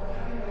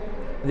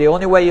 the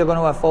only way you're going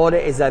to afford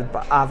it is to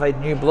have a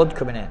new blood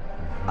coming in.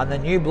 And the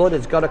new blood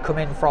has got to come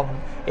in from,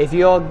 if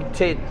you're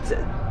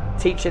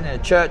teaching in a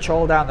church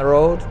hall down the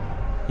road,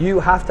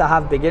 you have to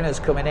have beginners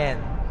coming in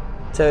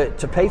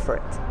to pay for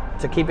it,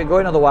 to keep it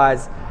going.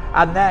 Otherwise,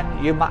 and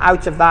then you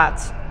out of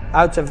that,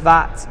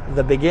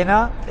 the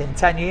beginner, in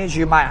 10 years,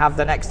 you might have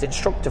the next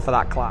instructor for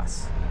that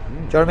class. Do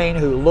you know what I mean?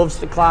 Who loves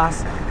the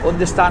class,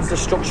 understands the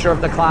structure of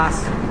the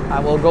class,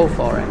 and will go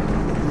for it.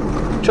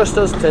 Trust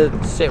us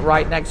to sit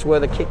right next to where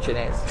the kitchen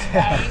is.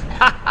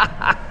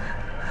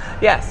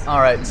 Yes. All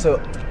right, so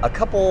a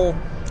couple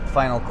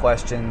final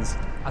questions.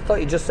 I thought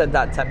you just said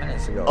that 10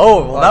 minutes ago.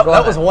 Oh, well,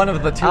 that was one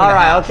of the two. All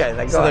right, okay.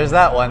 Then so there's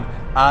that one.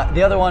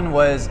 The other one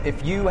was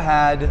if you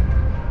had,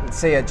 let's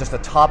say, just a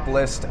top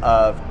list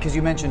of, because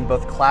you mentioned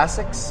both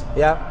classics.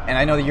 Yeah. And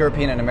I know the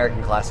European and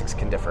American classics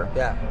can differ.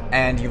 Yeah.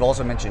 And you've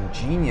also mentioned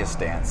genius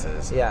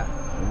dances. Yeah.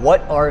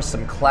 What are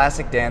some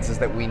classic dances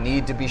that we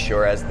need to be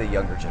sure as the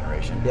younger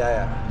generation?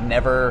 Yeah.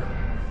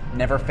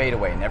 Never fade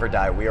away, never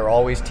die. We are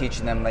always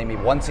teaching them maybe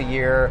once a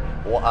year,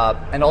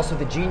 and also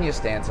the genius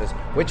dances.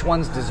 Which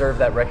ones deserve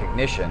that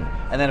recognition?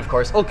 And then, of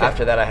course,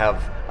 after that, I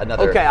have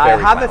another. Okay, I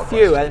have a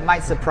few, and it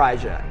might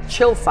surprise you.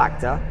 Chill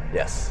Factor.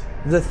 Yes.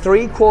 The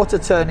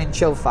 3/4 turn in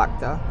Chill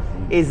Factor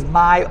is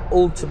my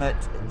ultimate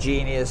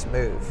genius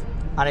move,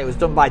 and it was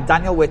done by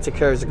Daniel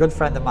Whitaker, who's a good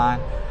friend of mine.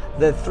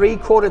 The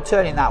 3/4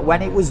 turn in that,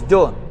 when it was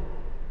done,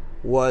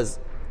 was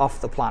off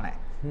the planet.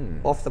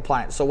 Off the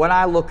planet. So when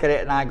I look at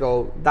it and I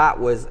go, that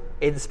was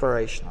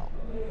inspirational.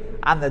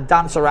 And the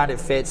dance around it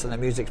fits and the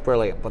music's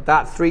brilliant. But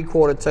that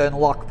 3/4 turn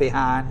lock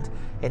behind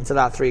into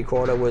that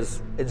 3/4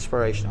 was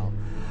inspirational.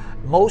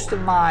 Most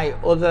of my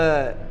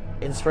other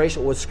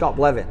inspiration was Scott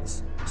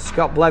Blevins.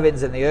 Scott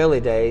Blevins in the early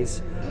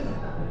days,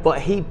 but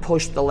he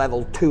pushed the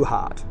level too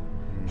hard.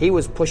 He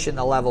was pushing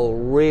the level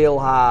real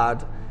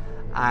hard,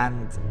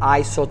 and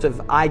I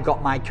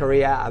got my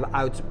career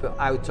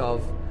out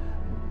of,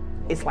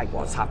 it's like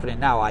what's happening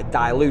now. I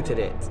diluted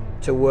it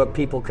to where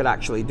people could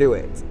actually do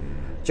it.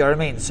 Do you know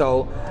what I mean?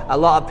 So a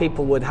lot of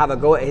people would have a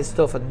go at his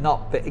stuff and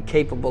not be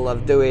capable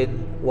of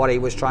doing what he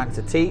was trying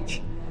to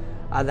teach.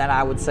 And then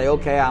I would say,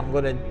 okay, I'm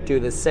going to do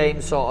the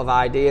same sort of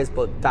ideas,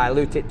 but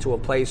dilute it to a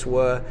place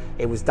where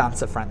it was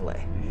dancer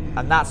friendly.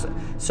 And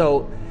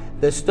so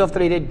the stuff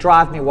that he did,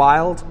 Drive Me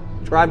Wild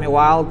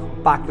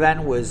back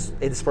then was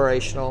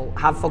inspirational.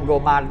 Have Fun Go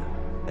Mad.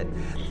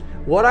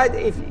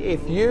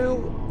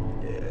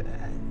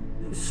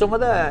 Some of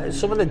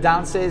the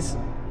dances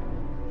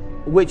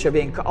which are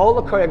being, all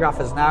the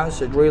choreographers now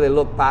should really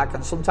look back,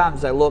 and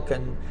sometimes they look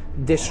and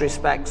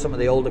disrespect some of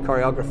the older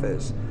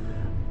choreographers.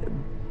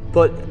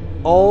 But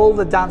all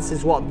the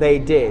dances, what they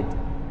did,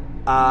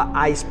 are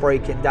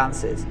ice-breaking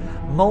dances.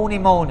 Moni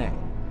Moni,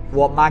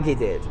 what Maggie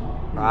did,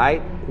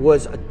 right,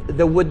 was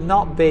there would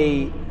not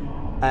be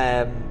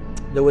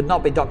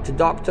Dr.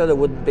 Doctor, there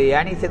wouldn't be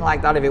anything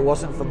like that if it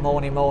wasn't for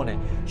Moni Moni.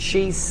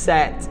 She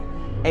set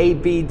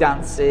A-B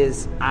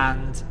dances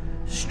and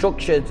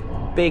structured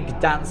big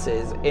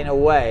dances in a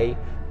way.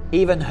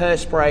 Even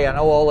Hairspray, I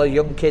know all the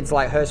young kids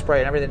like Hairspray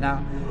and everything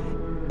now.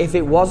 If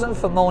it wasn't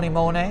for Moni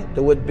Moni,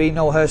 there would be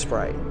no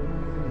Hairspray.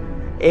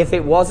 If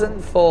it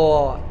wasn't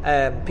for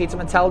Peter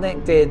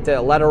Metelnik did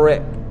Let Her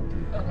Rip.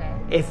 Okay.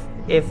 If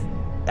it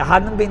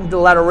hadn't been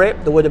Let Her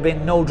Rip, there would have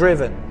been no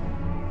Driven.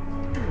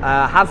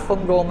 Have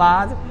Fun Go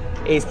Mad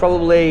is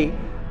probably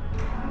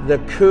the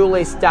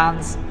coolest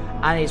dance,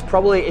 and it's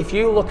probably, if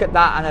you look at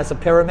that and as a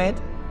pyramid,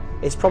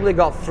 it's probably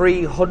got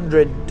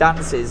 300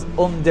 dances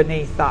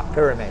underneath that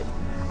pyramid.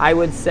 I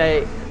would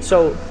say,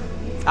 so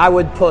I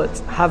would put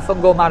Have Fun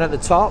Go Mad at the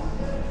top,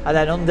 and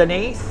then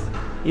underneath,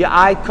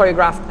 I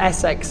choreographed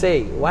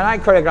SXE. When I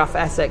choreographed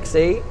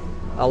SXE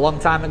a long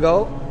time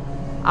ago,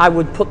 I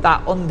would put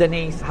that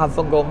underneath Have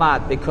Fun Go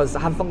Mad, because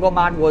Have Fun Go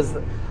Mad was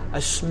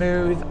a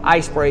smooth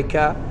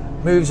icebreaker,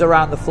 moves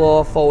around the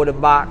floor, forward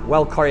and back,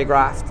 well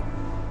choreographed.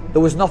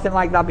 There was nothing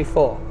like that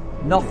before.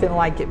 Nothing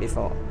like it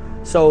before.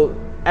 So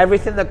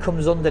everything that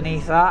comes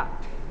underneath that,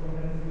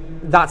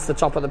 that's the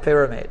top of the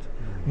pyramid.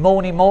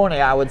 Moni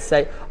Moni, I would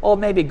say, or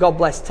maybe God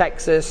Bless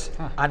Texas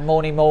and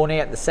Moni Moni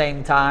at the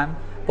same time.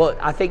 But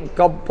I think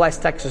God Bless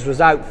Texas was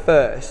out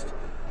first.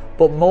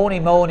 But Moni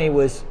Moni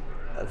was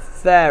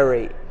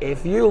very,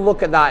 if you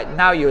look at that,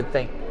 now you would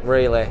think,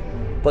 really?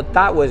 But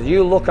that was,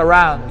 you look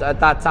around at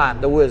that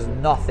time, there was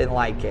nothing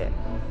like it.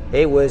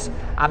 It was,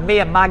 and me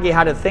and Maggie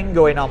had a thing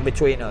going on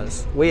between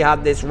us. We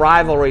had this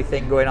rivalry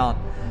thing going on.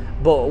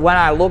 But when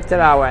I looked at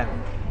it, I went,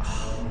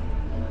 oh,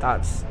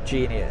 that's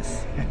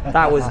genius.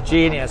 That was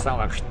genius.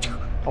 I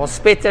was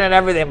spitting and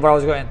everything, but I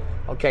was going,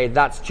 okay,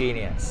 that's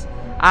genius.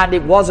 And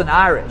it wasn't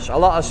Irish. A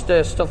lot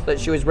of stuff that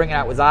she was bringing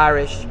out was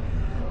Irish.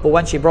 But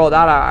when she brought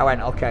that out, I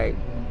went, okay,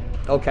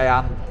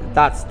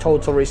 that's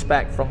total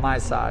respect from my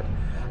side.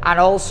 And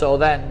also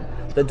then,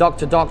 the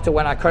Doctor,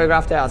 when I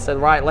choreographed it, I said,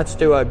 right, let's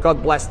do a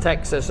God Bless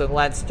Texas and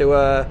let's do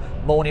a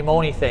Moni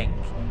Moni thing.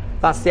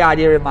 That's the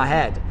idea in my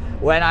head.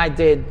 When I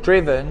did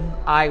Driven,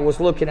 I was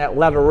looking at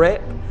Let Her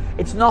Rip.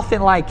 It's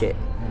nothing like it.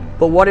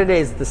 But what it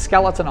is, the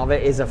skeleton of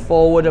it is a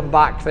forward and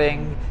back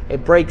thing.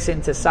 It breaks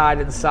into side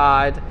and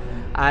side.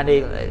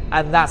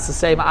 And that's the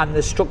same. And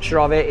the structure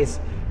of it is,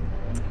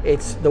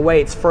 it's the way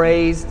it's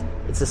phrased,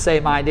 it's the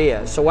same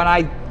idea. So when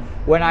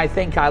I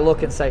think, I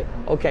look and say,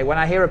 okay, when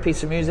I hear a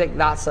piece of music,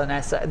 that's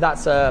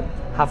a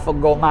Have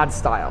Fun Go Mad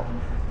style.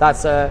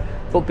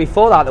 But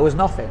before that, there was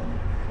nothing.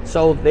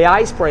 So the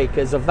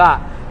icebreakers of that,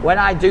 when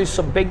I do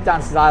some big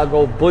dances, I'll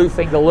go Blue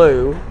Finger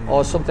Lou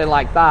or something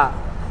like that.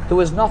 There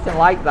was nothing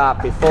like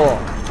that before.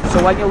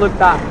 So when you look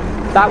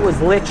that was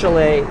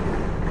literally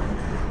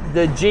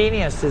the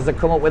geniuses that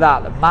come up with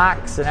that, the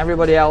Max and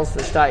everybody else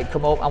that started to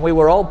come up, and we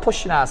were all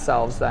pushing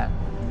ourselves then.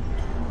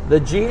 the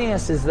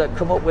geniuses that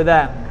come up with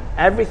them,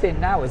 everything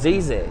now is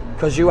easy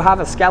because you have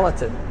a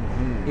skeleton.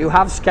 You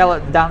have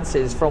skeleton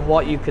dances from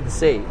what you can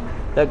see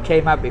that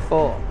came out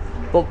before.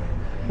 But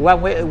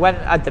when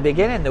at the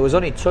beginning there was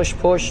only tush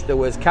push, there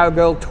was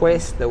cowgirl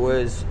twist, there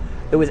was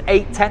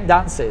 8-10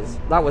 dances.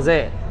 That was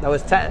it. There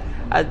was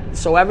 10.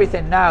 So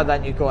everything now,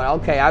 then you go,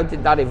 okay, how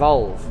did that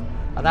evolve?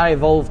 And that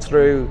evolved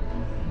through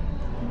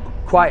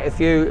quite a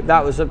few.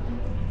 That was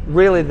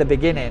really the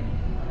beginning.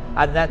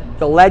 And then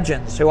the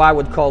legends, who I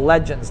would call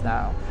legends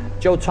now.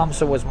 Joe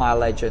Thompson was my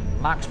legend.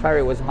 Max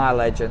Perry was my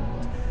legend.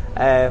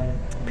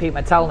 Pete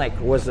Metelnik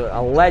was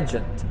a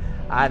legend.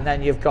 And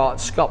then you've got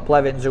Scott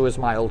Blevins, who was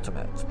my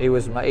ultimate. He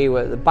was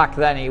back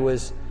then.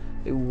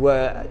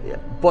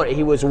 But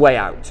he was way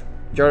out.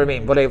 Do you know what I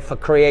mean? But for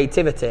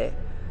creativity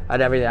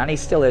and everything, and he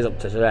still is up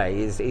to today.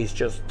 He's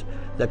just,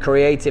 the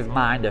creative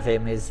mind of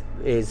him is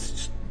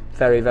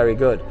very, very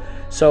good.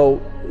 So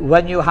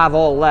when you have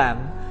all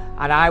them,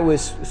 and I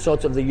was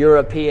sort of the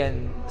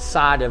European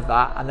side of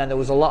that, and then there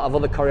was a lot of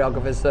other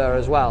choreographers there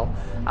as well,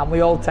 and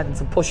we all tended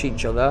to push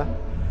each other.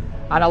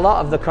 And a lot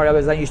of the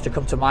choreographers then used to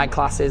come to my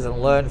classes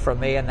and learn from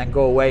me and then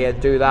go away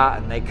and do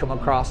that, and they come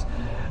across.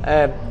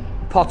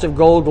 Pot of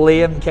Gold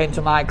Liam came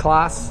to my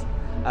class.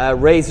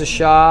 Razor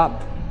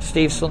Sharp,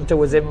 Steve Sunter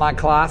was in my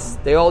class.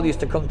 They all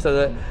used to come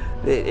to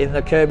in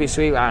the Kirby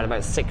Suite. I had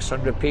about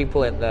 600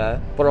 people in there,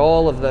 but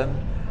all of them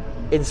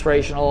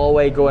inspirational, all the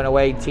way going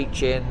away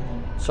teaching.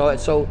 So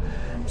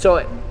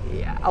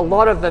a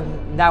lot of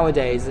them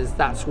nowadays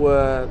that's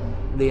where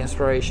the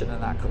inspiration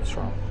and that comes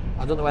from.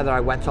 I don't know whether I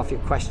went off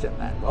your question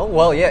then. Oh,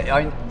 well,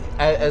 yeah.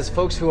 As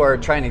folks who are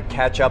trying to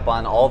catch up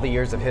on all the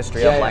years of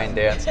history of Lion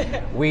Dance,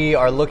 we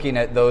are looking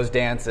at those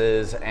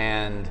dances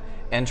and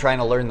trying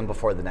to learn them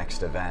before the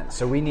next event.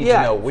 So we need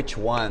to know which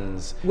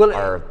ones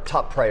are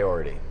top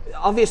priority.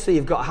 Obviously,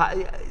 you've got...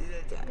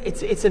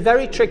 It's a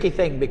very tricky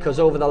thing because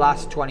over the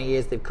last 20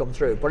 years they've come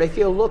through. But if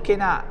you're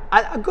looking at...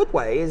 A good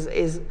way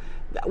is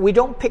we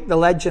don't pick the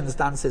legends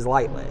dances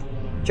lightly. Do you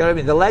know what I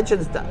mean? The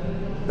legends...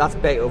 That's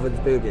Beethoven's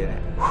Boogie, isn't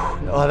it?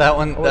 Oh, that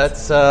one,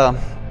 that's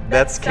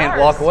Can't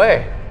Walk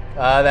Away.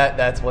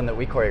 That's one that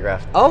we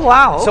choreographed. Oh,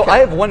 wow. Okay. So I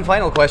have one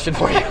final question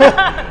for you.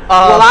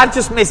 Well, I've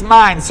just missed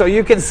mine, so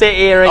you can sit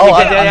here and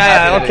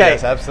okay.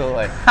 Yes,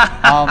 absolutely.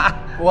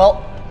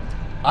 Well,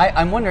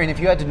 I'm wondering if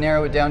you had to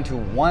narrow it down to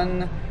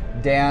one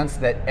dance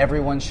that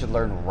everyone should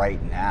learn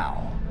right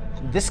now.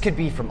 This could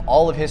be from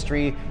all of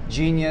history,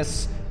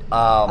 genius,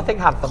 I think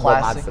Have Fun Go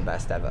Mad's the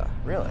best ever.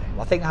 Really?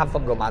 I think Have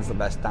Fun Go Mad's the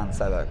best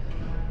dance ever.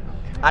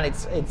 And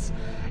it's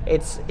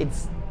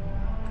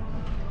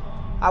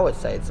I would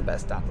say it's the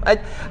best dance. I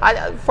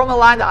from a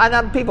line,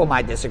 and people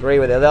might disagree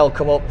with it. They'll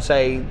come up and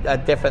say a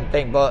different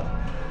thing, but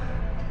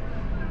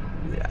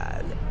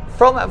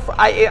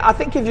I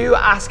think if you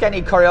ask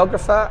any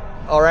choreographer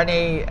or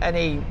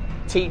any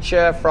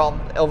teacher from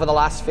over the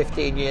last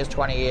 15 years,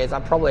 20 years,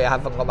 I'd probably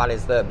Have Fun Go Mad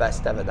is the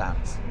best ever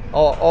dance.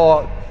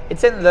 Or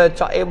it's in the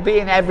top, it'll be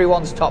in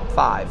everyone's top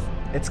 5.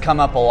 It's come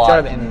up a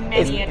lot in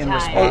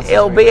response.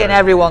 It'll be in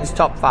everyone's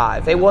top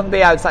 5. It wouldn't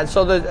be outside.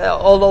 So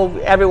although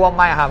everyone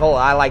might have,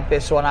 I like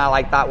this one, I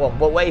like that one.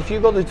 But if you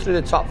go through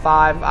the top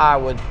 5, I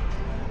would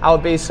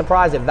be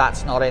surprised if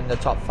that's not in the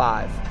top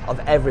 5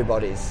 of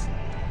everybody's.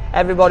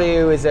 Everybody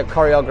who is a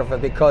choreographer,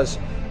 because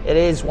it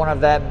is one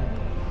of them,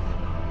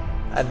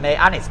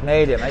 and it's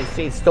made him.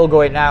 It's still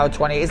going now.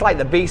 20. It's like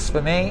the Beast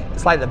for me.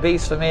 It's like the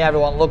Beast for me.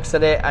 Everyone looks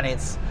at it, and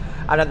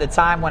at the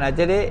time when I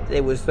did it,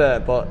 it was there,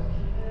 but.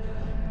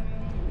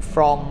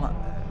 From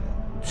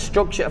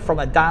structure, from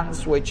a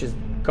dance which has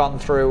gone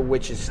through,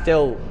 which is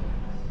still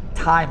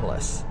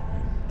timeless.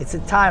 It's a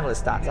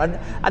timeless dance,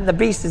 and the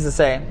Beast is the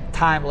same,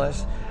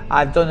 timeless.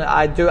 I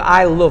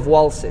love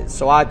waltzes,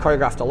 so I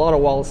choreographed a lot of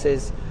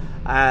waltzes.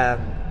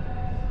 And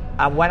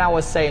when I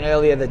was saying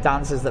earlier the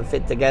dances that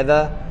fit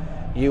together,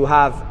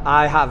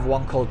 I have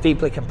one called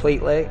Deeply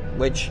Completely,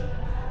 which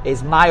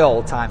is my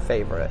all-time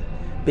favorite.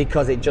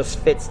 Because it just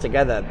fits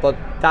together, but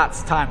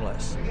that's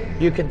timeless.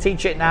 You can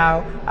teach it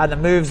now, and the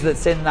moves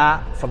that's in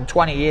that from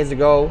 20 years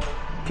ago,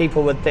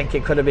 people would think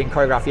it could have been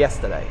choreographed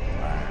yesterday.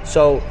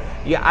 So,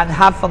 and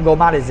Have Fun Go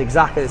Mad is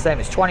exactly the same.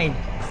 It's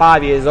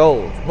 25 years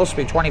old, must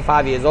be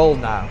 25 years old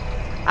now,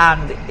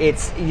 and it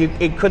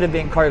could have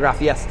been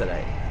choreographed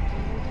yesterday.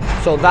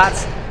 So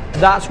that's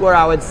where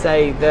I would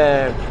say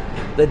the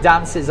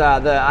dances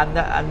are there,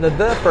 and they're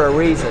there for a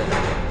reason.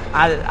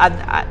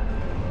 And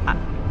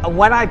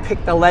when I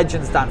pick the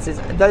legends dances,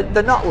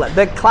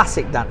 they're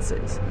classic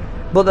dances,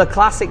 but they're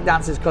classic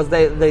dances because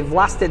they've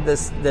lasted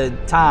the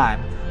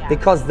time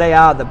because they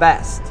are the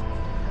best.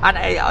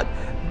 And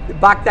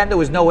back then there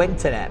was no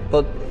internet,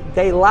 but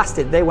they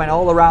lasted. They went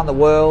all around the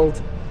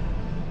world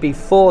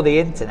before the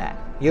internet.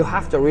 You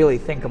have to really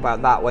think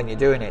about that when you're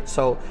doing it.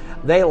 So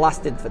they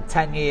lasted for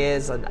 10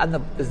 years, and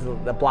there's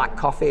the Black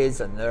Coffees,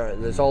 and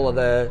there's all of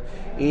the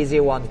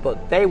easier ones,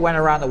 but they went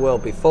around the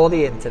world before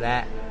the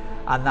internet.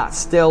 And that's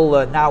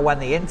still, now when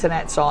the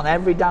internet's on,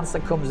 every dance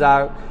that comes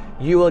out,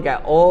 you will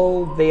get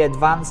all the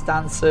advanced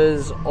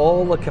dancers,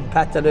 all the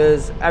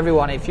competitors,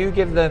 everyone. If you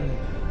give them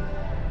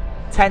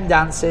 10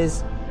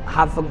 dances,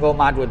 Have Fun Go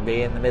Mad would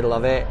be in the middle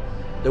of it.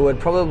 There would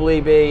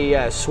probably be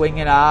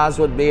Swinging Ours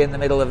would be in the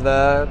middle of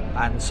there,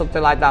 and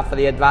something like that for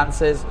the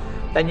advances.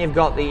 Then you've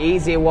got the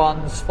easier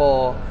ones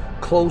for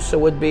Closer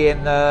would be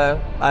in there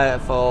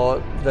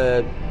for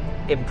the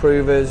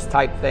improvers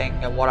type thing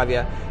and what have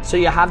you. So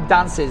you have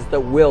dances that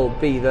will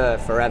be there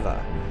forever,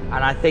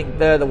 and I think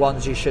they're the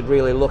ones you should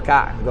really look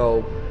at and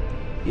go,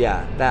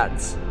 yeah,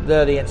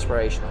 they're the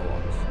inspirational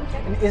ones.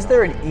 And is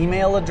there an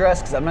email address?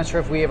 Because I'm not sure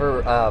if we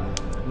ever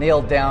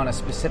nailed down a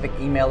specific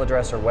email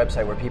address or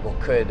website where people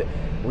could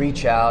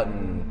reach out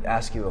and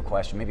ask you a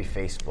question, maybe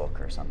Facebook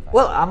or something.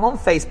 Well, I'm on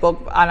Facebook,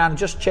 and I'm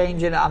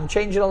changing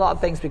a lot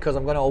of things because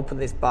I'm going to open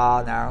this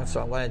bar now,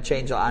 so I'm going to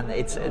change it, and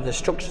the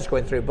structure's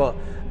going through. But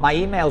my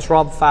email's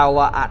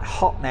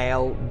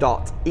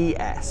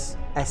robfowler@hotmail.es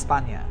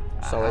España.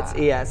 So it's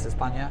ES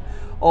España.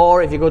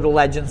 Or if you go to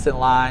Legends in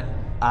Line,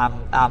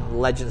 I'm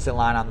Legends in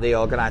Line, I'm the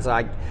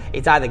organizer.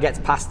 It either gets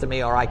passed to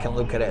me or I can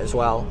look at it as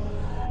well.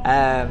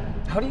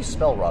 How do you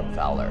spell Rob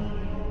Fowler?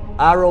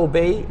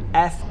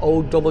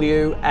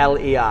 ROBFOWLER,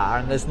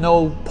 and there's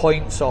no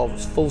points or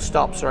full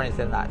stops or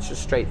anything like that. It's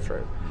just straight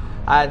through.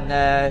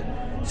 And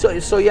so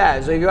if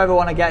you ever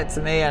want to get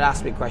to me and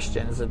ask me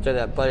questions, I'll do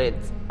that.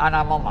 And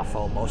I'm on my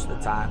phone most of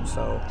the time.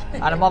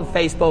 And I'm on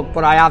Facebook,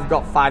 but I have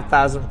got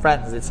 5,000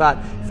 friends. It's like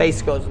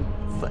Facebook.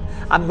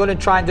 I'm going to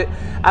try and do.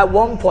 At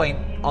one point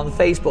on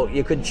Facebook,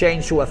 you could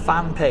change to a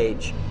fan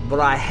page, but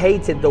I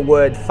hated the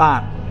word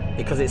fan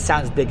because it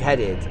sounds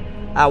big-headed.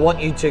 I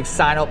want you to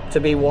sign up to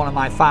be one of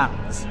my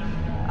fans.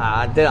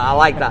 I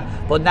like that.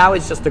 But now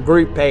it's just a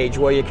group page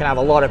where you can have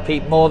a lot of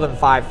people, more than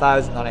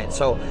 5,000 on it.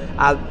 So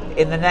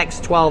in the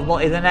next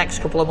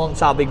couple of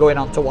months, I'll be going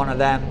on to one of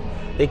them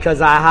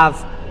because I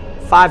have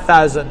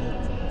 5,000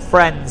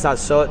 friends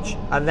as such,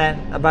 and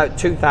then about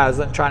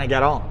 2,000 trying to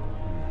get on.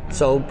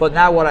 So, but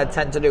now what I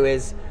tend to do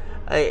is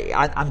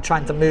I'm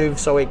trying to move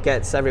so it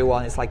gets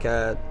everyone. It's like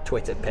a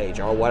Twitter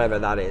page or whatever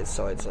that is.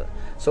 So it's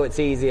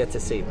easier to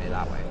see me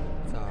that way.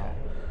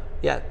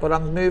 Yeah, but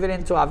I'm moving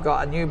I've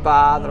got a new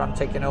bar that I'm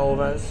taking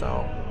over,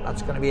 so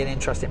that's going to be an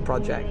interesting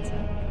project.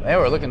 Yeah,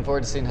 we're looking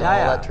forward to seeing how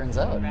all that turns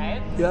out.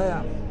 Right?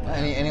 Yeah.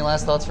 Any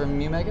last thoughts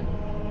from you, Megan?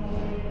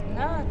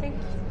 No, I think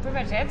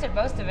pretty much answered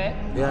most of it.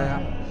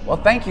 Yeah. Well,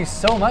 thank you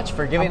so much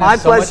for giving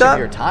us so much of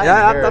your time.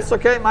 Yeah, that's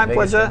okay. My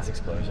pleasure. Dance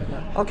Explosion.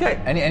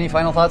 Okay. Any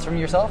final thoughts from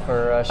yourself,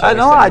 or I'm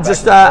not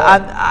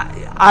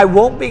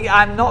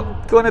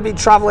going to be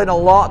traveling a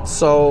lot,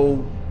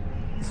 so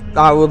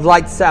I would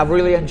like to say I've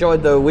really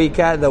enjoyed the week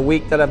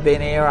that I've been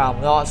here.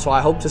 I'm not, so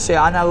I hope to see it.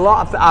 And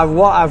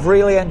what I've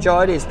really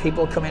enjoyed is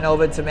people coming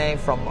over to me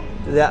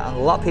a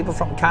lot of people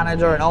from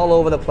Canada and all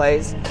over the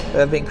place who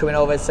have been coming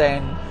over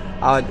saying,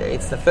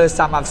 it's the first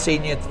time I've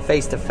seen you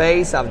face to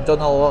face. I've done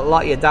a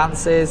lot of your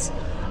dances,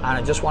 and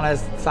I just want to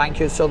thank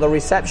you. So the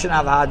reception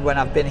I've had when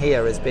I've been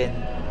here has been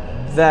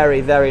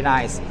very, very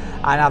nice,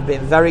 and I've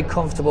been very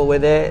comfortable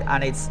with it.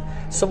 And it's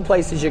some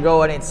places you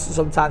go and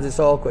sometimes it's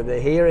awkward,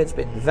 but here it's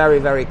been very,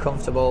 very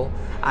comfortable,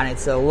 and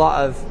it's a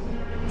lot of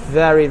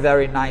very,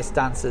 very nice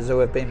dancers who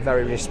have been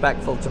very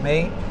respectful to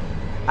me,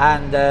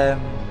 and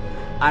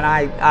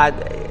I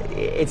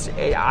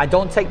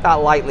don't take that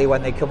lightly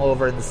when they come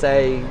over and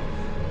say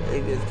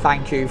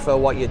thank you for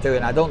what you're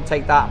doing. I don't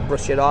take that and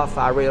brush it off.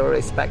 I really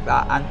respect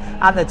that,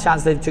 and the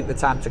chance they took the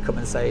time to come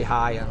and say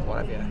hi and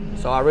whatever.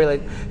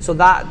 So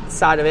that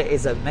side of it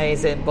is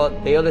amazing,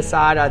 but the other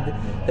side,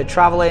 the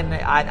traveling,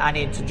 I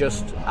need to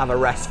just have a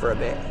rest for a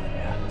bit.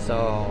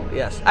 So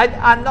yes,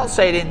 I'm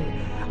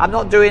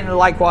not doing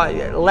like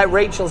let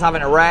Rachel's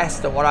having a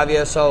rest and what have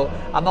you. So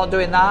I'm not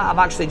doing that. I'm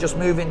actually just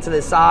moving to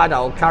the side.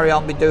 I'll carry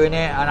on be doing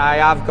it, and I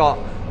have got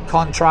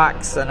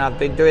contracts and I've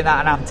been doing that,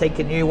 and I'm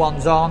taking new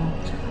ones on,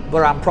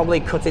 but I'm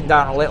probably cutting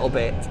down a little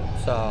bit.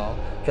 So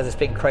because it's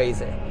been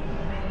crazy.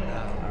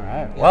 All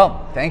right.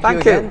 Well, thank you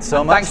again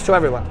so much. Thanks to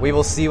everyone. We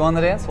will see you on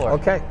the dance floor.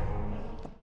 Okay.